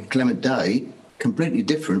clement day, completely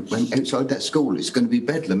different when outside that school. It's going to be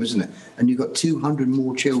bedlam, isn't it? And you've got 200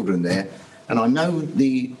 more children there. And I know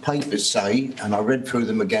the papers say, and I read through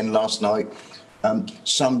them again last night,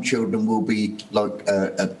 some children will be like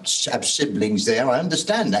have siblings there. I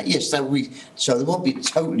understand that. Yes, so there won't be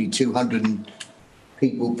totally 200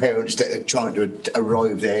 parents that are trying to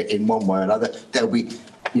arrive there in one way or another. There'll be,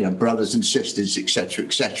 brothers and sisters,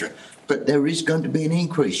 etc. But there is going to be an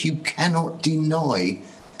increase. You cannot deny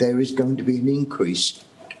there is going to be an increase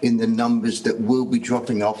in the numbers that will be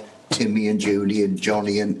dropping off Timmy and Julie and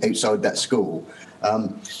Johnny and outside that school.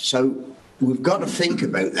 So we've got to think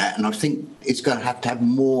about that, and I think it's going to have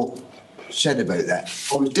more said about that.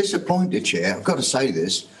 I was disappointed, Chair, I've got to say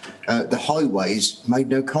this, the highways made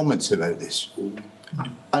no comments about this.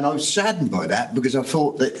 And I was saddened by that because I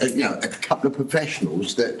thought that, a couple of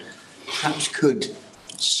professionals that perhaps could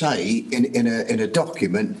say in a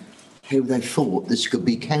document how they thought this could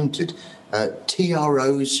be counted.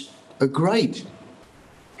 TROs are great.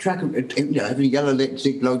 Having yellow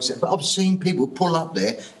electric logs, but I've seen people pull up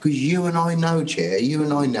there because you and I know, Chair,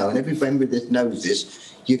 and every member that knows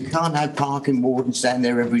this, you can't have parking wardens stand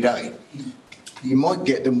there every day. You might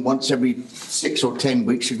get them once every 6 or 10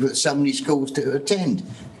 weeks. You've got so many schools to attend.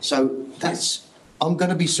 So I'm going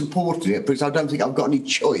to be supporting it because I don't think I've got any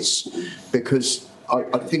choice, because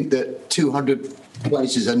I think that 200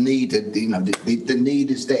 places are needed. The need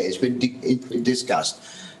is there. It's been discussed.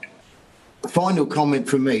 Final comment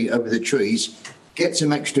from me over the trees. Get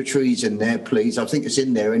some extra trees in there, please. I think it's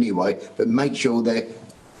in there anyway, but make sure they're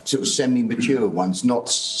sort of semi-mature ones, not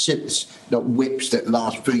whips that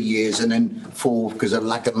last 3 years and then fall because of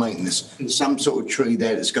lack of maintenance. Some sort of tree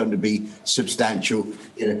there that's going to be substantial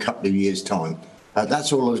in a couple of years' time.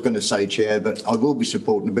 That's all I was going to say, Chair, but I will be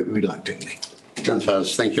supporting a bit reluctantly.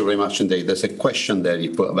 Thank you very much indeed. There's a question there you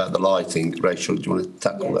put about the lighting. Rachel, do you want to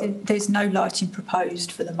tackle that? There's no lighting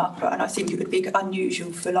proposed for the Mupper, and I think it would be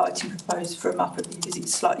unusual for lighting proposed for a Mupper because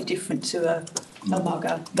it's slightly different to a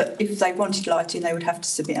mugger. But if they wanted lighting, they would have to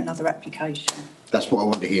submit another application. That's what I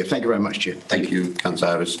want to hear. Thank you very much, Chair. Thank you,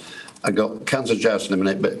 Councillor Harris. I've got Councillor Jowers in a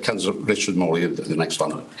minute, but Councillor Richard Morley, the next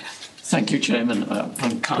one. Thank you, Chairman.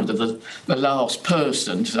 I'm kind of the last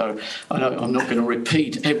person, so I'm not going to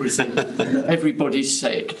repeat everything everybody's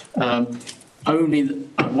said. Only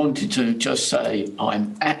I wanted to just say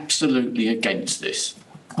I'm absolutely against this.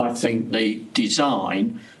 I think the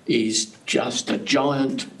design is just a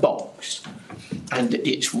giant box, and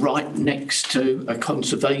it's right next to a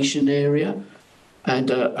conservation area.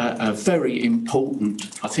 and a very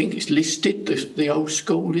important, I think it's listed, the old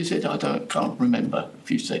school, is it? Can't remember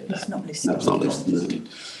if you said that. It's not listed. No, it's not listed.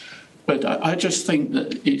 But I just think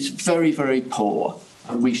that it's very, very poor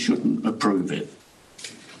and we shouldn't approve it.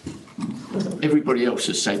 Everybody else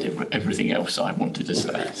has said everything else I wanted to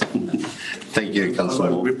say. Thank you, Councillor I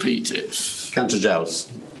won't Moore. repeat it. Councillor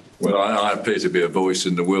Giles. Well, I appear to be a voice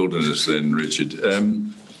in the wilderness then, Richard.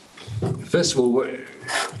 First of all,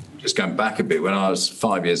 just going back a bit, when I was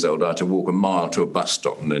 5 years old, I had to walk a mile to a bus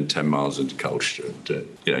stop and then 10 miles into Colchester.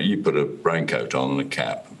 You put a raincoat on and a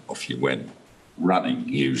cap, off you went, running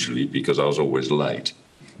usually, because I was always late.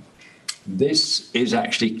 This is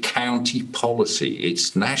actually county policy.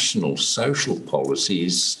 It's national social policy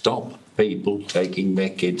is stop people taking their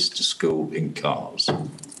kids to school in cars.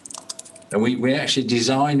 And we actually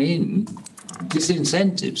design in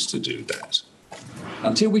disincentives to do that.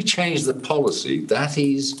 Until we change the policy, that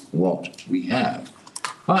is what we have.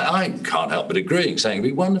 I can't help but agreeing, saying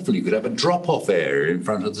it'd be wonderful you could have a drop-off area in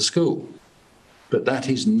front of the school. But that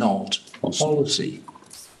is not policy.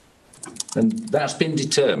 And that's been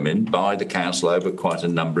determined by the council over quite a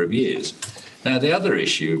number of years. Now, the other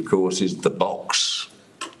issue, of course, is the box.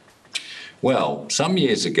 Well, some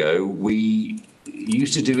years ago, we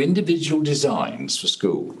used to do individual designs for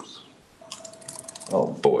schools. Oh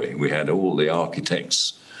boy, we had all the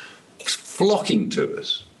architects flocking to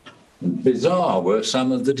us. And bizarre were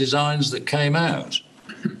some of the designs that came out.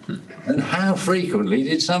 And how frequently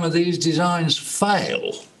did some of these designs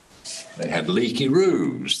fail? They had leaky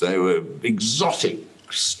roofs, they were exotic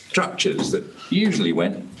structures that usually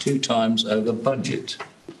went 2 times over budget.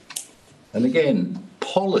 And again,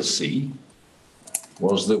 policy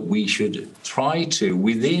was that we should try to,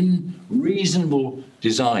 within reasonable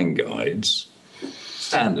design guides,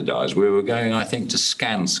 standardise. We were going, I think, to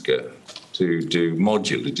Skanska to do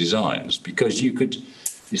modular designs because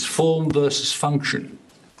it's form versus function.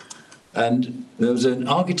 And there was an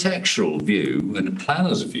architectural view and a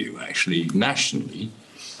planner's view, actually, nationally,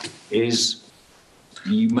 is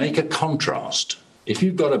you make a contrast. If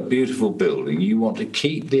you've got a beautiful building, you want to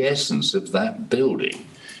keep the essence of that building.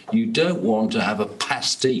 You don't want to have a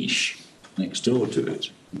pastiche next door to it.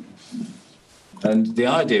 And the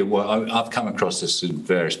idea, well, I've come across this in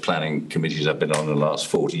various planning committees I've been on in the last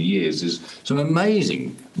 40 years, is some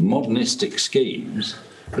amazing modernistic schemes,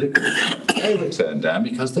 but they were turned down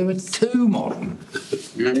because they were too modern.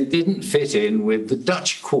 And it didn't fit in with the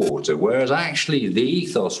Dutch Quarter, whereas actually the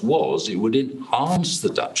ethos was it would enhance the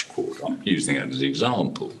Dutch Quarter. I'm using it as an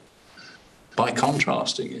example, by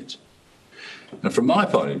contrasting it. And from my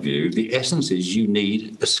point of view, the essence is you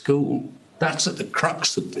need a school. That's at the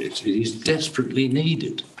crux of it. It is desperately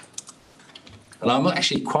needed. And I'm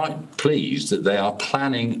actually quite pleased that they are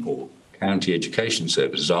planning, or county education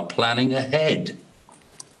services are planning ahead.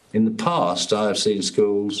 In the past, I have seen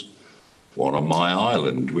schools, one on my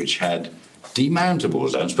island, which had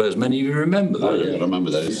demountables. I don't suppose many of you remember those. Oh, yeah, I remember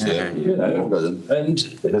those. Yeah.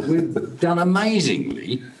 And we've done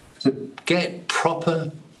amazingly to get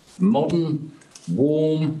proper, modern,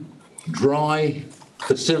 warm, dry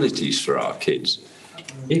facilities for our kids.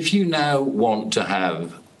 If you now want to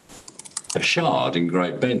have a Shard in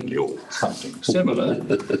Great Bentley or something similar,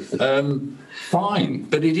 fine,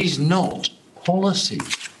 but it is not policy.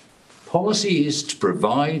 Policy is to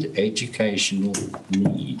provide educational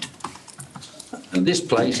need. And this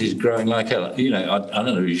place is growing like hell. You know, I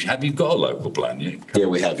don't know, have you got a local plan yet? Yeah,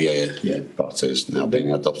 we have, yeah. But it's now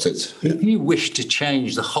being adopted. If you wish to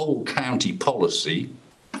change the whole county policy,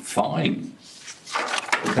 fine.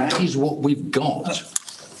 That is what we've got.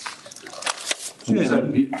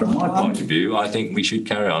 So, from my point of view, I think we should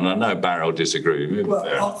carry on. I know Barry will disagree with me.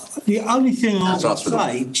 Well, the only thing I would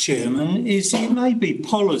say, Chairman, is it may be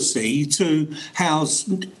policy to house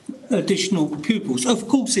additional pupils. Of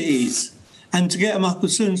course it is. And to get them up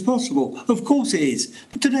as soon as possible. Of course it is.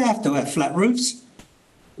 But do they have to have flat roofs?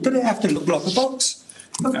 Do they have to look like a box?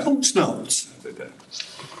 Of course not.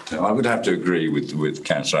 No, I would have to agree with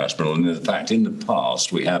Councillor Aspinall. And in fact, in the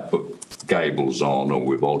past, we have put gables on or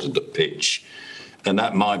we've altered the pitch. And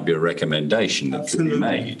that might be a recommendation that could be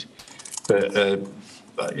made. But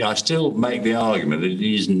I still make the argument that it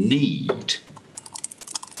is need.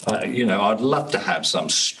 I'd love to have some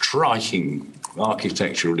striking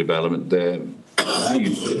architectural development there. How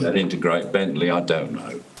you put that into Great Bentley, I don't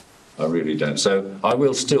know. I really don't. So I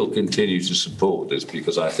will still continue to support this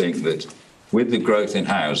because I think that with the growth in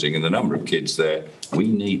housing and the number of kids there, we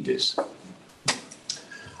need this.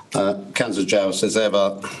 Councillor Giles has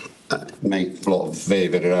ever made a lot of very,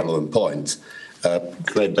 very relevant points.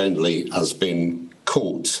 Great Bentley has been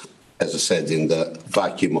caught, as I said, in the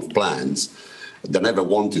vacuum of plans. they never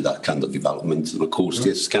wanted that kind of development. And of course,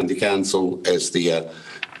 this county council, as the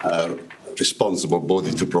responsible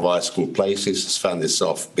body to provide school places, has found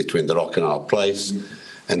itself between the rock and hard place.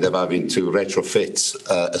 And they're having to retrofit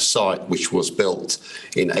a site which was built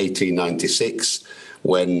in 1896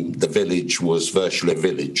 when the village was virtually a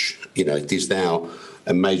village. You know, it is now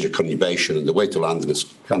a major conurbation, and the way to London is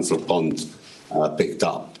Council Pond picked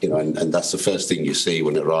up, you know, and that's the first thing you see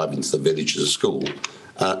when you arrive into the village as a school.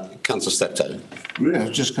 Councillor Steptoe. Really, I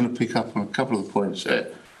was just going to pick up on a couple of the points there.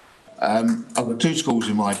 I've got two schools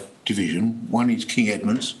in my division. One is King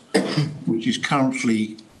Edmunds, which is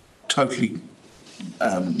currently totally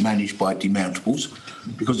managed by demountables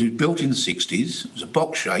because it was built in the 60s. It was a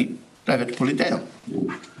box shape. They had to pull it down.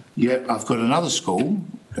 Yet I've got another school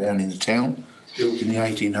down in the town built in the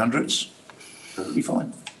 1800s. Totally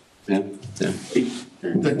fine. Yeah, yeah.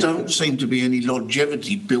 There don't seem to be any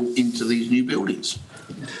longevity built into these new buildings.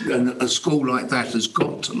 And a school like that has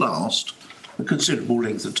got to last a considerable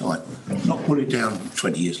length of time, not pull it down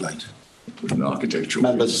 20 years later. Architectural.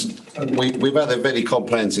 Members, we've had a very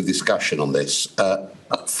comprehensive discussion on this. I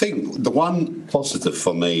think the one positive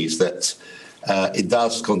for me is that it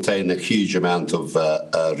does contain a huge amount of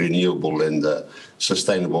renewable and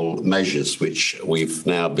sustainable measures, which we've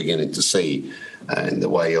now beginning to see in the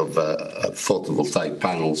way of photovoltaic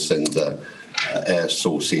panels and air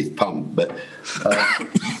source heat pump. But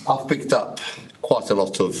I've picked up quite a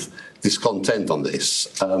lot of discontent on this.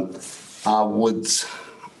 I would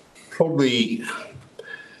probably,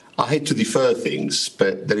 I hate to defer things,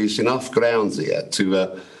 but there is enough grounds here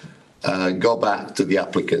to go back to the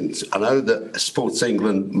applicant. I know that Sports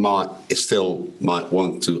England might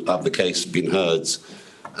want to have the case been heard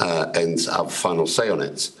and have final say on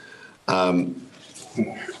it.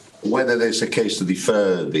 Whether there's a case to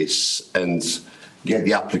defer this and get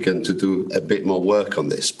the applicant to do a bit more work on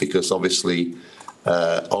this, because obviously,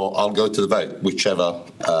 or I'll go to the vote, whichever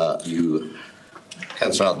you.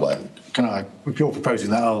 Councillor Adwell. Can I, if you're proposing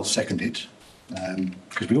that, I'll second it,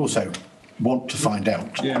 because we also want to find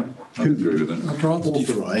out who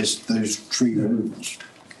authorised those tree removals.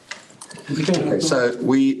 Okay, so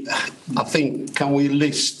I think, can we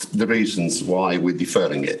list the reasons why we're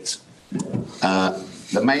deferring it?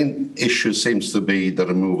 The main issue seems to be the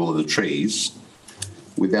removal of the trees.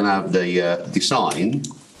 We then have the design.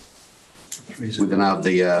 We then have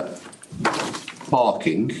the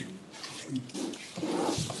parking.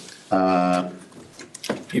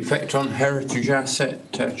 Effect on heritage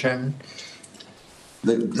asset, Chairman?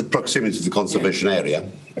 The proximity to the conservation area.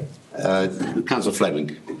 Councillor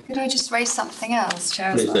Fleming. Could I just raise something else,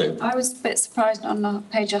 Chair? Please do. I was a bit surprised on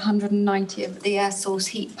page 190 of the air source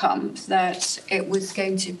heat pump that it was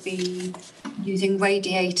going to be using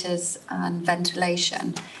radiators and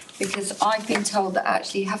ventilation, because I've been told that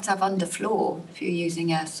actually you have to have underfloor if you're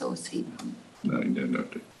using air source heat pump. No, you don't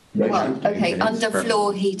have to. Well, okay,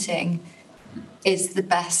 underfloor heating is the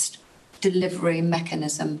best delivery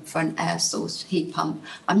mechanism for an air source heat pump.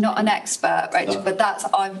 I'm not an expert, right,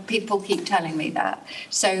 but people keep telling me that.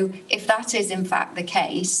 So if that is in fact the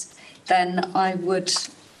case, then I would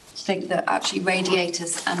think that actually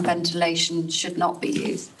radiators and ventilation should not be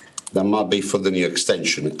used. That might be for the new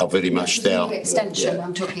extension. I very much doubt. The new extension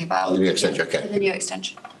I'm talking about. The new extension, okay. The new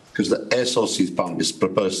extension. Because the air source heat pump is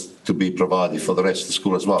proposed to be provided for the rest of the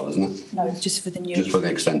school as well, isn't it? No, just for the new. Just for the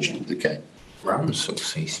extension, okay. Ground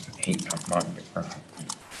source heat pump might be perfect.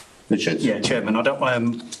 Richard. Yeah, Chairman,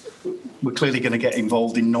 we're clearly going to get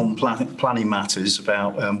involved in non-planning matters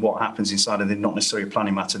about what happens inside of the not necessarily a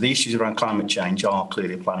planning matter. The issues around climate change are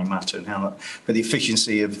clearly a planning matter, and but the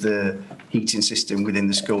efficiency of the heating system within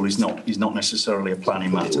the school is not necessarily a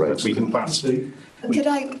planning matter. But we can perhaps. Could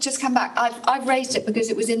I just come back? I've raised it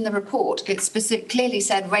because it was in the report. It clearly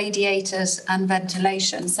said radiators and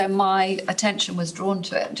ventilation, so my attention was drawn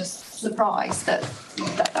to it. Just surprised that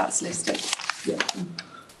that's listed. Yeah.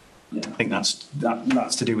 Yeah, I think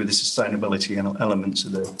that's to do with the sustainability and elements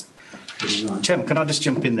of the. Chairman, can I just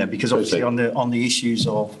jump in there, because obviously on the issues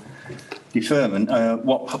of deferment,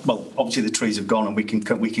 obviously the trees have gone, and we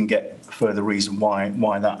can get further reason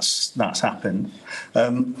why that's happened.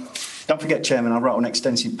 Don't forget, Chairman, I wrote an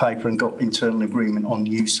extensive paper and got internal agreement on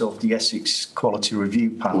use of the Essex Quality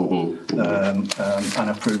Review Panel, and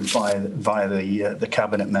approved via the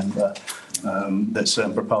Cabinet member that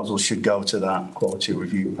certain proposals should go to that Quality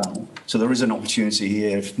Review Panel. So there is an opportunity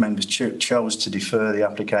here if members chose to defer the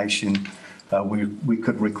application we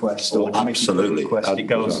could request, or absolutely.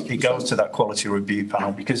 it goes to that quality review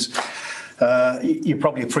panel, because you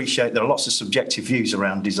probably appreciate there are lots of subjective views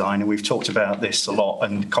around design, and we've talked about this a lot,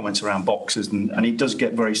 and comments around boxes, and it does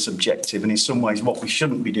get very subjective. And in some ways, what we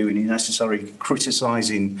shouldn't be doing is necessarily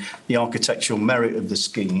criticising the architectural merit of the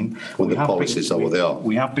scheme. Well, the policies are what they are.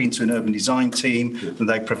 We have been to an urban design team, and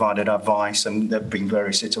they provided advice, and there have been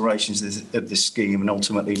various iterations of this scheme, and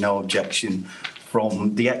ultimately no objection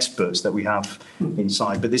from the experts that we have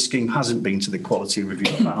inside. But this scheme hasn't been to the quality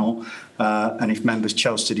review panel, and if members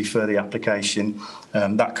chose to defer the application,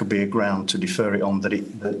 that could be a ground to defer it on, that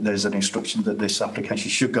there's an instruction that this application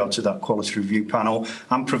should go to that quality review panel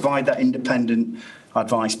and provide that independent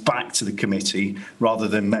advice back to the committee, rather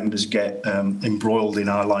than members get embroiled in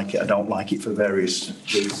I like it, I don't like it for various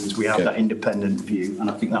reasons. We have that independent view,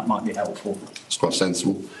 and I think that might be helpful. It's quite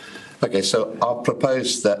sensible. Okay, so I'll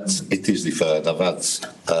propose that it is deferred. I've had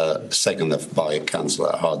seconded by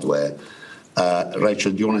Councillor Hardware.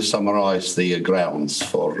 Rachel, do you want to summarise the grounds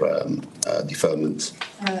for deferment?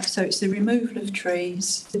 So it's the removal of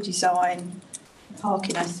trees, the design,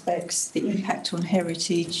 parking aspects, the impact on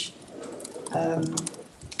heritage. I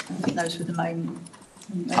think those were the main.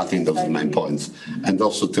 I think those are the main points. And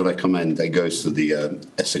also to recommend it goes to the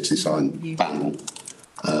Essex Design panel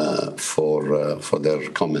for their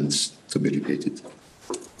comments to be repeated.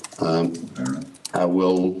 I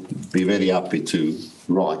will be very happy to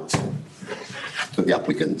write to the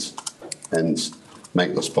applicant and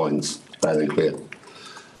make those points loud and clear.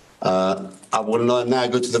 I will now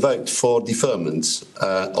go to the vote for deferment.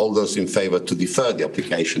 All those in favour to defer the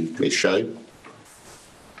application, please show.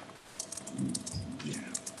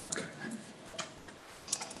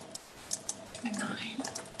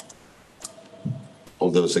 All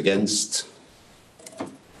those against?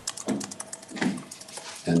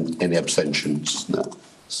 And any abstentions? No.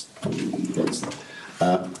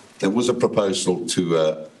 There was a proposal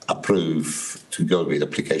to approve to go with the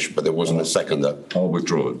application, but there wasn't a seconder. I'll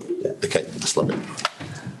withdraw it. Yeah, okay, that's lovely.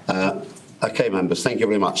 Okay, members, thank you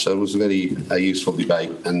very much. So it was a very useful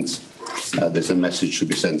debate, and there's a message to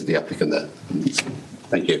be sent to the applicant there.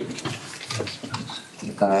 Thank you.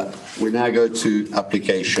 We now go to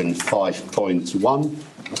application 5.1.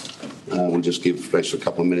 We'll just give Rachel a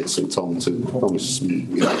couple of minutes and Tom to promise. Thank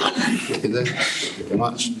you very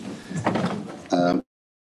much.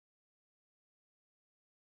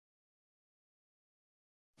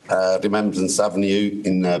 Remembrance Avenue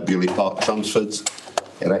in Bewley Park, Chelmsford.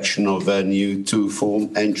 Erection of a new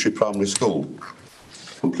two-form entry primary school,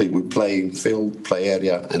 complete with playing field, play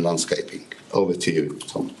area and landscaping. Over to you,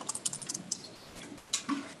 Tom.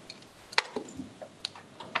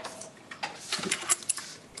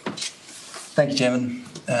 Thank you, Chairman,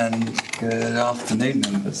 and good afternoon,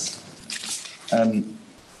 members.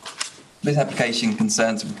 This application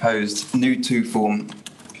concerns a proposed new two-form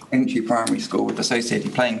entry primary school with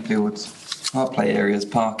associated playing fields, park play areas,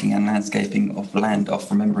 parking and landscaping of land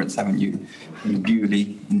off Remembrance Avenue in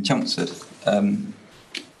Bewley in Chelmsford.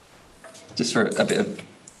 Just for a bit of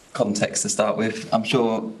context to start with, I'm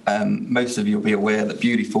sure most of you will be aware that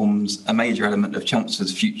Bewley forms a major element of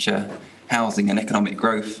Chelmsford's future housing and economic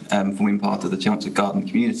growth, forming part of the Chelmsford Garden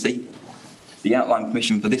community. The outline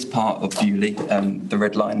permission for this part of Bewley, the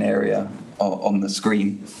red line area on the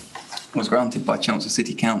screen, was granted by Chelmsford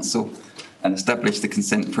City Council and established the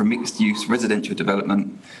consent for a mixed-use residential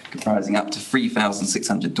development comprising up to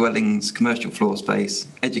 3,600 dwellings, commercial floor space,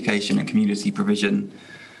 education and community provision,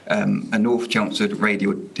 a North Chelmsford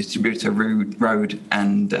radial distributor road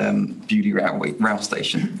and Bewley rail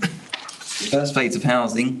station. The first phase of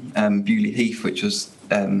housing, Bewley Heath, which was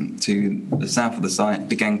to the south of the site,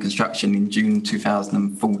 began construction in June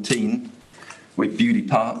 2014 with Bewley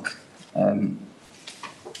Park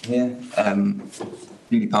here.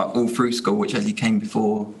 Bewley Park All Through School, which actually came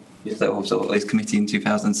before yourselves or this committee in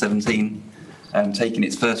 2017, taking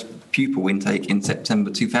its first pupil intake in September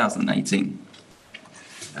 2018.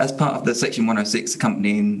 As part of the Section 106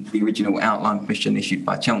 accompanying the original outline permission issued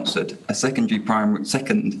by Chelmsford, a second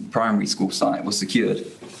primary school site was secured,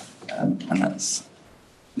 and that's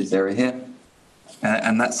this area here.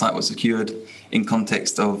 And that site was secured in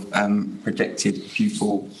context of projected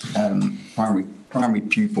pupil, primary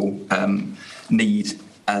pupil need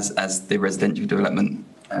as the residential development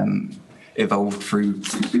evolved through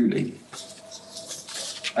Bewley.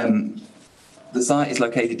 The site is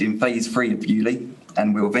located in phase 3 of Bewley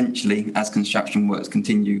and will eventually, as construction works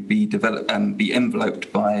continue, be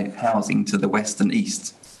enveloped by housing to the west and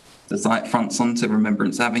east. The site fronts onto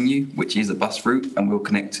Remembrance Avenue, which is a bus route and will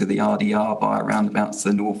connect to the RDR by roundabouts to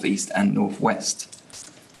the northeast and northwest.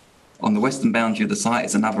 On the western boundary of the site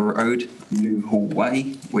is another road, New Hall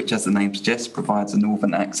Way, which, as the name suggests, provides a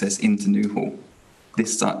northern access into New Hall.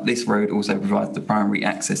 This road also provides the primary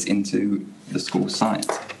access into the school site,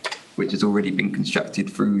 which has already been constructed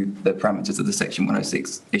through the parameters of the Section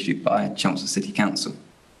 106 issued by Chelmsford City Council.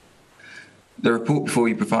 The report before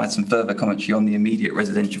you provides some further commentary on the immediate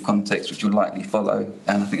residential context, which will likely follow,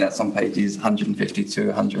 and I think that's on pages 150 to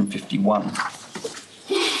 151.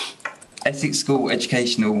 Essex School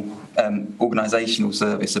Educational Organisational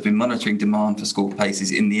Service have been monitoring demand for school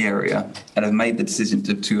places in the area and have made the decision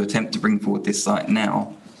to attempt to bring forward this site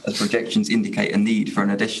now, as projections indicate a need for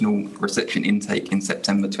an additional reception intake in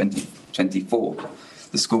September 2024.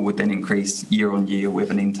 The school would then increase year on year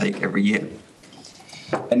with an intake every year.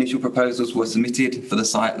 Initial proposals were submitted for the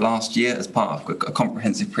site last year as part of a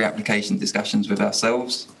comprehensive pre-application discussions with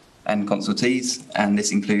ourselves and consultees, and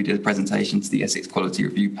this included a presentation to the Essex Quality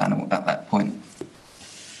Review Panel at that point.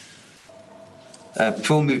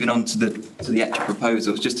 Before moving on to the actual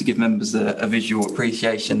proposals, just to give members a visual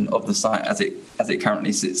appreciation of the site as it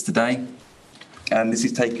currently sits today. And this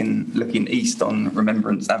is taken looking east on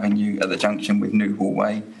Remembrance Avenue at the junction with New Hall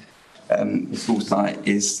Way. The school site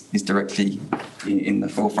is directly in the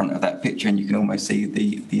forefront of that picture, and you can almost see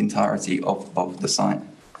the entirety of the site.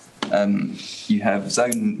 You have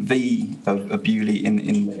Zone V of Bewley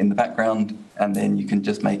in the background, and then you can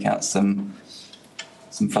just make out some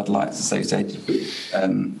floodlights associated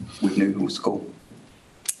with New Hall School,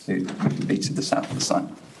 so would be to the south of the site.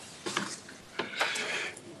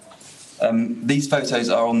 These photos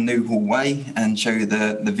are on New Hall Way and show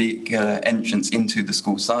the vehicular entrance into the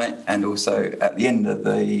school site, and also at the end of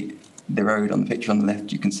the road on the picture on the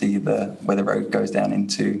left, you can see where the road goes down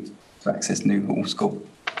into to access New Hall School.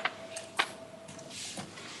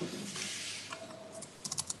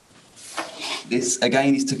 This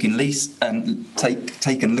again is taken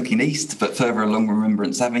looking east, but further along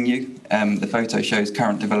Remembrance Avenue. The photo shows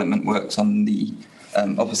current development works on the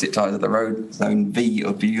opposite side of the road, Zone V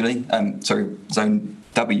of Bewley, Zone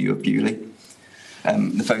W of Bewley.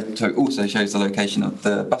 The photo also shows the location of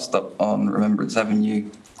the bus stop on Remembrance Avenue,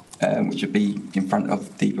 which would be in front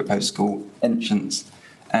of the proposed school entrance,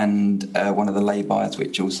 and one of the lay-bys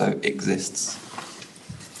which also exists.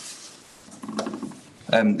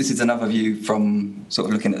 This is another view from sort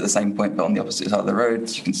of looking at the same point but on the opposite side of the road.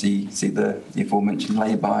 You can see the aforementioned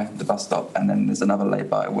lay-by, the bus stop, and then there's another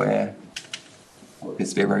lay-by where what appears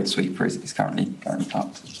to be a road sweeper is currently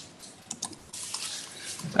parked.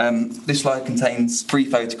 This slide contains 3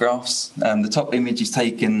 photographs. The top image is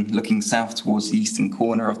taken looking south towards the eastern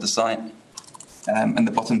corner of the site, and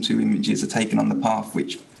the bottom 2 images are taken on the path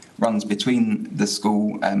which runs between the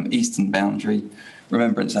school eastern boundary,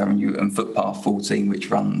 Remembrance Avenue, and footpath 14, which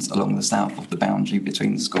runs along the south of the boundary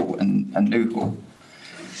between the school and New Hall.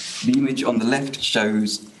 The image on the left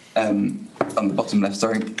shows, on the bottom left,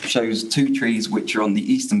 shows 2 trees which are on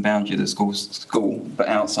the eastern boundary of the school, but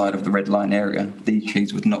outside of the red line area. These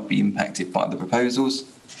trees would not be impacted by the proposals.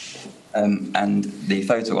 And the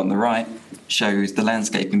photo on the right shows the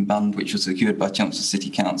landscaping bund which was secured by Chelmsford City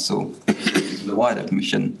Council, the wider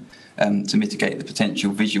permission, to mitigate the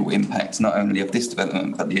potential visual impacts not only of this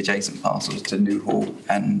development but the adjacent parcels to New Hall,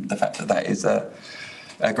 and the fact that that is a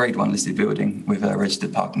Grade 1 listed building with a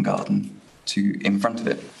registered park and garden in front of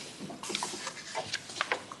it.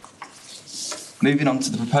 Moving on to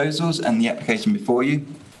the proposals and the application before you.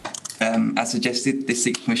 As suggested, this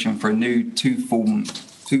seeks permission for a new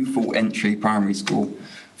two-full entry primary school,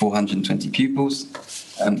 420 pupils.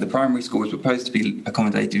 The primary school is proposed to be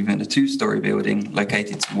accommodated within a 2-storey building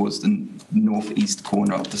located towards the north-east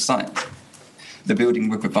corner of the site. The building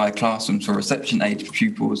will provide classrooms for reception-age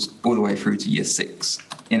pupils all the way through to Year 6.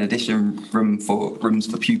 In addition, rooms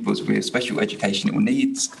for pupils with special educational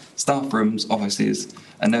needs, staff rooms, offices,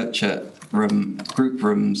 a nurture room, group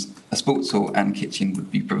rooms, a sports hall and kitchen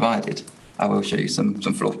would be provided. I will show you some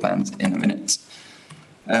floor plans in a minute.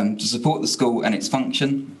 To support the school and its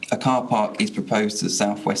function, a car park is proposed to the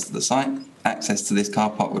southwest of the site. Access to this car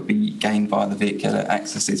park would be gained via the vehicular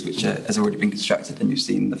accesses which has already been constructed and you've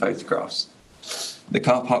seen the photographs. The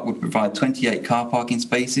car park would provide 28 car parking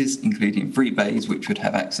spaces, including 3 bays which would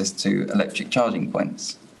have access to electric charging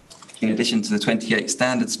points. In addition to the 28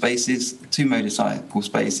 standard spaces, 2 motorcycle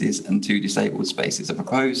spaces and 2 disabled spaces are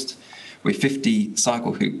proposed, with 50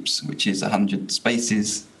 cycle hoops, which is 100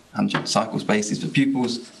 cycle spaces for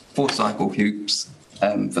pupils, 4 cycle hoops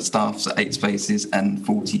for staff, so 8 spaces, and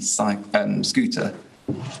 40 scooter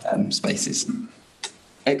spaces.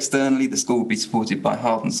 Externally, the school will be supported by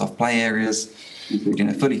hard and soft play areas, including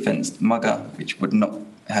a fully fenced mugger, which would not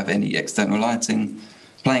have any external lighting,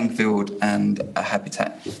 playing field, and a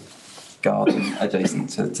habitat. garden adjacent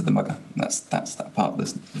to the Mugger. That's that part of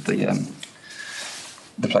the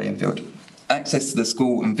playing field. Access to the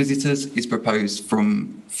school and visitors is proposed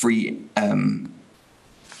from 3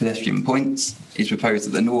 pedestrian points. It's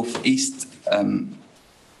proposed that the northwest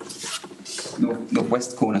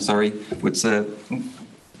corner, would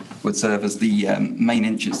serve as the main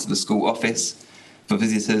entrance to the school office for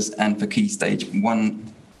visitors and for Key Stage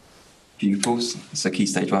 1 pupils. So Key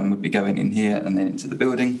Stage 1 would be going in here and then into the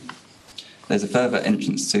building. There's a further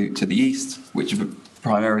entrance to the east, which would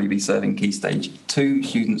primarily be serving Key Stage 2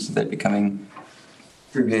 students. So they'd be coming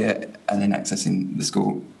through here and then accessing the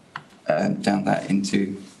school down that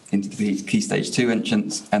into the Key Stage 2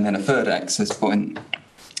 entrance, and then a third access point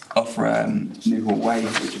off New Hall Way,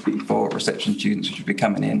 which would be for reception students, which would be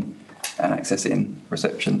coming in and accessing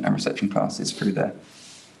reception and reception classes through there.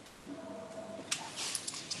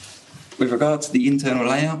 With regard to the internal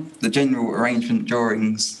layout, the general arrangement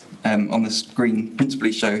drawings on the screen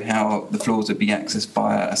principally show how the floors would be accessed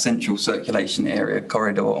via a central circulation area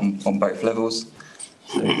corridor on both levels.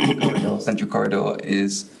 So the central corridor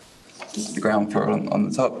is the ground floor on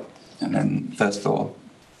the top, and then first floor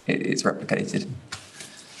it's replicated.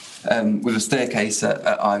 With a staircase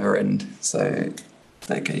at either end, so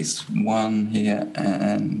staircase 1 here,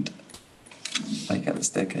 and take out the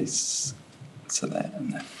staircase to there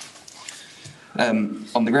and there.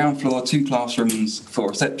 On the ground floor, 2 classrooms for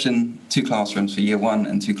reception, 2 classrooms for year 1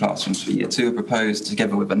 and 2 classrooms for year 2 are proposed,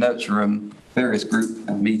 together with a nurture room, various group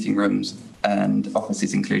and meeting rooms, and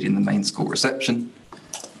offices including the main school reception.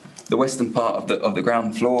 The western part of the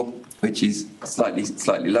ground floor, which is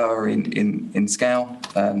slightly lower in scale,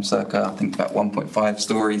 circa I think about 1.5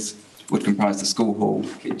 stories, would comprise the school hall,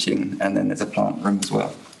 kitchen, and then there's a plant room as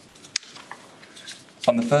well.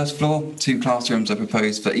 On the first floor, 2 classrooms are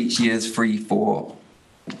proposed for each year's 3, 4,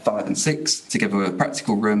 5 and 6, together with a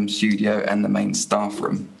practical room, studio and the main staff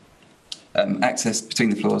room. Access between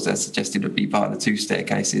the floors, as suggested, would be via the 2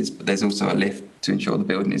 staircases, but there's also a lift to ensure the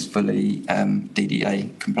building is fully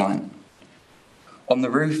DDA compliant. On the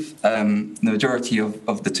roof, the majority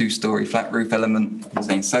of the 2-storey flat roof element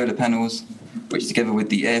contains solar panels, which together with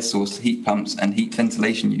the air source heat pumps and heat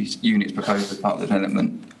ventilation units proposed as part of the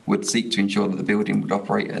development would seek to ensure that the building would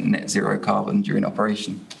operate at net zero carbon during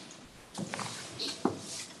operation.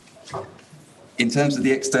 In terms of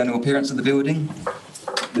the external appearance of the building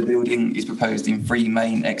is proposed in 3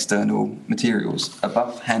 main external materials: a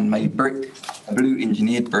buff handmade brick, a blue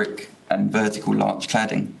engineered brick, and vertical larch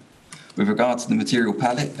cladding. With regard to the material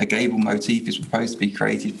palette, a gable motif is proposed to be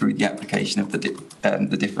created through the application of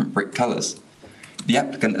the different brick colours. The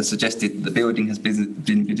applicant has suggested that the building has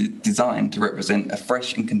been designed to represent a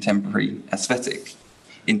fresh and contemporary aesthetic.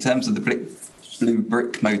 In terms of the blue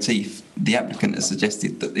brick motif, the applicant has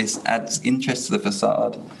suggested that this adds interest to the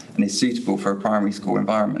facade and is suitable for a primary school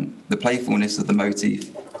environment. The playfulness of the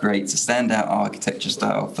motif creates a standout architecture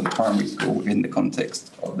style for the primary school within the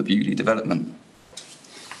context of the Bewley development.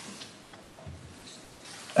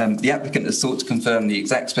 The applicant has sought to confirm the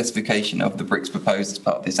exact specification of the bricks proposed as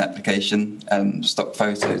part of this application, stock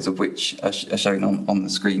photos of which are shown on the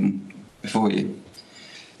screen before you.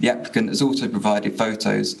 The applicant has also provided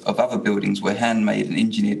photos of other buildings where handmade and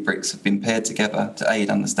engineered bricks have been paired together to aid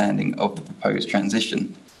understanding of the proposed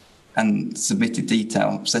transition, and submitted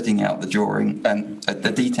detail setting out the drawing,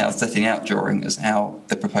 the details setting out drawing as how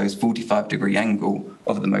the proposed 45-degree angle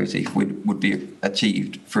of the motif would be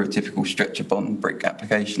achieved through a typical stretcher bond brick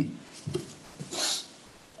application.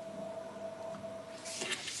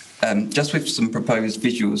 Just with some proposed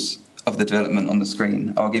visuals of the development on the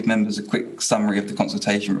screen, I'll give members a quick summary of the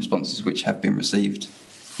consultation responses which have been received.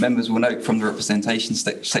 Members will note from the representation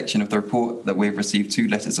section of the report that we've received 2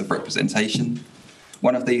 letters of representation.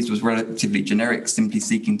 One of these was relatively generic, simply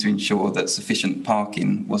seeking to ensure that sufficient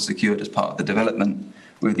parking was secured as part of the development,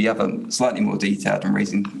 with the other slightly more detailed and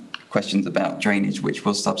raising questions about drainage, which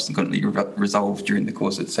was subsequently resolved during the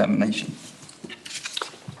course of determination.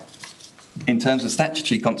 In terms of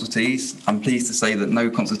statutory consultees, I'm pleased to say that no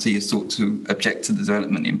consultee has sought to object to the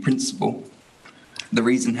development in principle. The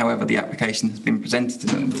reason, however, the application has been presented to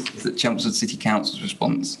them is that Chelmsford City Council's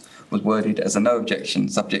response was worded as a no objection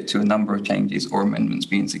subject to a number of changes or amendments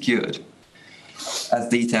being secured. As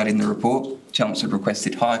detailed in the report, Chelmsford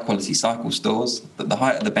requested higher quality cycle stores, that the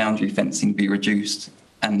height of the boundary fencing be reduced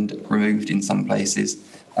and removed in some places,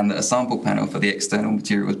 and that a sample panel for the external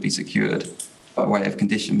materials be secured by way of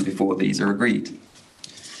condition before these are agreed.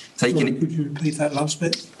 Could you repeat that last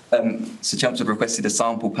bit? So Chelmsford requested a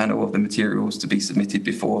sample panel of the materials to be submitted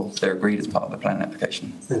before they're agreed as part of the plan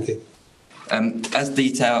application. Thank you. As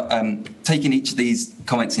detailed, taking each of these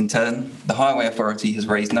comments in turn, the Highway Authority has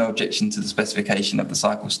raised no objection to the specification of the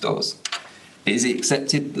cycle stores. It is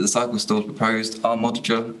accepted that the cycle stores proposed are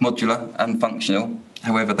modular and functional.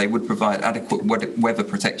 However, they would provide adequate weather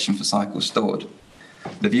protection for cycles stored.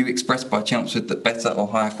 The view expressed by Chelmsford that better or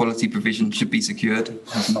higher quality provision should be secured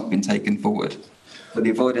has not been taken forward. For the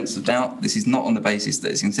avoidance of doubt, this is not on the basis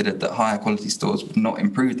that it's considered that higher quality stores would not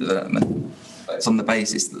improve the development, but it's on the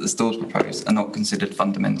basis that the stores proposed are not considered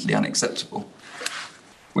fundamentally unacceptable.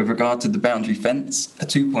 With regard to the boundary fence, a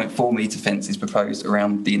 2.4 metre fence is proposed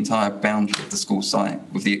around the entire boundary of the school site,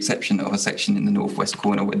 with the exception of a section in the northwest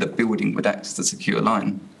corner where the building would act as a secure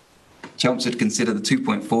line. Chelmsford consider the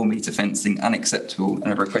 2.4 metre fencing unacceptable and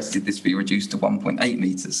have requested this be reduced to 1.8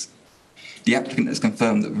 metres. The applicant has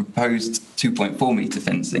confirmed that the proposed 2.4 metre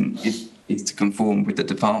fencing is to conform with the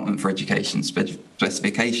Department for Education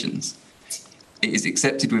specifications. It is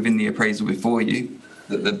accepted within the appraisal before you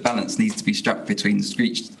that the balance needs to be struck between the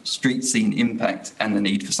street scene impact and the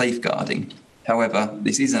need for safeguarding. However,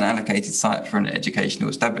 this is an allocated site for an educational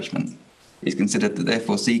establishment. It is considered that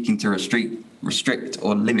therefore seeking to restrict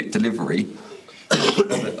or limit delivery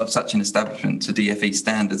of such an establishment to DFE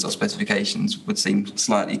standards or specifications would seem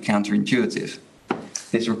slightly counterintuitive.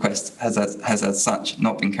 This request has as such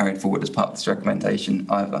not been carried forward as part of this recommendation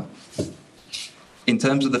either. In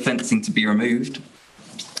terms of the fencing to be removed,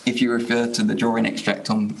 if you refer to the drawing extract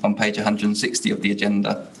on page 160 of the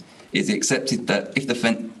agenda, it is accepted that if the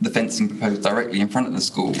fencing proposed directly in front of the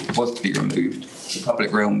school was to be removed, the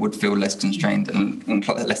public realm would feel less constrained and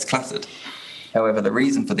less cluttered. However, the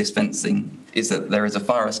reason for this fencing is that there is a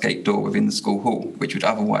fire escape door within the school hall, which would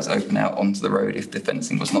otherwise open out onto the road if the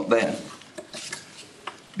fencing was not there.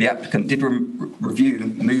 The applicant did review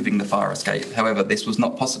moving the fire escape, however, this was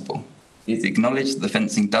not possible. It is acknowledged that the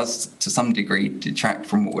fencing does, to some degree, detract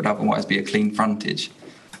from what would otherwise be a clean frontage,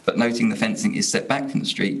 but noting the fencing is set back from the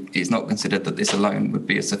street, it is not considered that this alone would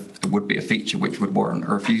be a feature which would warrant a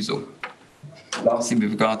refusal. Lastly,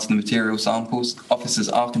 with regard to the material samples, officers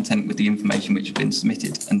are content with the information which has been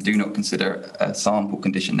submitted and do not consider a sample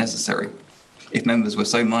condition necessary. If members were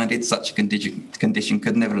so minded, such a condition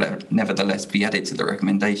could nevertheless be added to the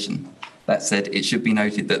recommendation. That said, it should be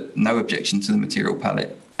noted that no objection to the material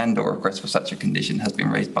palette and or request for such a condition has been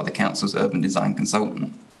raised by the Council's urban design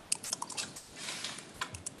consultant.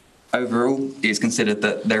 Overall, it is considered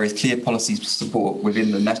that there is clear policy support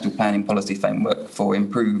within the National Planning Policy Framework for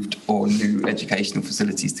improved or new educational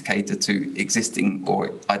facilities to cater to existing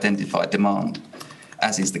or identified demand,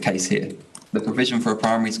 as is the case here. The provision for a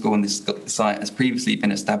primary school on this site has previously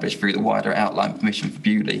been established through the wider outline permission for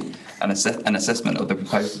Bewley, and an assessment of the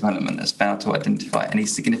proposed development has failed to identify any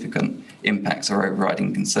significant impacts or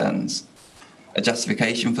overriding concerns. A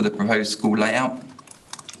justification for the proposed school layout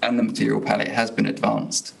and the material palette has been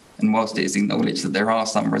advanced, and whilst it is acknowledged that there are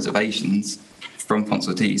some reservations from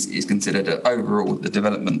consultees, it is considered that overall the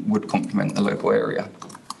development would complement the local area.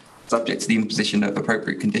 Subject to the imposition of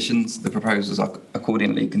appropriate conditions, the proposals are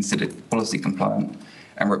accordingly considered policy compliant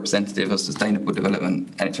and representative of sustainable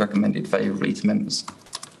development, and it's recommended favourably to members.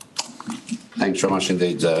 Thanks very much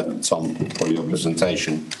indeed, Tom, for your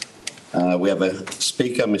presentation. We have a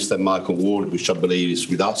speaker, Mr. Michael Ward, which I believe is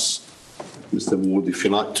with us. Mr. Ward, if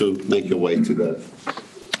you'd like to make your way to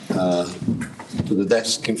the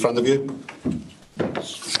desk in front of you.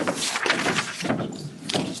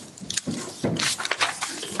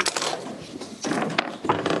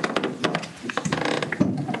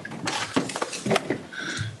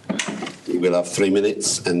 We'll have 3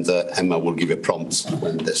 minutes, and Emma will give a prompt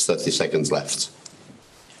when there's 30 seconds left.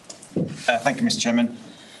 Thank you, Mr. Chairman.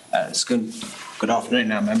 It's good afternoon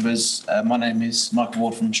now, members. My name is Michael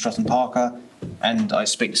Ward from Stratton Parker, and I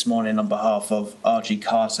speak this morning on behalf of RG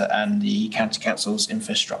Carter and the County Council's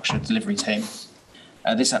Infrastructure Delivery Team.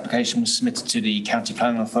 This application was submitted to the County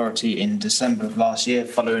Planning Authority in December of last year,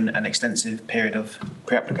 following an extensive period of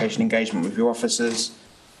pre-application engagement with your officers,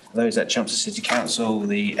 those at Chelmsford City Council,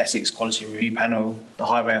 the Essex Quality Review Panel, the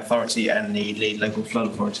Highway Authority and the Leeds Local Flood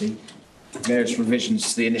Authority. Various revisions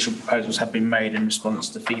to the initial proposals have been made in response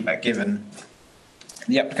to feedback given.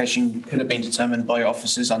 The application could have been determined by your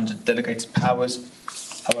officers under delegated powers.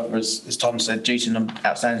 However, as Tom said, due to an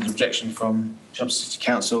outstanding objection from Chelmsford City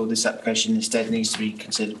Council, this application instead needs to be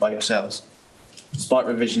considered by yourselves. Despite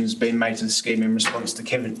revisions being made to the scheme in response to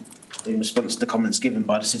the comments given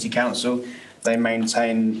by the City Council, they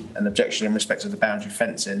maintain an objection in respect of the boundary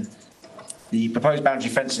fencing. The proposed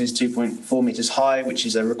boundary fencing is 2.4 metres high, which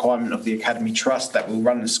is a requirement of the Academy Trust that will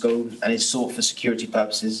run the school and is sought for security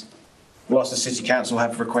purposes. Whilst the City Council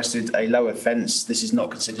have requested a lower fence, this is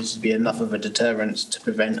not considered to be enough of a deterrent to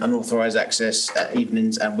prevent unauthorised access at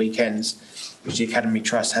evenings and weekends, which the Academy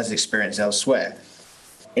Trust has experienced elsewhere.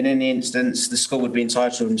 In any instance, the school would be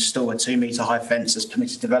entitled to install a 2-metre high fence as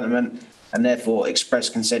permitted development, and therefore express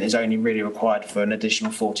consent is only really required for an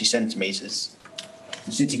additional 40 centimetres.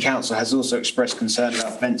 The City Council has also expressed concern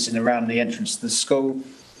about fencing around the entrance to the school,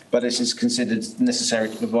 but this is considered necessary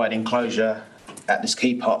to provide enclosure at this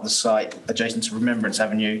key part of the site adjacent to Remembrance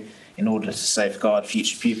Avenue in order to safeguard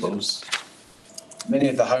future pupils. Many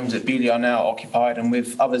of the homes at Beaulieu are now occupied, and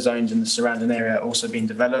with other zones in the surrounding area also being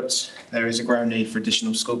developed, there is a growing need for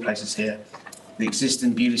additional school places here. The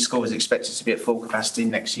existing Beaulieu School is expected to be at full capacity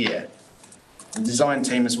next year. The design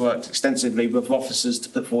team has worked extensively with officers to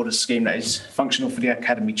put forward a scheme that is functional for the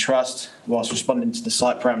Academy Trust, whilst responding to the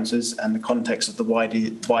site parameters and the context of the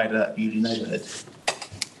wider Beaulieu neighbourhood.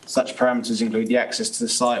 Such parameters include the access to the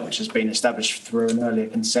site, which has been established through an earlier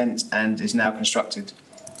consent and is now constructed.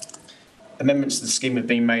 Amendments to the scheme have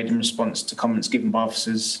been made in response to comments given by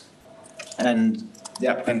officers, and the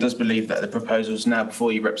applicant does believe that the proposals now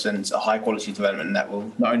before you represent a high-quality development that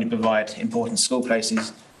will not only provide important school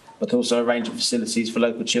places, but also a range of facilities for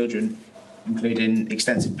local children, including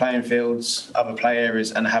extensive playing fields, other play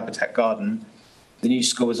areas and a habitat garden. The new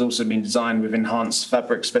school has also been designed with enhanced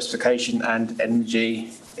fabric specification and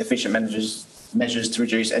energy efficient measures to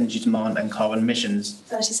reduce energy demand and carbon emissions.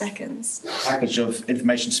 30 seconds. The package of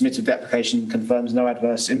information submitted with the application confirms no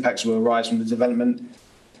adverse impacts will arise from the development.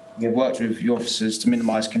 We have worked with your officers to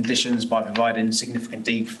minimise conditions by providing significant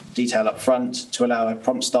detail up front to allow a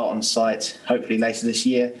prompt start on site, hopefully later this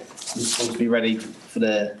year. The school will be ready for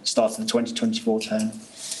the start of the 2024 term.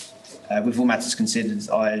 With all matters considered,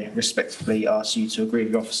 I respectfully ask you to agree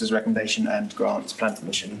with your officer's recommendation and grant plan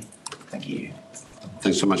permission. Thank you.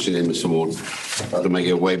 Thanks so much indeed, Mr Ward. To make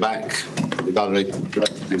your way back. The gallery,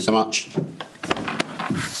 thanks so much.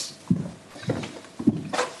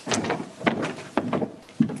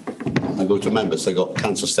 I go to members. I got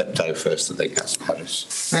Councillor Steptoe first, and then Councillor Harris.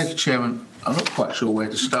 Thank you, Chairman. I'm not quite sure where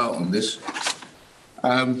to start on this.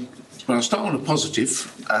 But I'll start on a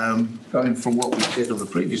positive. Going from what we said on the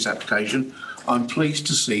previous application, I'm pleased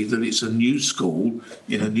to see that it's a new school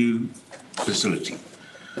in a new facility.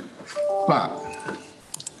 But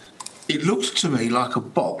it looks to me like a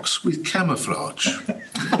box with camouflage.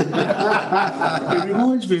 It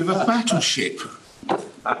reminds me of a battleship,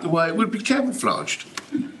 the way it would be camouflaged.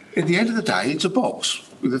 At the end of the day, it's a box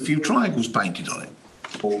with a few triangles painted on it.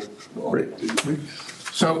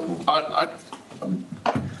 So I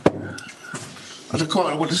don't quite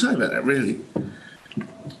know what to say about that, really.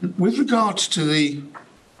 With regards to the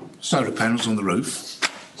solar panels on the roof,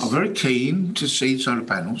 I'm very keen to see solar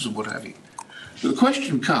panels and what have you. But the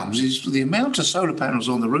question comes is the amount of solar panels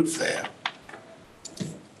on the roof there,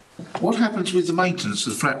 what happens with the maintenance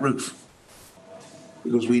of the flat roof?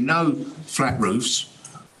 Because we know flat roofs,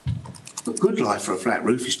 the good life for a flat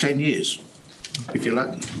roof is 10 years, if you're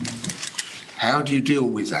lucky. How do you deal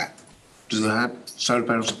with that? Do the solar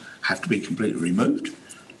panels have to be completely removed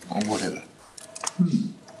or whatever?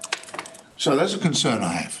 So that's a concern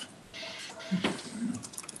I have.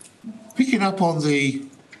 Picking up on the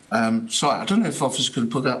site, I don't know if officers can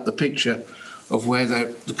put up the picture of where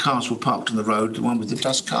the cars were parked on the road, the one with the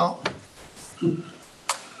dust cart. I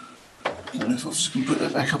don't know if officers can put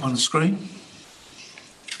that back up on the screen.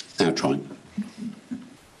 Now trying.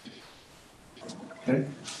 Okay.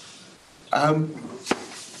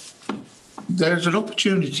 There's an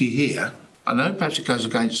opportunity here. I know perhaps it goes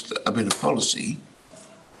against a bit of policy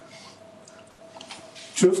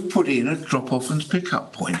to have put in a drop-off and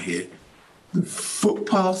pick-up point here. The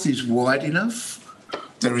footpath is wide enough.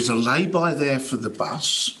 There is a lay-by there for the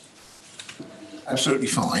bus. Absolutely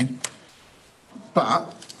fine.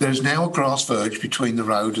 But there's now a grass verge between the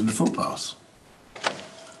road and the footpath.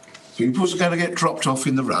 Pupils are going to get dropped off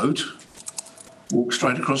in the road, walk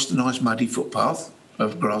straight across the nice muddy footpath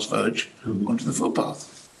of grass verge onto the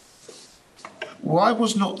footpath. Why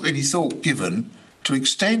was not any thought given to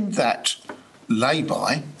extend that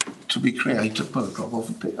lay-by to be created by a drop-off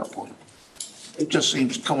and pick-up point? It just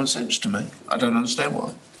seems common sense to me. I don't understand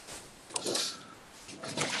why.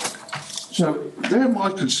 So there are my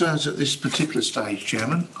concerns at this particular stage,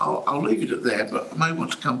 Chairman. I'll leave it at there, but I may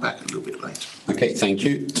want to come back a little bit later. Okay, thank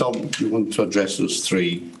you. Tom, do you want to address those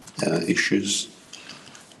three issues?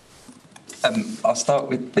 I'll start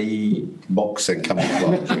with the box and come back.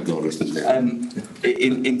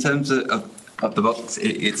 In terms of the box,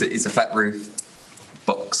 it's a flat roof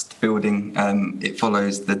boxed building. It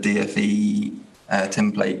follows the DFE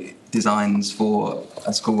template designs for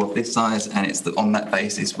a school of this size, and it's on that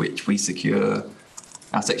basis which we secure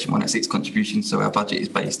our Section 106 contribution. So our budget is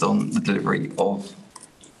based on the delivery of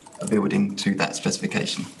a building to that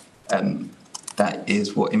specification. That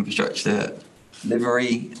is what infrastructure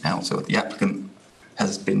delivery, also the applicant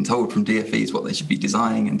has been told from DFE what they should be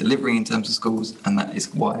designing and delivering in terms of schools, and that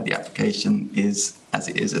is why the application is as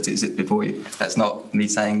it is before you. That's not me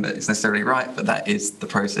saying that it's necessarily right, but that is the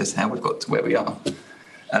process, how we've got to where we are.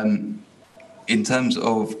 In terms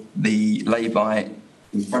of the lay-by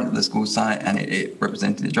in front of the school site and it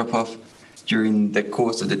representing the drop-off, during the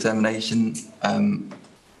course of determination,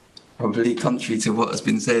 probably contrary to what has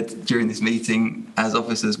been said during this meeting, as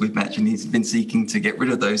officers, we've actually been seeking to get rid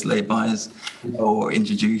of those lay-bys or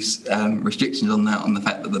introduce restrictions on that, on the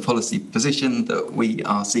fact that the policy position that we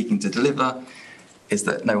are seeking to deliver is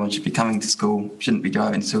that no one should be coming to school, shouldn't be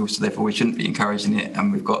driving to school, so therefore we shouldn't be encouraging it.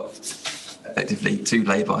 And we've got effectively 2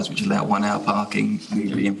 lay-bys which allow 1 hour parking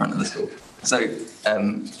immediately in front of the school. So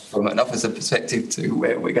from an officer perspective to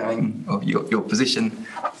where we're going, or your position,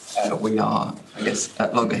 we are, I guess,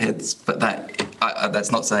 at loggerheads, but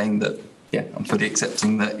that's not saying that, I'm fully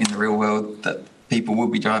accepting that in the real world that people will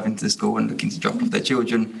be driving to school and looking to drop off their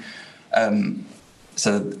children.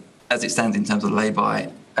 So as it stands in terms of lay-by,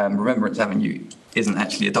 Remembrance Avenue isn't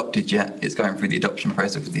actually adopted yet. It's going through the adoption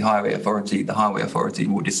process with the Highway Authority. The Highway Authority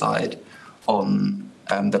will decide on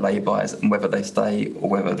the lay-bys and whether they stay or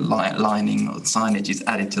whether lining or signage is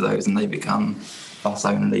added to those and they become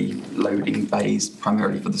bus-only loading bays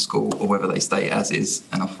primarily for the school, or whether they stay as is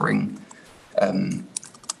and offering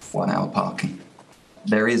 1 hour parking.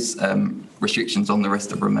 There is restrictions on the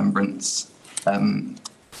rest of Remembrance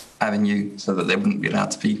Avenue so that they wouldn't be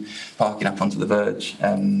allowed to be parking up onto the verge.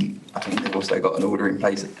 I think they've also got an order in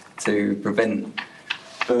place to prevent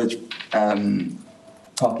verge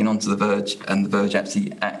parking onto the verge, and the verge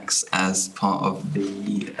actually acts as part of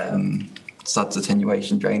the SUDS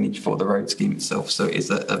attenuation drainage for the road scheme itself. So it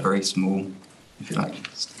is a very small, if you like,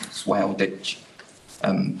 swale ditch.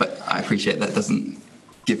 But I appreciate that doesn't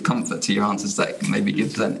give comfort to your answers. That maybe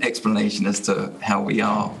gives an explanation as to how we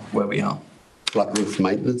are where we are. Flood roof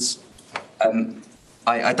maintenance?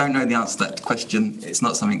 I don't know the answer to that question. It's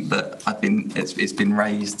not something that it's been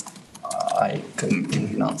raised. I couldn't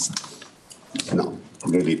give you an answer. No,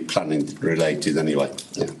 really planning related anyway.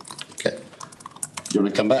 Yeah. Okay. Do you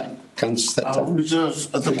want to come back? I'll reserve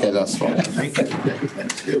at the Okay, that's fine.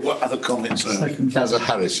 What other comments? Councillor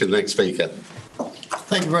Harris, your next speaker.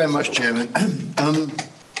 Thank you very much, Chairman.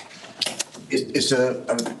 It's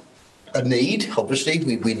a need,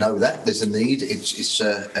 obviously. We know that there's a need. It's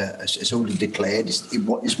already declared.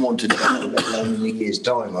 It's wanted in a year's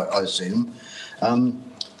time, I assume.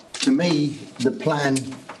 To me, the plan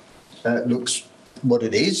looks what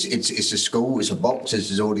it is. It's a school, it's a box, as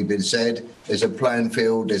has already been said. There's a playing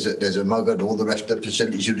field, there's a mug and all the rest of the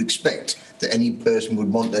facilities you'd expect that any person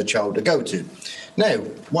would want their child to go to. Now,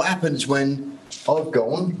 what happens when I've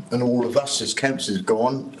gone and all of us as councillors have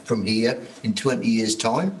gone from here in 20 years'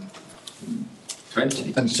 time?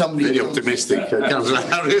 20? And somebody... Really optimistic, Councillor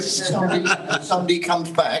Harris. Somebody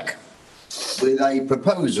comes back with a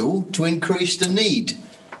proposal to increase the need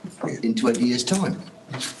in 20 years' time.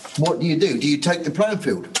 What do? Do you take the playing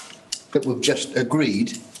field that we've just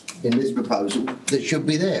agreed in this proposal that should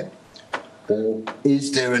be there? Or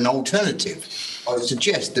is there an alternative? I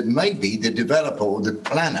suggest that maybe the developer or the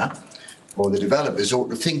planner or the developers ought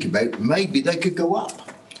to think about maybe they could go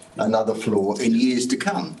up another floor in years to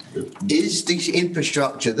come. Is the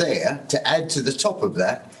infrastructure there to add to the top of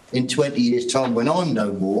that in 20 years' time when I'm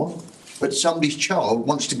no more, but somebody's child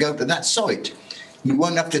wants to go to that site? You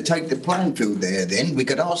won't have to take the playing field there then. We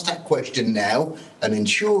could ask that question now and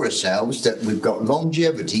ensure ourselves that we've got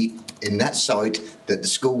longevity in that site, that the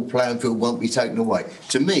school playing field won't be taken away.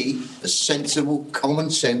 To me, a sensible,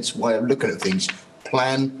 common sense way of looking at things,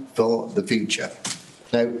 plan for the future.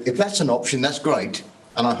 Now, if that's an option, that's great.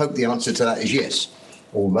 And I hope the answer to that is yes,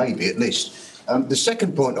 or maybe at least. The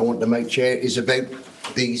second point I want to make, Chair, is about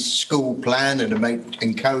the school plan and about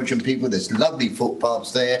encouraging people. There's lovely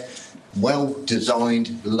footpaths there, well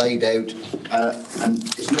designed, laid out, and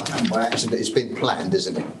it's not happened by accident, it's been planned,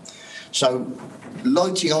 isn't it? So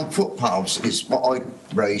lighting on footpaths is what I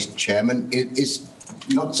raised, Chairman. It is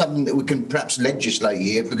not something that we can perhaps legislate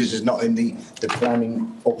here because it's not in the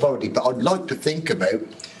planning authority, but I'd like to think about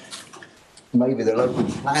maybe the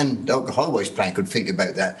local highways plan could think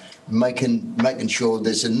about that, making sure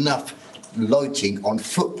there's enough lighting on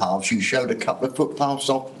footpaths. You showed a couple of footpaths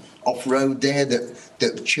off off-road there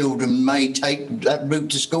that children may take that route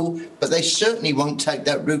to school, but they certainly won't take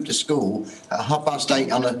that route to school at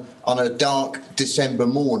 8:30 on a dark December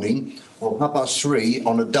morning or 3:30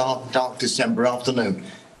 on a dark December afternoon.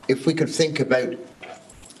 If we could think about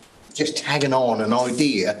just tagging on an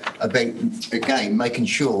idea about, again, making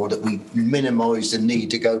sure that we minimise the need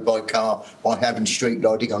to go by car by having street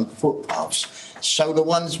lighting on footpaths. Solar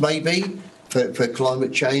ones maybe for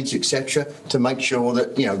climate change, etc., to make sure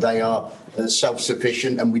that, you know, they are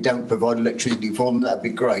self-sufficient and we don't provide electricity for them, that'd be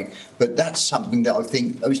great. But that's something that I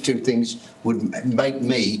think those two things would make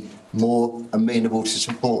me more amenable to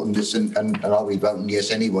supporting this, and I'll be voting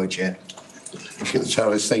yes anyway, Chair.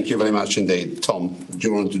 Charles, thank you very much indeed. Tom, do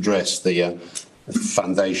you want to address the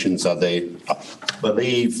foundations? Are they, I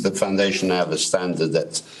believe the foundation now have a standard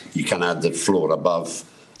that you can add the floor above.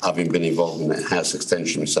 Having been involved in the house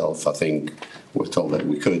extension myself, I think we're told that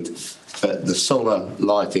we could. But the solar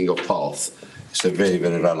lighting of path is very,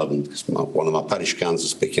 very relevant. One of my parish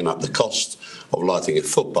councillors picking up the cost of lighting a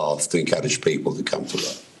footpath to encourage people to come to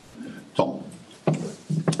work. Tom.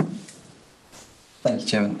 Thank you,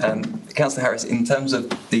 Chairman. Councillor Harris, in terms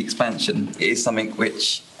of the expansion, it is something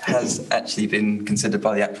which has actually been considered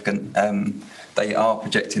by the applicant. They are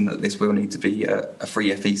projecting that this will need to be a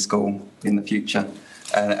free FE school in the future.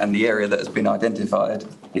 And the area that has been identified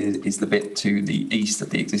is the bit to the east of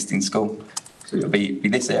the existing school. So it'll be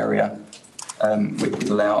this area, which would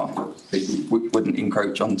allow, which wouldn't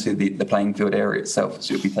encroach onto the playing field area itself.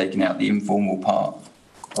 So it'll be taking out the informal part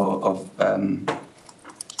of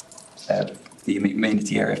the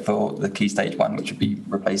amenity area for the Key Stage 1, which would be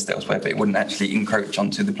replaced elsewhere, but it wouldn't actually encroach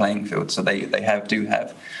onto the playing field. So they do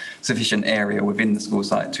have sufficient area within the school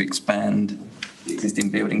site to expand the existing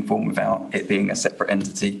building form without it being a separate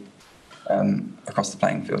entity across the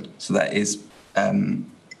playing field. So that is,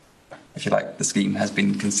 if you like, the scheme has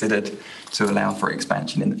been considered to allow for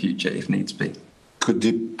expansion in the future if needs be. Could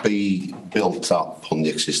it be built up on the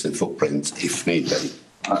existing footprint if need be?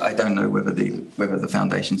 I don't know whether the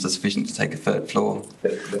foundations are sufficient to take a third floor.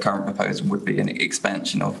 The current proposal would be an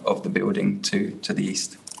expansion of the building to the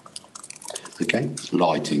east. Okay,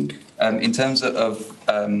 lighting. In terms of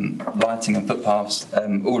lighting and footpaths,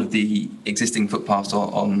 all of the existing footpaths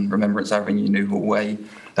on Remembrance Avenue, Newhall Way,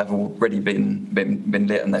 have already been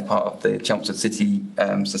lit, and they're part of the Chelmsford City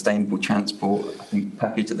Sustainable Transport, I think,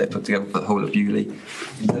 package that they put together for the whole of Bewley.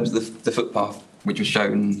 In terms of the footpath, which was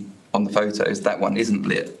shown on the photos, that one isn't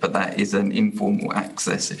lit, but that is an informal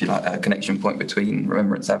access, if you like, a connection point between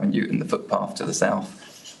Remembrance Avenue and the footpath to the south.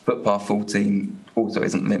 Footpath 14 also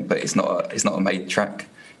isn't lit, but it's not a made track.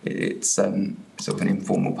 It's sort of an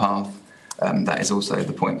informal path. That is also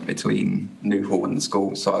the point between Newhall and the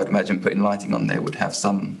school. So I would imagine putting lighting on there would have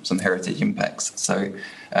some heritage impacts. So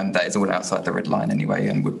that is all outside the red line anyway,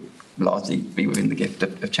 and would largely be within the gift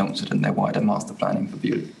of Chelmsford and their wider master planning for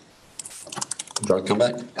Bewley. Do I come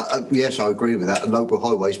back? Yes, I agree with that. A local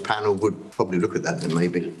highways panel would probably look at that then,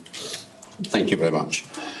 maybe. Thank you very much.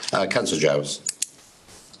 Councillor Giles.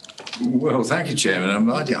 Well, thank you, Chairman.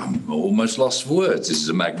 I'm almost lost for words. This is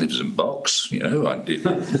a magnificent box, you know. I did.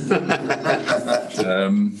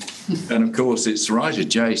 And of course, it's right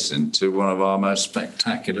adjacent to one of our most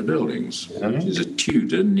spectacular buildings, which is a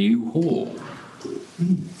Tudor new hall.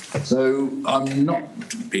 So I'm not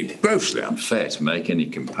being grossly unfair to make any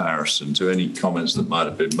comparison to any comments that might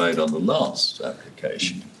have been made on the last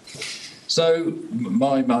application. So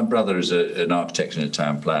my brother is an architect and a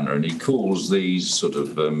town planner, and he calls these sort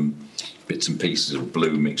of bits and pieces of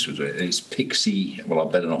blue mixed with it. It's pixie. Well,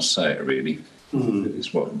 I better not say it really.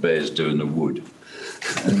 It's what bears do in the wood.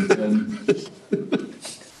 And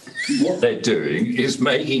what they're doing is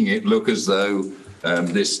making it look as though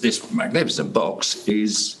this magnificent box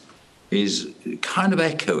is kind of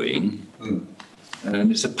echoing, and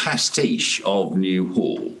it's a pastiche of New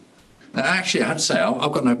Hall. Now, actually, I have to say,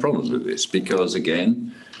 I've got no problems with this because,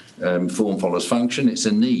 again, form follows function. It's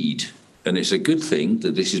a need, and it's a good thing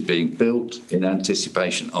that this is being built in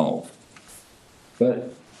anticipation of.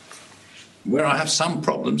 But where I have some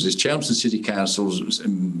problems is Chelmsford City Council's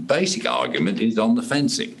basic argument is on the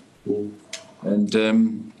fencing.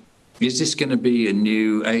 And is this going to be a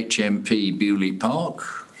new HMP Bewley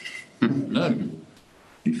Park? No.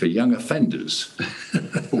 For young offenders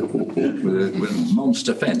with a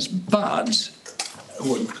monster fence. But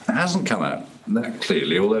what hasn't come out that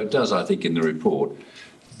clearly, although it does, I think, in the report,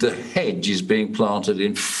 the hedge is being planted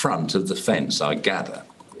in front of the fence, I gather.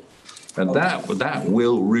 And that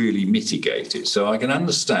will really mitigate it. So I can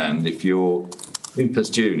understand if you're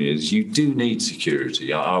Impers Juniors, you do need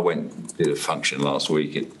security. I went did a function last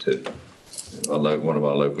week at one of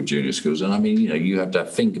our local junior schools. And I mean, you know, you have to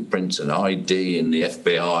have fingerprints and ID and the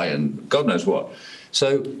FBI and God knows what.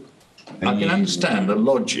 So I can understand the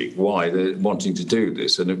logic why they're wanting to do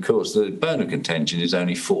this. And of course, the bone of contention is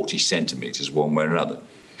only 40 centimetres one way or another.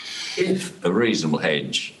 If a reasonable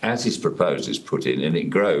hedge, as is proposed, is put in and it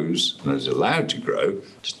grows and is allowed to grow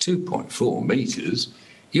to 2.4 metres,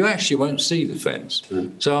 you actually won't see the fence.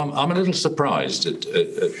 So I'm a little surprised at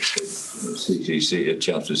CCC, at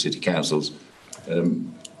Chelmsford City Council's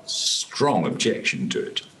strong objection to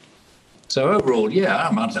it. So overall, yeah,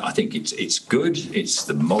 I think it's good. It's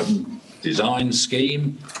the modern design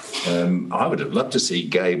scheme. I would have loved to see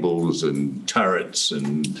gables and turrets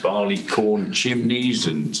and barley corn chimneys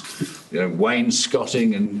and, you know,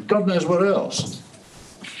 wainscoting and God knows what else.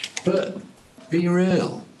 But be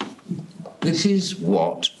real. This is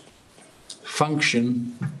what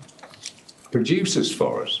function produces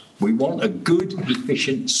for us. We want a good,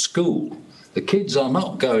 efficient school. The kids are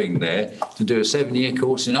not going there to do a 7-year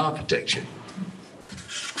course in architecture.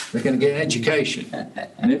 They're going to get an education.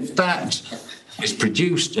 And if that is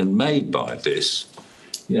produced and made by this,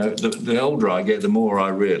 you know, the older I get, the more I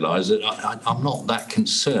realise that I'm not that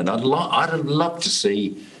concerned. I'd love to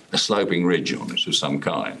see a sloping ridge on it of some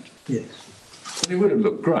kind. Yes. It would have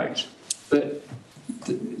looked great. But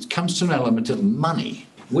it comes to an element of money.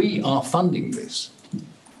 We are funding this.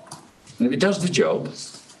 And if it does the job,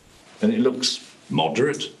 and it looks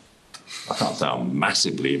moderate, I can't say I'm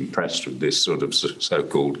massively impressed with this sort of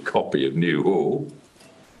so-called copy of New Hall.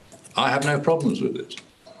 I have no problems with it.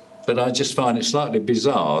 But I just find it slightly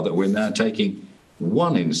bizarre that we're now taking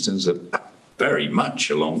one instance of very much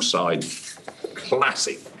alongside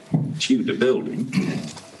classic Tudor building,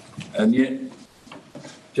 and yet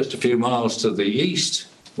just a few miles to the east,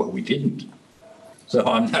 well, we didn't. So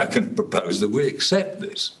I'm now going to propose that we accept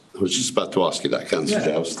this. I was just about to ask you that, Councillor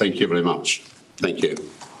Giles. Thank you very much. Thank you.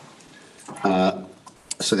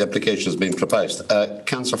 So the application has been proposed.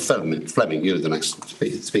 Councillor Fleming, you're the next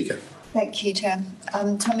speaker. Thank you, Chair.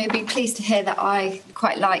 Tommy, you'll be pleased to hear that I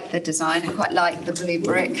quite like the design and quite like the blue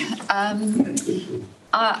brick.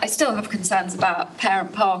 I still have concerns about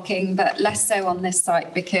parent parking, but less so on this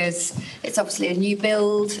site because it's obviously a new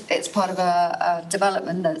build. It's part of a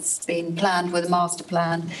development that's been planned with a master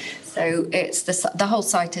plan. So it's the whole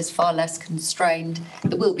site is far less constrained.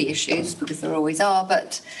 There will be issues because there always are,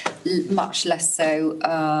 but much less so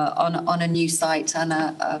on a new site and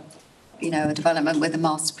a development with a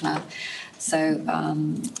master plan. So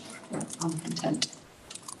I'm content.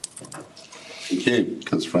 Thank you,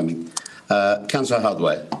 Councillor Fleming. Councillor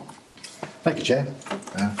Hardway. Thank you, Chair.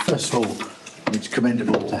 First of all, it's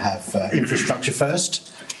commendable to have infrastructure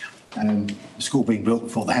first. The school being built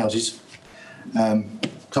before the houses.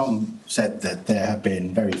 Tom said that there have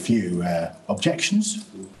been very few objections.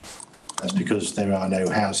 That's because there are no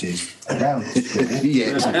houses around the school.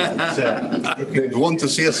 Yes. They'd want to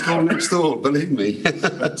see a school next door, believe me.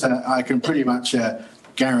 But I can pretty much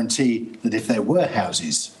guarantee that if there were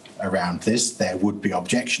houses around this, there would be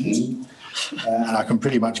objections. And I can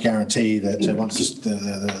pretty much guarantee that once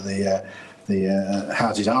the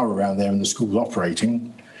houses are around there and the school's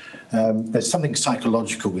operating, there's something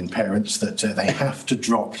psychological in parents that they have to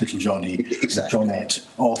drop little Johnny, Johnette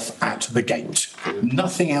off at the gate.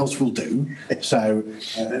 Nothing else will do. So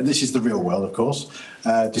this is the real world, of course.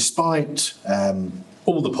 Despite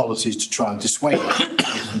all the policies to try and dissuade it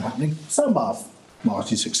from happening, some are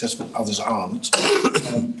markedly successful, others aren't.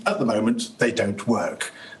 At the moment, they don't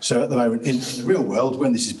work. So at the moment, in the real world,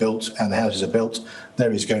 when this is built and the houses are built,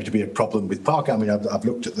 there is going to be a problem with parking. I mean, I've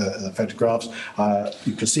looked at the photographs.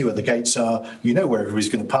 You can see where the gates are. You know where everybody's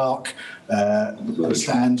going to park. It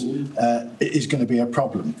is going to be a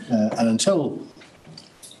problem. And until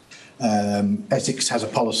Essex has a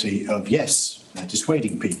policy of, yes,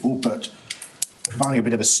 dissuading people, but providing a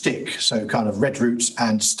bit of a stick, so kind of red routes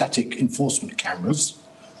and static enforcement cameras,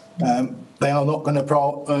 they are not going to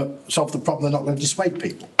solve the problem. They're not going to dissuade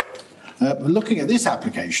people. But looking at this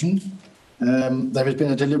application, there has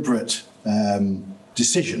been a deliberate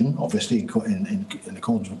decision, obviously in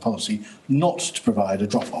accordance with policy, not to provide a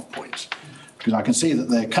drop-off point. Because I can see that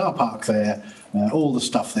the car park there, all the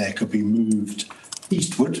stuff there could be moved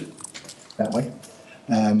eastward, that way,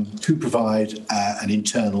 to provide an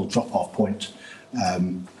internal drop-off point,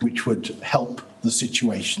 which would help the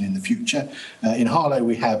situation in the future. In Harlow,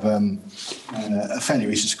 we have a fairly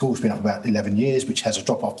recent school, it's been up about 11 years, which has a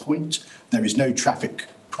drop-off point. There is no traffic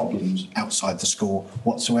problems outside the school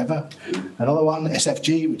whatsoever. Another one,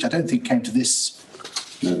 SFG, which I don't think came to this,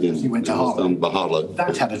 he went to Harlow.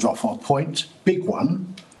 That had a drop-off point, big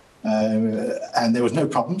one, and there was no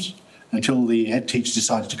problems until the head teacher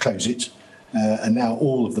decided to close it. and now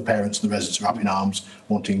all of the parents and the residents are up in arms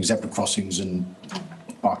wanting zebra crossings and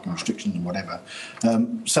parking restrictions and whatever.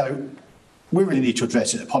 So we really need to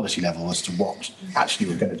address it at policy level as to what actually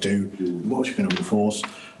we're going to do, what we're going to enforce,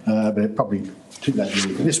 but it probably too late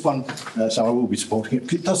really for this one, so I will be supporting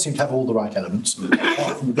it. It does seem to have all the right elements,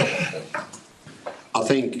 apart from the I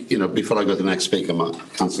think, before I go to the next speaker,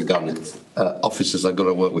 Councillor Garnett, officers have got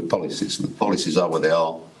to work with policies, and the policies are where they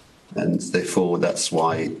are, and therefore that's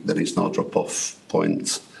why there is no drop-off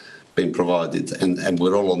point being provided, and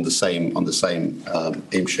we're all on the same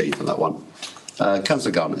hymn sheet on that one.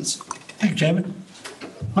 Councillor Garnett. Thank you, Chairman.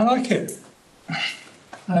 I like it.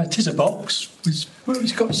 It is a box.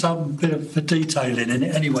 It's got some bit of detailing in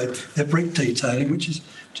it anyway. They're brick detailing, which is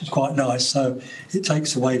quite nice. So it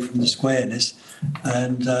takes away from the squareness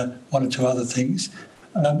and one or two other things.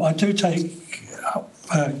 I do take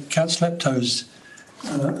Councillor Lepto's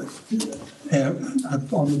on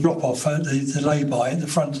the drop-off, the lay-by at the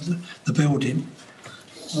front of the building.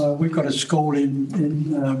 We've got a school in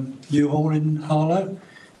Newhall in Harlow.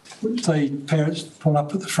 The parents pull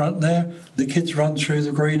up at the front there, the kids run through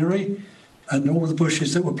the greenery, and all the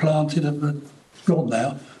bushes that were planted are gone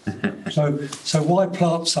now. So why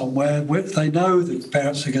plant somewhere where they know the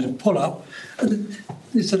parents are going to pull up? And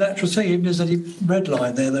it's a natural thing, even there's a red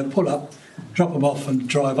line there, they'll pull up, drop them off and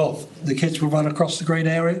drive off. The kids will run across the green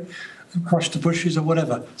area and crush the bushes or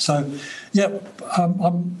whatever. So, yeah,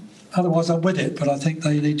 otherwise I'm with it, but I think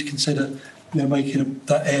they need to consider making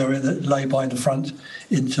that area that lay by in the front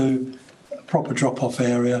into a proper drop-off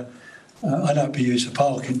area. I don't be used for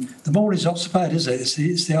parking. The morning's not so bad, is it?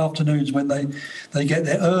 It's the afternoons when they get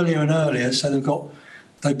there earlier and earlier, so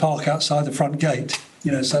they park outside the front gate.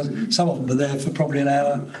 So some of them are there for probably an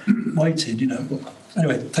hour waiting.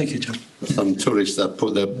 Anyway, thank you, John. Some tourists that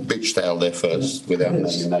put the beach towel there first without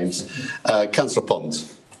naming names. Councillor Pond.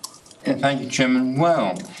 Yeah, thank you, Chairman.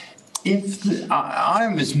 Well,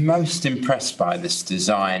 I was most impressed by this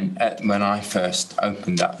design when I first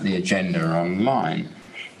opened up the agenda online.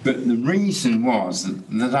 But the reason was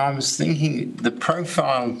that I was thinking the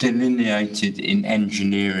profile delineated in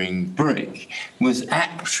engineering brick was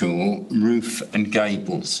actual roof and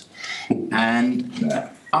gables. And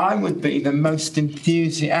I would be the most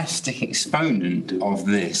enthusiastic exponent of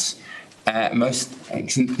this, most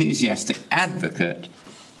enthusiastic advocate.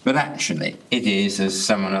 But actually, it is, as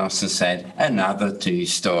someone else has said, another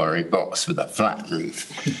two-storey box with a flat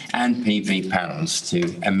roof and PV panels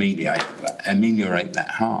to ameliorate that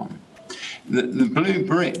harm. The blue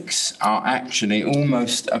bricks are actually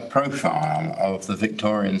almost a profile of the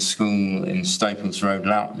Victorian School in Staples Road,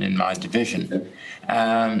 Loughton, in my division.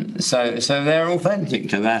 So they're authentic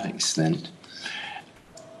to that extent.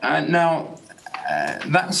 Now,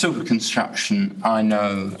 that sort of construction, I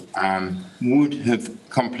know, would have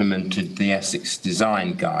complemented the Essex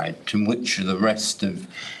Design Guide, to which the rest of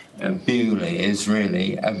Bewley is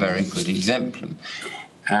really a very good exemplar.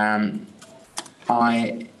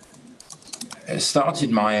 I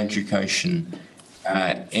started my education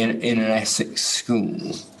in an Essex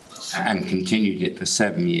school and continued it for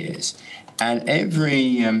 7 years. And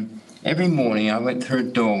every morning I went through a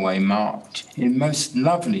doorway marked in most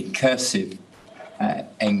lovely cursive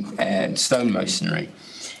stone masonry,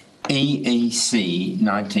 EEC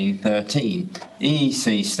 1913.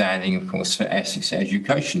 EEC standing, of course, for Essex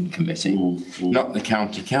Education Committee, not the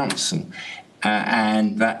County Council.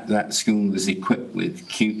 And that school was equipped with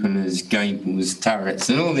cupolas, gables, turrets,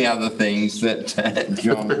 and all the other things that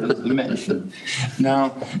John has mentioned.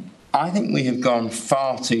 Now, I think we have gone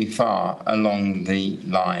far too far along the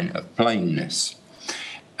line of plainness.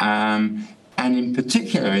 And in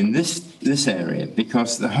particular in this area,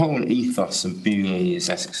 because the whole ethos of Bewley is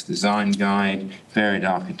Essex Design Guide, varied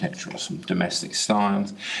architectural and domestic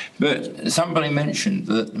styles. But somebody mentioned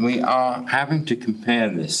that we are having to compare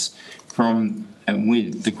this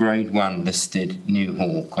with the Grade 1 listed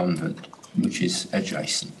Newhall Convent, which is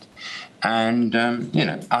adjacent. And,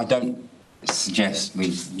 I don't suggest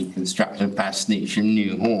we construct a pastiche in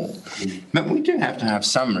Newhall, but we do have to have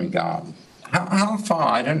some regard. How far,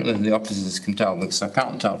 I don't know whether the officers can tell, because I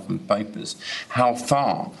can't tell from the papers, how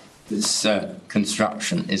far this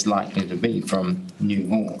construction is likely to be from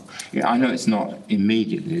Newhall. I know it's not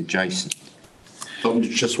immediately adjacent. Tom, do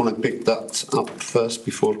you just want to pick that up first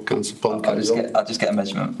before Councillor Pond carries on? I'll just get a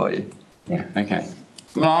measurement for you. Yeah, okay.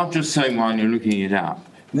 Well, I'll just say while you're looking it up,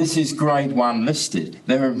 this is Grade 1 listed.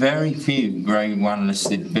 There are very few Grade 1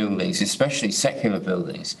 listed buildings, especially secular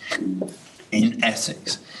buildings, in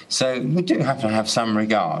Essex. So we do have to have some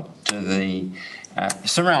regard to the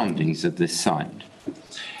surroundings of this site.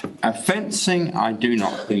 Fencing, I do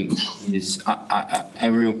not think is a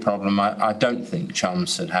real problem. I don't think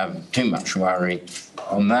Chelmsford have too much worry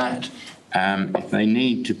on that. If they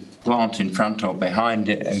need to plant in front or behind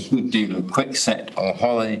it a good deal of quickset or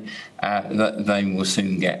holly, that they will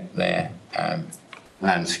soon get their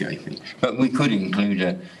landscaping. But we could include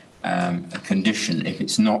a condition, if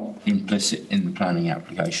it's not implicit in the planning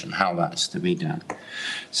application, how that's to be done.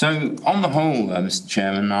 So on the whole, Mr.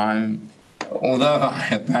 Chairman, although I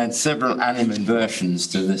have had several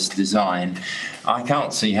animadversions to this design, I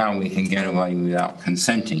can't see how we can get away without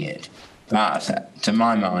consenting it. But to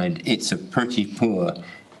my mind, it's a pretty poor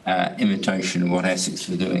imitation of what Essex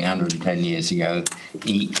were doing 110 years ago,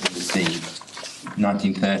 E.C.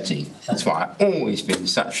 1913. That's why I've always been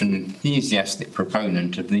such an enthusiastic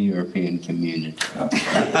proponent of the European Community.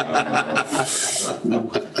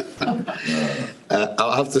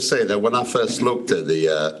 I'll have to say that when I first looked at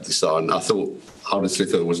the design, I honestly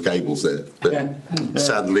thought it was gables there, but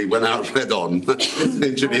sadly when I read on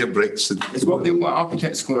engineer bricks. It's what the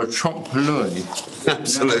architects call a trompe l'oeil.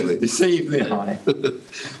 Absolutely. Deceive the eye.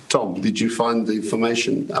 Tom, did you find the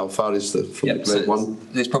information? How far is the one?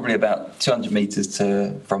 There's probably about 200 metres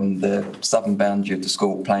from the southern boundary of the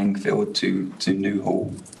school playing field to New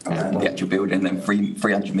Hall, the actual building, and then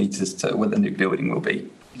 300 metres to where the new building will be.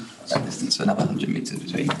 That distance, another 100 metres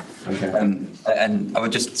between. Okay. And I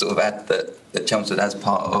would just sort of add that Chelmsford, as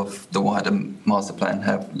part of the wider master plan,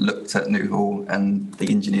 have looked at New Hall and the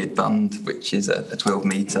engineered bund, which is a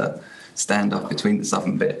 12-metre standoff between the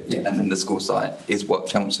southern bit and then the school site, is what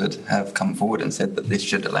Chelmsford have come forward and said that this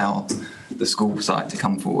should allow the school site to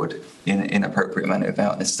come forward in an appropriate manner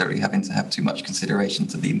without necessarily having to have too much consideration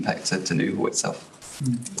to the impact to New Hall itself.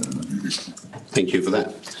 Thank you for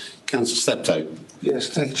that. Councillor Steptoe. Yes,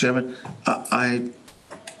 thank you, Chairman.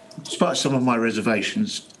 Despite some of my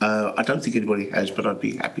reservations, I don't think anybody has, but I'd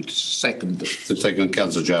be happy to second to take on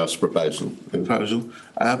Councillor Giles' proposal.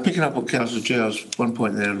 Picking up on Councillor Giles' one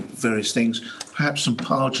point there, various things, perhaps some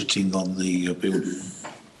pargeting on the building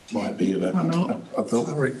might be of I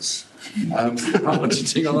thought.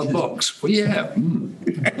 Pargeting on a box. Well, yeah.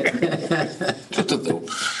 Just a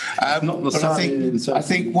thought. I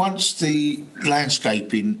think once the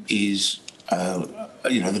landscaping is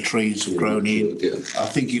the trees have grown in, I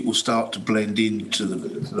think it will start to blend into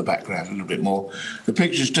the background a little bit more. The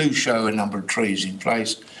pictures do show a number of trees in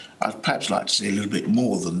place. I'd perhaps like to see a little bit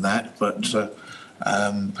more than that, but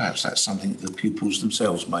perhaps that's something that the pupils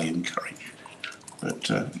themselves may encourage. But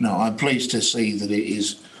no, I'm pleased to see that it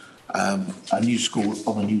is a new school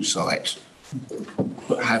on a new site,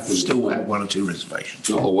 but still have one or two reservations.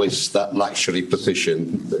 Not always that luxury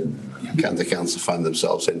position that the council find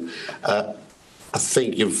themselves in. I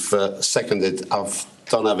think you've seconded. I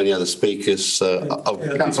don't have any other speakers.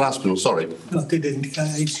 Councillor Aspinall, sorry. I did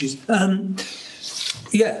indicate issues. I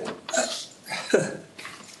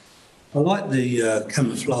like the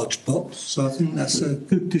camouflage box, so I think that's a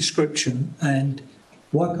good description. And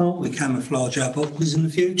why can't we camouflage our boxes in the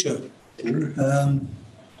future?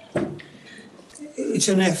 It's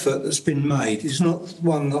an effort that's been made. It's not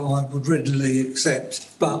one that I would readily accept,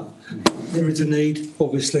 but there is a need,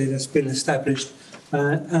 obviously, that's been established.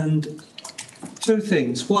 And two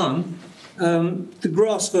things. One, the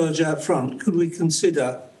grass verge out front, could we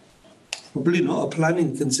consider, probably not a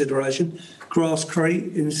planning consideration,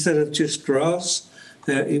 grasscrete instead of just grass?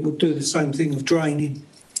 It would do the same thing of draining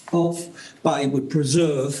off, but it would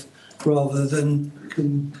preserve rather than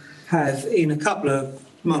have in a couple of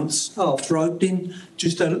months after opening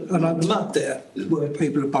just a load of mud there where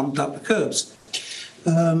people have bumped up the curbs.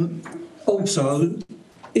 Also,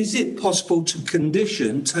 is it possible to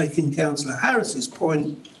condition, taking Councillor Harris's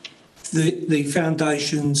point, the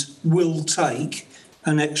foundations will take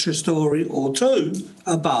an extra storey or two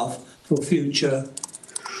above for future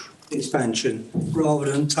expansion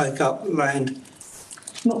rather than take up land,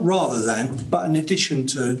 not rather than, but in addition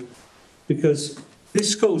to, because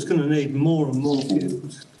this school's going to need more and more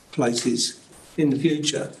places in the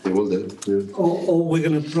future. It will do. Yeah. Or we're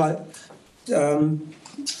going to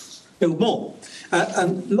build more.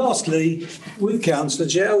 And lastly, with Councillor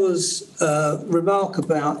Giles' remark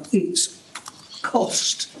about its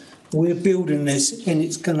cost, we're building this and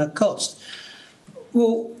it's going to cost.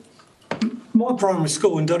 Well, my primary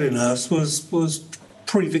school in Doddinghurst was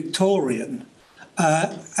pre-Victorian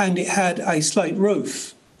and it had a slate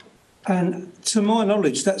roof. And to my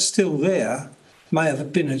knowledge, that's still there, may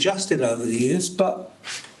have been adjusted over the years, but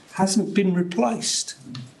hasn't been replaced.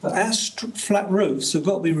 But our flat roofs have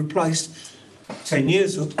got to be replaced 10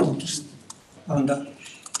 years or just under.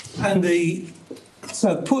 And the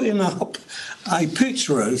So putting up a pitch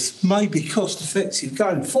roof may be cost effective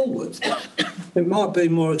going forward. It might be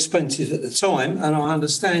more expensive at the time, and I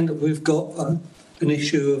understand that we've got an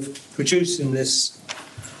issue of producing this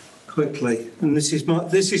quickly, and this is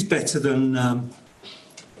better than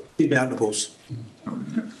demountables.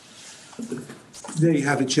 There you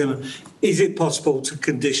have it, Chairman. Is it possible to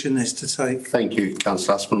condition this to take? Thank you,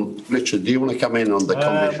 Councillor Aspinall. Richard, do you want to come in on the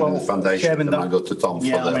condition of the foundation? Chairman, and I go to Tom for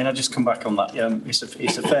yeah, that. I mean, I just come back on that. It's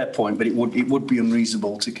a fair point, but it would be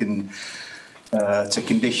unreasonable to condition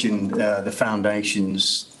the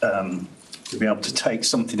foundations to be able to take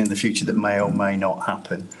something in the future that may or may not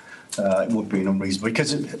happen. It would be unreasonable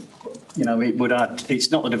because it would add.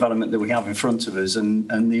 It's not the development that we have in front of us, and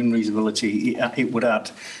the unreasonability. It would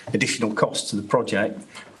add additional costs to the project.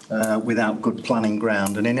 Without good planning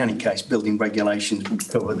ground, and in any case, building regulations would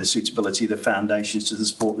cover the suitability of the foundations to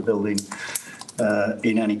support the building.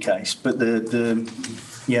 In any case, but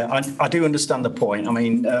I do understand the point. I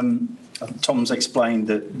mean, Tom's explained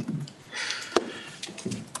that.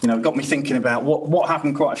 It got me thinking about what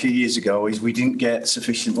happened quite a few years ago is we didn't get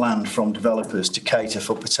sufficient land from developers to cater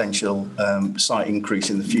for potential site increase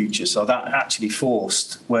in the future. So that actually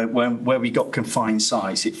forced, where we got confined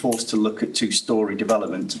sites, it forced to look at two-storey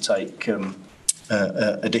development to take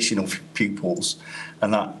additional pupils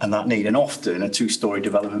and that need. And often a two-storey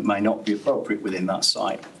development may not be appropriate within that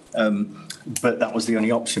site. But that was the only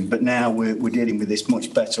option. But now we're dealing with this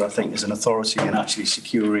much better, I think, as an authority and actually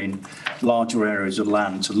securing larger areas of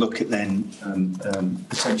land to look at then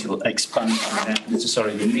potential expansion without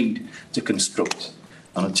necessarily the need to construct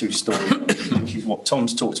on a two-storey, which is what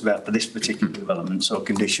Tom's talked about for this particular development. So a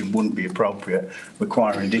condition wouldn't be appropriate,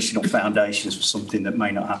 requiring additional foundations for something that may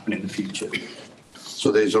not happen in the future.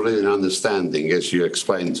 So there's already an understanding, as you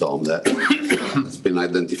explained, Tom, that it's been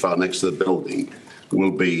identified next to the building will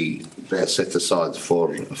be set aside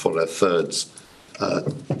for a third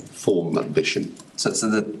form ambition. So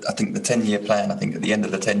I think the 10-year plan, I think at the end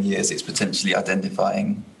of the 10 years, it's potentially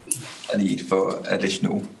identifying a need for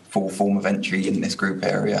additional full form of entry in this group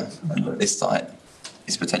area. And this site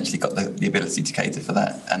is potentially got the ability to cater for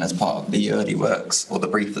that. And as part of the early works or the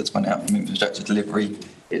brief that's went out from infrastructure delivery,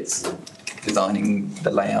 it's designing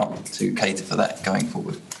the layout to cater for that going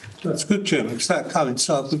forward. That's good, Chairman, because that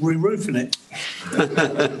coincides with re-roofing it.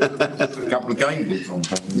 A couple of gables on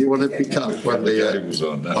top. You want to pick up on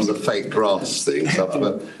the fake grass thing?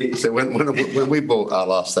 So when we bought our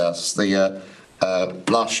last house,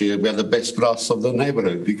 last year we had the best grass of the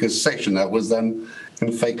neighbourhood because a section that was done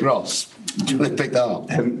in fake grass. Do you want to pick that up?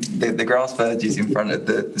 The grass verges in front of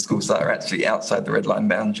the school site are actually outside the red line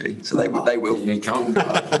boundary, so they will become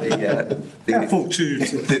the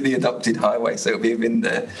adopted highway. So it'll be within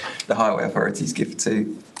the highway authority's gift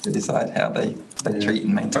to decide how they treat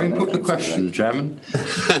and maintain. Don't put the question, Chairman.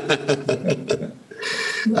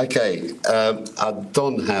 Okay, I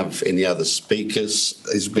don't have any other speakers.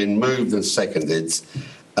 It's been moved and seconded.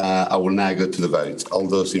 I will now go to the vote. All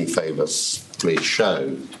those in favour, please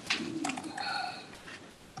show.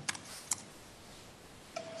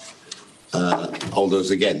 All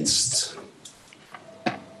those against?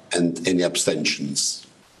 And any abstentions?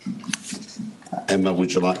 Emma,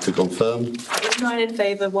 would you like to confirm? 9 in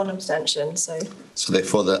favour, 1 abstention, so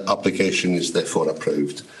therefore the application is therefore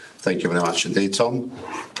approved. Thank you very much indeed, Tom.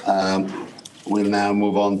 We'll now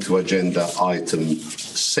move on to agenda item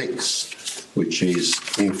 6, which is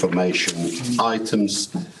information items.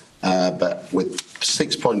 But with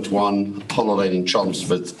 6.1, Hollow Lane in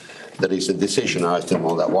Chelmsford, there is a decision item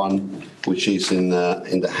on that one, which is in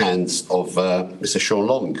the hands of Mr. Sean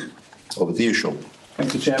Long. Over to you, Sean.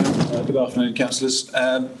 Thank you, Chairman. Good afternoon, councillors.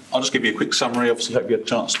 I'll just give you a quick summary. Obviously, hope you had a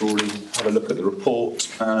chance to already have a look at the report.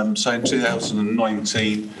 So in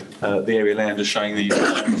 2019, the area land is showing the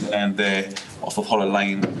land there off of Hollow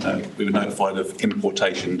Lane. We were notified of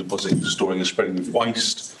importation, depositing, storing and spreading of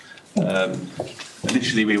waste.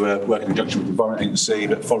 Initially, we were working in conjunction with the Environment Agency,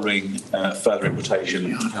 but following further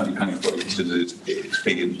importation, the County Planning Authority considered it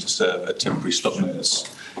expedient to serve a temporary stop notice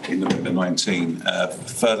in November 19.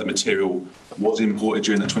 Further material was imported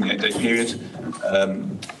during the 28-day period,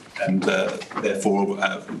 and therefore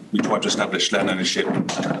we tried to establish land ownership.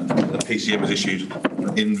 The PCM was issued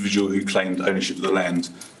an individual who claimed ownership of the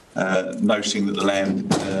land, noting that the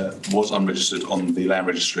land was unregistered on the land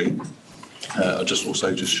registry. I'll just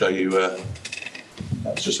show you.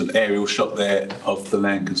 That's just an aerial shot there of the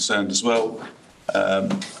land concerned as well.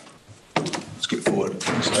 Skip forward.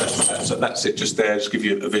 So that's it just there, just give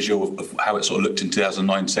you a visual of how it sort of looked in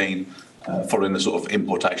 2019, following the sort of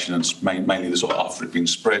importation and mainly the sort of after it being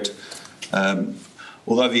spread.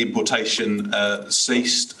 Although the importation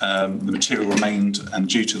ceased, the material remained, and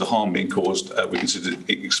due to the harm being caused, we considered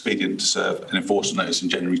it expedient to serve an enforcement notice in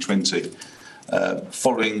January 20.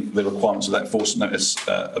 Following the requirements of that enforcement notice,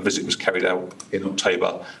 a visit was carried out in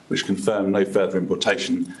October, which confirmed no further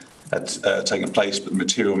importation had taken place, but the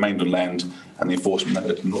material remained on land and the enforcement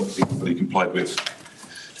notice had not been fully complied with.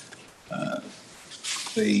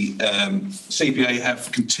 The CPA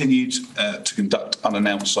have continued to conduct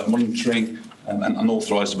unannounced site monitoring, and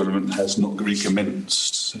unauthorised development has not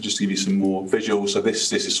recommenced. So just to give you some more visuals, so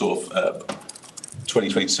this is sort of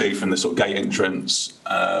 2022 from the sort of gate entrance,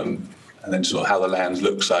 and then sort of how the lands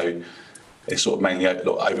look. So it's sort of mainly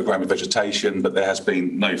overgrown with vegetation, but there has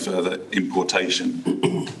been no further importation.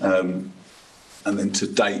 And then to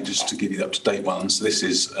date, just to give you the up-to-date ones, so this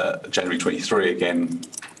is January 23 again.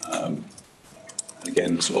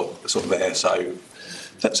 Again, sort of there. So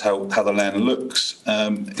that's how the land looks.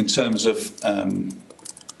 In terms of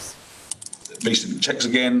recent checks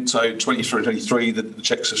again, so 23, the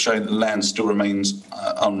checks have shown that the land still remains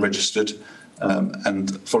unregistered,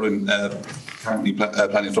 and following currently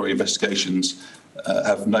planning authority investigations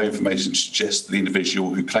have no information to suggest that the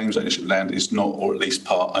individual who claims ownership of land is not, or at least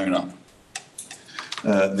part owner.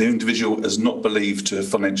 The individual is not believed to have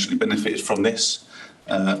financially benefited from this,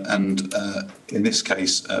 and in this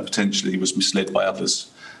case potentially was misled by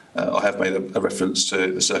others. I have made a reference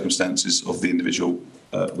to the circumstances of the individual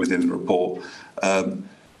within the report, and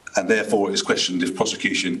therefore it is questioned if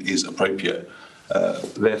prosecution is appropriate.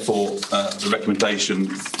 Therefore, the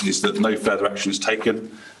recommendation is that no further action is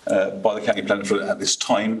taken by the County Planning Authority at this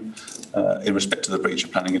time in respect to the breach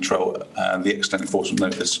of planning control and the extant enforcement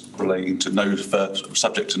notice relating to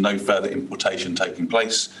subject to no further importation taking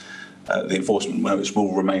place. The enforcement notice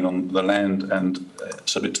will remain on the land, and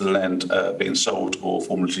subject to the land being sold or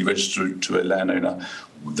formally registered to a landowner,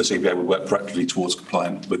 the CPA will work proactively towards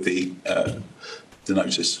compliance with the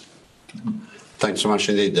notice. Thanks so much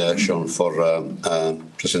indeed, Sean, for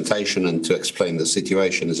presentation and to explain the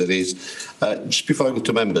situation as it is. Just before I go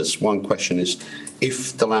to members, one question is,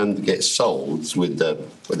 if the land gets sold with the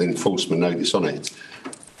enforcement notice on it,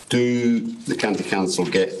 do the County Council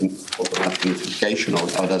get automatic notification, or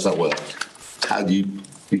how does that work? How do you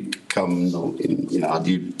become, how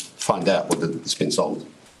do you find out whether it's been sold?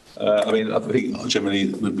 I mean, I think generally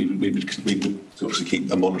we would obviously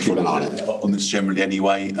keep a monitoring on this generally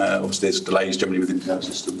anyway. Obviously, there's delays generally within town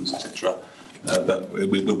systems, etc. But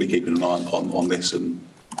we will be keeping an eye on this and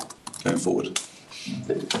going forward.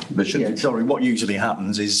 Yeah, sorry, what usually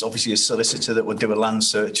happens is obviously a solicitor that would do a land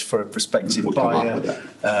search for a prospective buyer.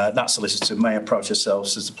 That solicitor may approach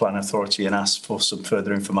ourselves as the planning authority and ask for some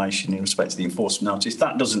further information in respect to the enforcement notice.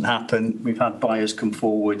 That doesn't happen. We've had buyers come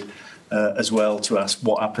forward as well to ask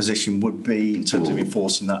what our position would be in terms of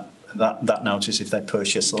enforcing that notice if they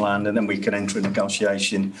purchase the land, and then we can enter a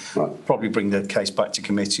negotiation, probably bring the case back to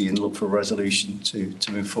committee and look for a resolution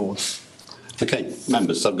to move forward. Okay,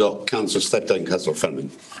 members, I've got Councillor Steptoe and Councillor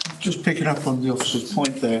Fenman. Just picking up on the officer's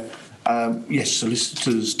point there, yes,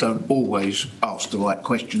 solicitors don't always ask the right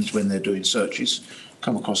questions when they're doing searches,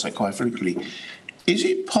 come across that quite frequently. Is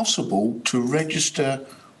it possible to register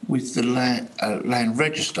with the land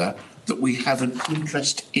register that we have an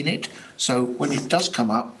interest in it, so when it does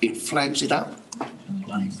come up, it flags it up?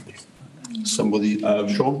 Somebody,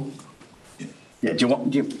 Sean? Yeah,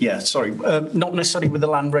 not necessarily with the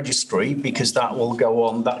land registry, because that will go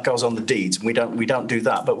on. That goes on the deeds. We don't do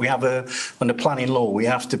that. But we have under planning law, we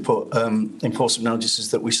have to put enforcement notices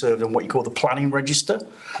that we served on what you call the planning register.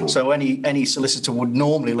 So any solicitor would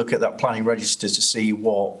normally look at that planning register to see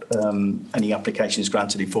what any applications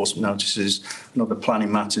granted enforcement notices and other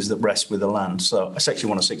planning matters that rest with the land. So Section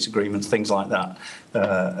 106 agreements, things like that,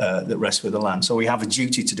 that rest with the land. So we have a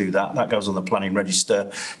duty to do that. That goes on the planning register.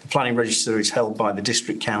 The planning register is held by the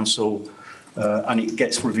district council, and it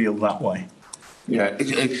gets revealed that way. Yeah,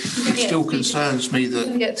 it still concerns me that...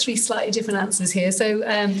 We get three slightly different answers here. So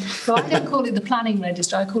I don't call it the planning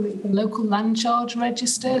register, I call it the local land charge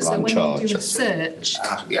register. So when you do a search,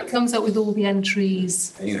 it comes up with all the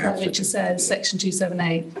entries, which says Section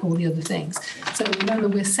 278, all the other things. So remember,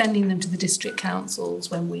 we're sending them to the district councils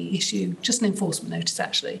when we issue just an enforcement notice,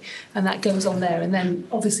 actually, and that goes on there. And then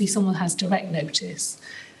obviously someone has direct notice.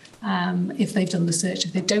 If they've done the search,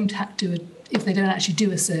 if they don't actually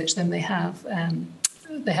do a search, then they have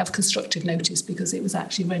constructive notice because it was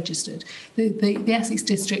actually registered. The Essex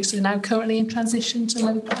districts are now currently in transition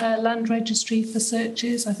to land registry for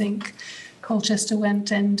searches. I think Colchester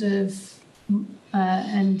went end of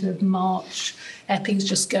March. Epping's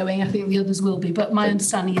just going. I think the others will be. But my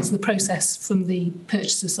understanding is the process from the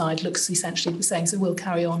purchaser side looks essentially the same. So we'll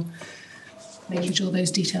carry on making sure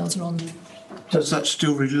those details are on there. Does that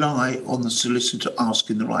still rely on the solicitor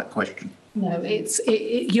asking the right question? No,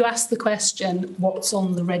 you ask the question, what's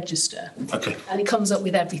on the register? Okay. And it comes up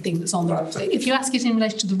with everything that's on the register. If you ask it in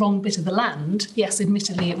relation to the wrong bit of the land, yes,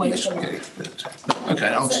 admittedly, it won't come up.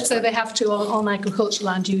 Okay. So they have to, on agricultural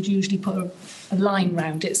land, you'd usually put a line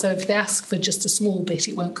round it. So if they ask for just a small bit,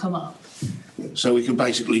 it won't come up. So we can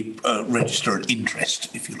basically register an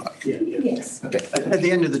interest, if you like. Yes. Okay. At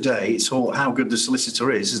the end of the day, it's all how good the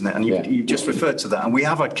solicitor is, isn't it? And you've just referred to that. And we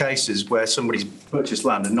have had cases where somebody's purchased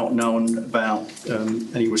land and not known about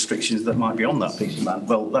any restrictions that might be on that piece of land.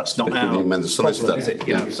 Well, that's not our problem, is it?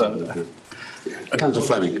 You know, so. Councillor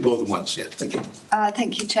Fleming. More than once, yeah. Thank you.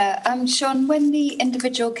 Thank you, Chair. Sean, when the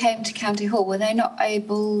individual came to County Hall, were they not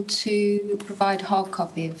able to provide a hard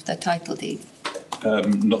copy of the title deed?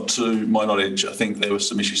 Not to my knowledge. I think there were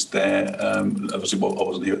some issues there. Obviously, I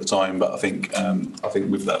wasn't here at the time, but I think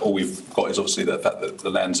with that, all we've got is obviously the fact that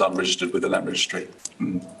the land's unregistered with the land registry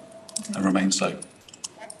and remains so.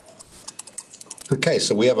 Okay,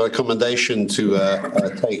 so we have a recommendation to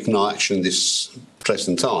take no action this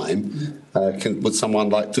present time. Would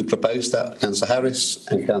someone like to propose that? Councillor Harris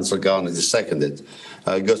and Councillor Garnett is seconded.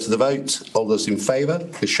 Go to the vote. All those in favour,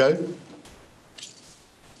 please show.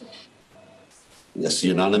 Yes,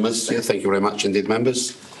 unanimous. Yeah, thank you very much indeed,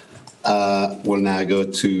 members. We'll now go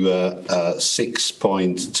to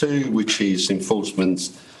 6.2, which is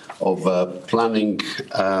enforcement of planning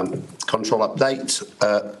control update.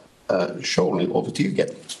 Surely, over to you again.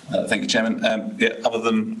 Thank you, Chairman. Other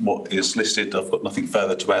than what is listed, I've got nothing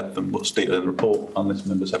further to add than what's stated in the report, unless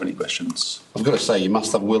members have any questions. I've got to say, you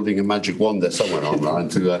must have wielding a magic wand there somewhere online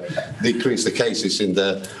to decrease the cases in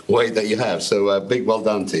the way that you have. So big well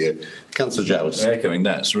done to you. Councillor Jowers. Echoing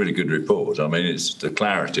that, it's a really good report. I mean, it's the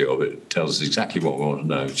clarity of it tells us exactly what we want to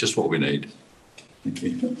know, just what we need. Thank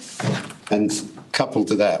you. And coupled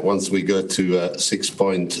to that, once we go to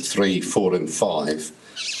 6.3, 4 and 5,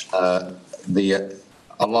 I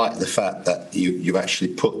like the fact that you've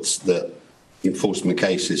actually put the enforcement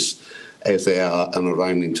cases as they are and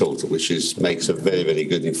around in total, which makes a very, very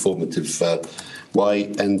good informative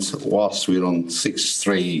way. And whilst we're on 6,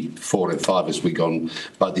 3, 4 and 5 as we've gone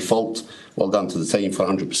by default, well done to the team for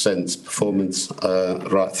 100% performance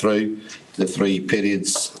right through the 3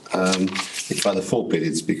 periods, in fact the 4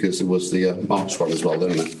 periods, because it was the March one as well,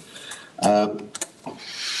 didn't it?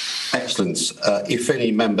 Excellent. If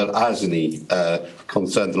any member has any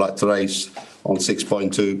concern they'd like to raise on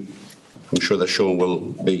 6.2, I'm sure that Sean will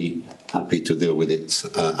be happy to deal with it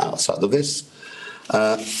outside of this.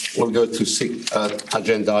 We'll go to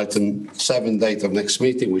agenda item 7, date of next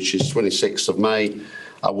meeting, which is 26th of May.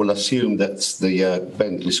 I will assume that the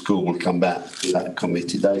Bentley School will come back to that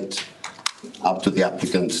committee date, up to the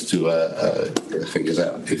applicant to get the figures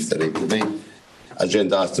out if there need to be.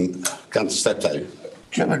 Agenda item, Councillor Steptoe.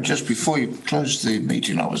 Chairman, just before you close the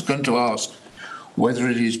meeting, I was going to ask whether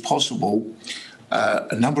it is possible,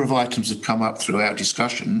 a number of items have come up through our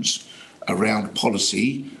discussions around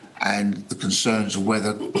policy and the concerns of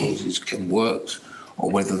whether policies can work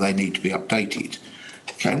or whether they need to be updated.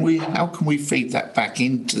 How can we feed that back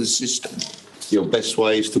into the system? Your best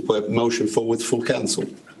way is to put a motion forward full council.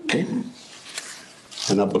 Okay.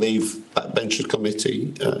 And I believe backbencher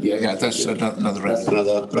committee. That's another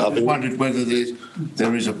avenue. I wondered whether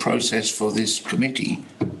there is a process for this committee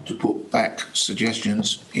to put back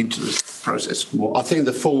suggestions into the process. Well, I think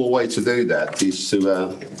the formal way to do that is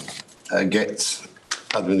to get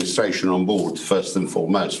administration on board first and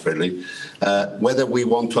foremost, really. Whether we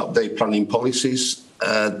want to update planning policies,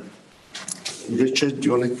 Richard, do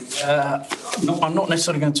you want to? I'm not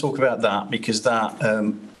necessarily going to talk about that because that.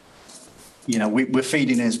 We're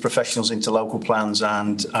feeding in as professionals into local plans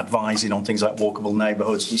and advising on things like walkable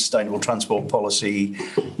neighbourhoods, sustainable transport policy,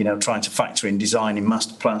 trying to factor in designing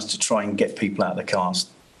master plans to try and get people out of the cars.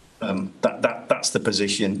 That's the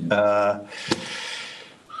position. I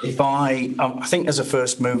think as a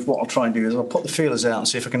first move, what I'll try and do is I'll put the feelers out and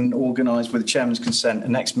see if I can organise, with the chairman's consent, a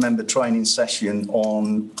next member training session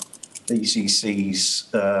on BCC's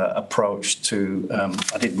approach to,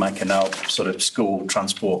 I did make a note, sort of school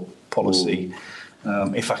transport policy,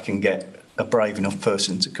 if I can get a brave enough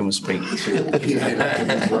person to come and speak to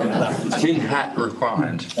Key hat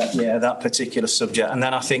required. That particular subject. And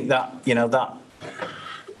then I think that, the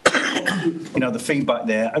feedback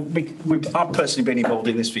there, I've personally been involved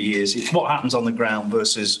in this for years. It's what happens on the ground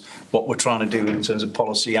versus what we're trying to do in terms of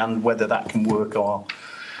policy and whether that can work or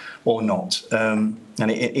not. And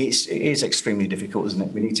it is extremely difficult, isn't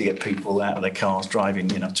it? We need to get people out of their cars driving,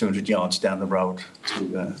 200 yards down the road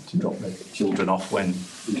to drop their children off when...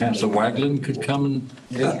 Councillor Wagland could come and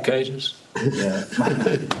educate us. Yeah.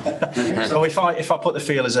 So if I put the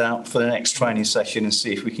feelers out for the next training session and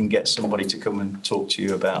see if we can get somebody to come and talk to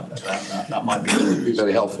you about that might be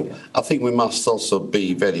very helpful. I think we must also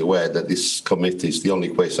be very aware that this committee is the only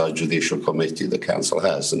quasi-judicial committee the council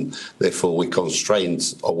has, and therefore we're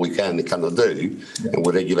constrained or we cannot do, and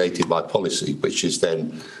we're regulated by policy, which is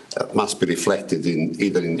then must be reflected in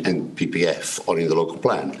either in NPPF or in the local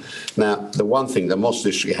plan. Now, the one thing that most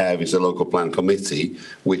districts have is a local plan committee,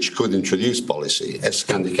 which could introduce policy.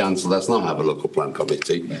 County Council does not have a local plan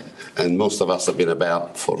committee, and most of us have been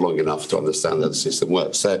about for long enough to understand that the system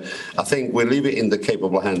works. So I think we leave it in the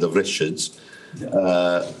capable hand of Richards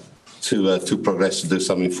to progress, to do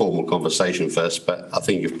some informal conversation first, but I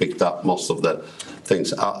think you've picked up most of the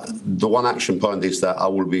things. The one action point is that I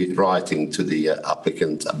will be writing to the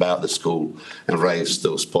applicant about the school and raise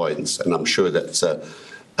those points, and I'm sure that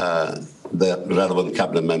the relevant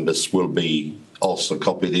cabinet members will be also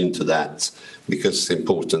copied into that, because it's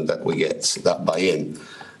important that we get that buy-in.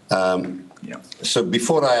 So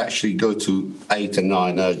before I actually go to 8 and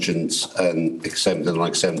 9 urgent and exempt and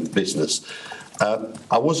non-exempt business,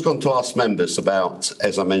 I was going to ask members about,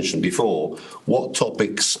 as I mentioned before, what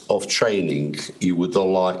topics of training you would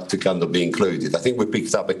all like to kind of be included. I think we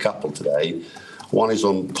picked up a couple today. One is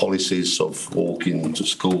on policies of walking to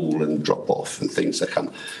school and drop off and things that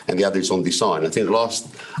come, and the other is on design. I think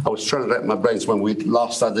I was trying to wrap my brains when we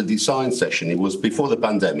last had the design session. It was before the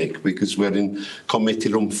pandemic, because we're in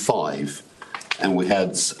committee room 5, and we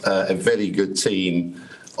had a very good team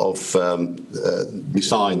of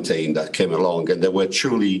design team that came along, and they were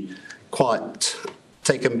truly quite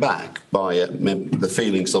taken back by the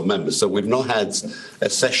feelings of members. So we've not had a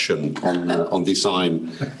session on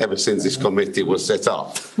design ever since this committee was set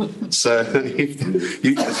up. So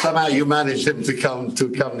somehow you managed them to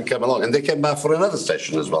come along, and they came back for another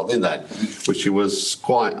session as well, didn't they? Which was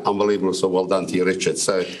quite unbelievable. So well done to you, Richard.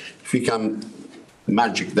 So if you can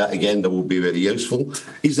magic that again, that would be very useful.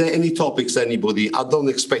 Is there any topics anybody, I don't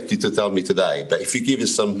expect you to tell me today, but if you give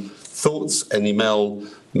us some thoughts and email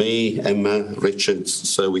me, Emma, Richard,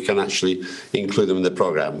 so we can actually include them in the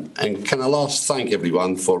programme. And can I last thank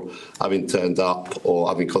everyone for having turned up or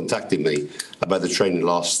having contacted me about the training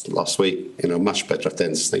last week. Much better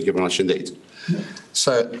attendance. Thank you very much indeed.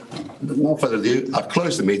 So, no further ado, I've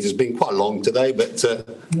closed the meeting. It's been quite long today, but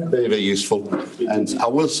very, very useful. And I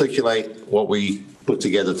will circulate what we put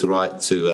together to write to